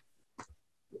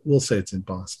 we'll say it's in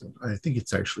Boston. I think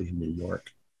it's actually in New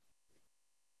York.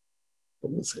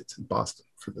 But we'll say it's in Boston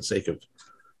for the sake of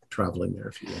traveling there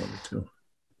if you wanted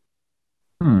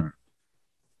to.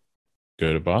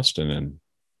 Go to Boston and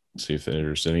see if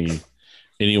there's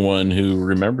anyone who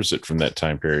remembers it from that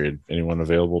time period. Anyone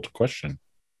available to question?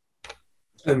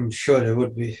 I'm sure there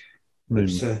would be.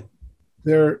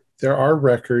 There are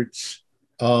records.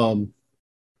 And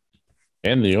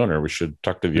the owner. We should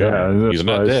talk to the owner. He's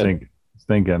not dead.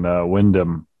 Thinking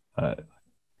Wyndham.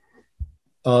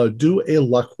 Do a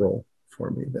luck roll for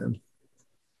me then.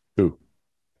 Who?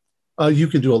 You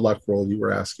can do a luck roll. You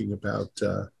were asking about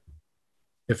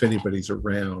if anybody's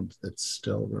around that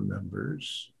still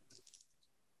remembers.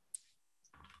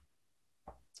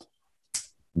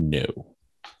 No.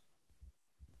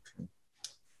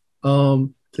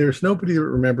 There's nobody that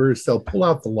remembers. They'll pull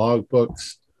out the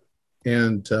logbooks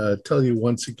and tell you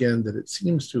once again that it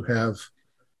seems to have,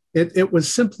 it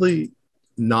was simply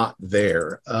not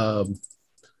there.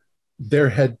 There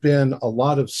had been a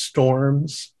lot of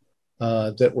storms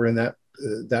that were in that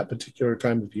particular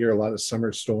time of year, a lot of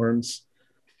summer storms.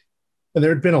 And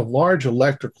there had been a large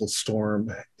electrical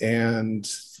storm, and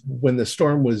when the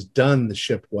storm was done, the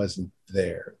ship wasn't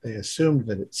there. They assumed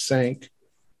that it sank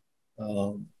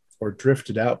or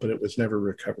drifted out, but it was never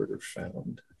recovered or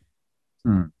found.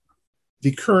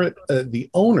 The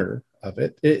owner of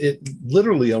it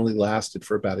literally only lasted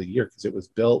for about a year because it was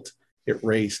built, it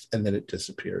raced, and then it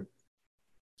disappeared.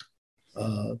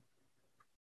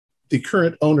 The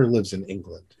current owner lives in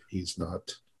England. He's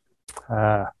not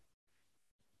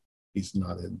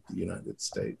in the United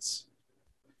States.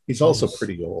 He's also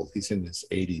pretty old. He's in his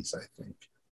 80s, I think.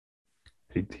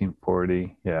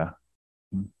 1840, yeah.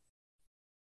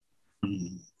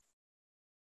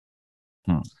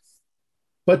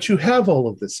 But you have all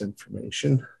of this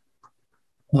information.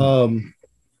 We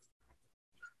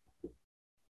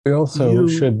also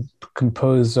should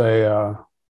compose a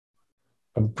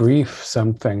brief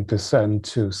something to send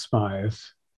to Smythe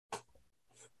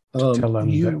to tell him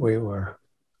that we were.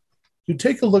 You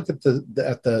take a look at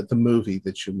the movie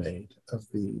that you made of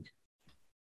the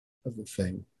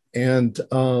thing, and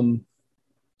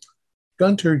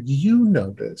Gunter, you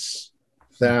notice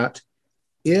that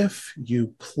if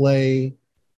you play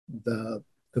the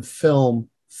film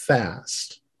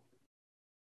fast,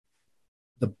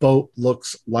 the boat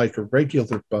looks like a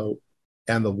regular boat,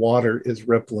 and the water is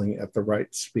rippling at the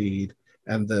right speed,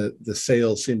 and the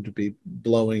sails seem to be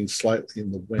blowing slightly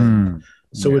in the wind.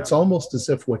 So it's almost as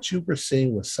if what you were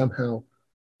seeing was somehow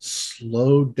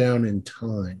slowed down in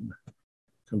time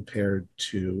compared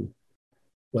to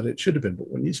what it should have been. But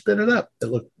when you spin it up, it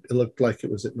looked like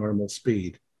it was at normal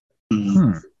speed.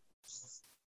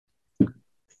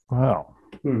 Wow.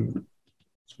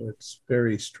 So it's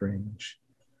very strange.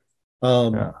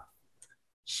 So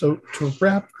to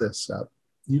wrap this up,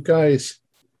 you guys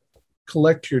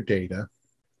collect your data.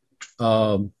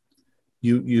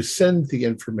 You send the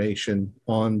information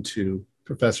on to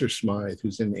Professor Smythe,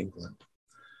 who's in England.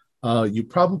 You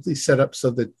probably set up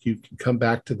so that you can come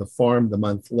back to the farm the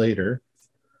month later.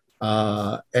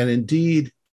 And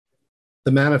indeed,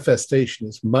 the manifestation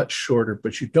is much shorter,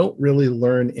 but you don't really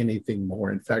learn anything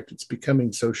more. In fact, it's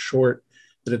becoming so short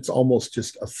that it's almost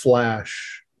just a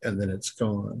flash and then it's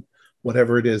gone.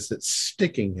 Whatever it is that's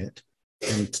sticking it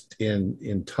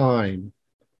in time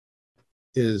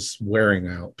is wearing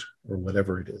out, or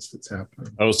whatever it is that's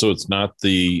happening. Oh, so it's not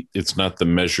the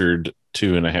measured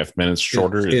 2.5 minutes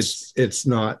shorter. It's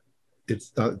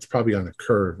probably on a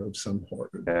curve of some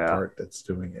part that's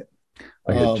doing it.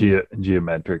 Like a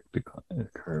geometric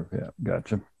curve. Yeah,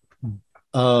 gotcha.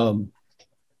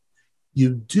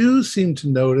 You do seem to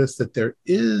notice that there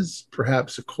is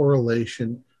perhaps a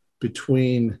correlation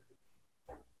between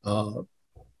the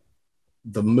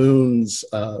moon's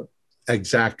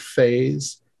exact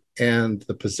phase and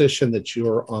the position that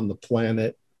you're on the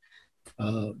planet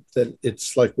that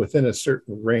it's like within a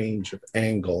certain range of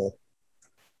angle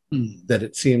that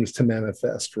it seems to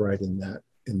manifest right in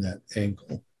that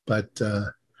angle, but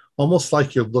almost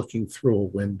like you're looking through a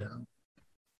window.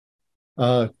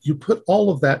 You put all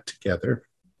of that together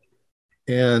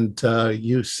and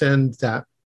you send that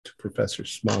to Professor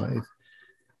Smythe.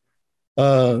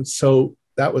 So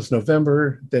that was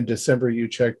November. Then December you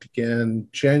checked again.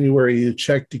 January you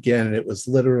checked again, and it was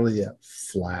literally a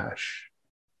flash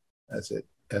as it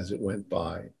went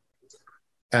by.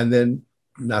 And then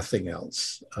nothing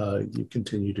else. You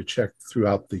continue to check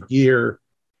throughout the year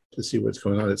to see what's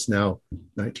going on. It's now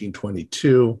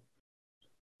 1922.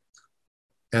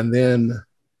 And then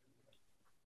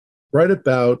right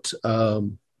about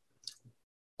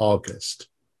August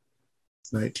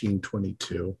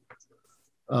 1922,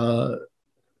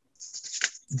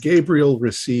 Gabriel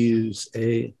receives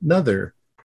another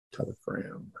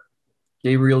telegram.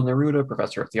 Gabriel Neruda,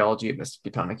 professor of theology at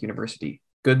Miskatonic University.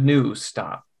 Good news,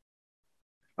 stop.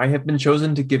 I have been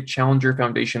chosen to give Challenger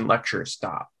Foundation lecture,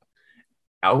 stop.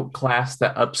 Outclass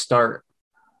that upstart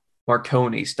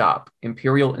Marconi, stop.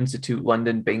 Imperial Institute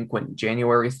London banquet,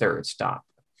 January 3rd, stop.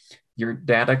 Your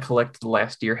data collected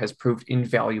last year has proved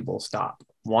invaluable, stop.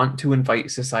 Want to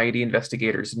invite society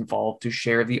investigators involved to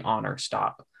share the honor,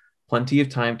 stop. Plenty of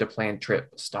time to plan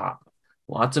trip, stop.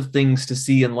 Lots of things to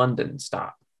see in London,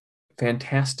 stop.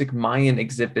 Fantastic Mayan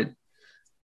exhibit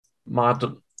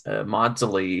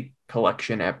Maudsley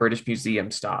collection at British Museum,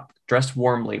 stop. Dress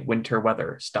warmly, winter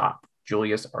weather, stop.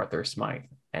 Julius Arthur Smythe,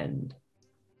 end.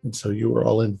 And so you were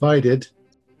all invited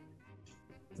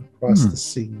across the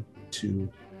sea to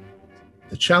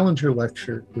the Challenger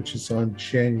Lecture, which is on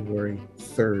January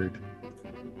 3rd.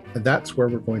 And that's where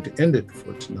we're going to end it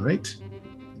for tonight.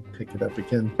 Pick it up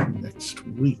again next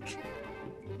week.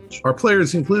 Our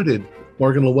players included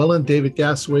Morgan Llewellyn, David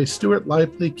Gassaway, Stuart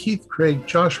Lively, Keith Craig,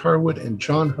 Josh Harwood, and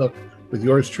John Hook, with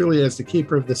yours truly as the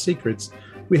keeper of the secrets.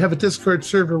 We have a Discord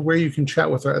server where you can chat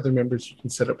with our other members. You can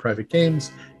set up private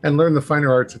games and learn the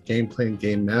finer arts of gameplay and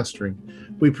game mastering.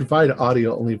 We provide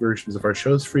audio-only versions of our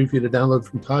shows free for you to download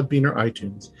from Podbean or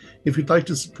iTunes. If you'd like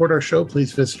to support our show,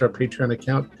 please visit our Patreon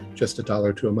account. Just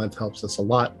 $1 a month helps us a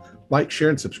lot. Like, share,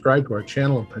 and subscribe to our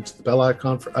channel and punch the bell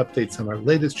icon for updates on our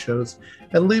latest shows.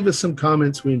 And leave us some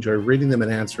comments. We enjoy reading them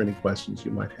and answer any questions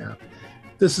you might have.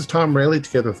 This is Tom Rayleigh,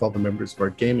 together with all the members of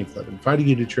our gaming club, inviting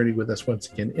you to journey with us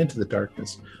once again into the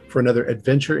darkness for another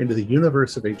adventure into the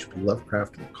universe of H.P.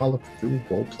 Lovecraft and the Call of Cthulhu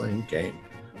role-playing game.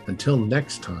 Until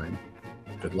next time,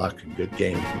 good luck and good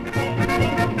game.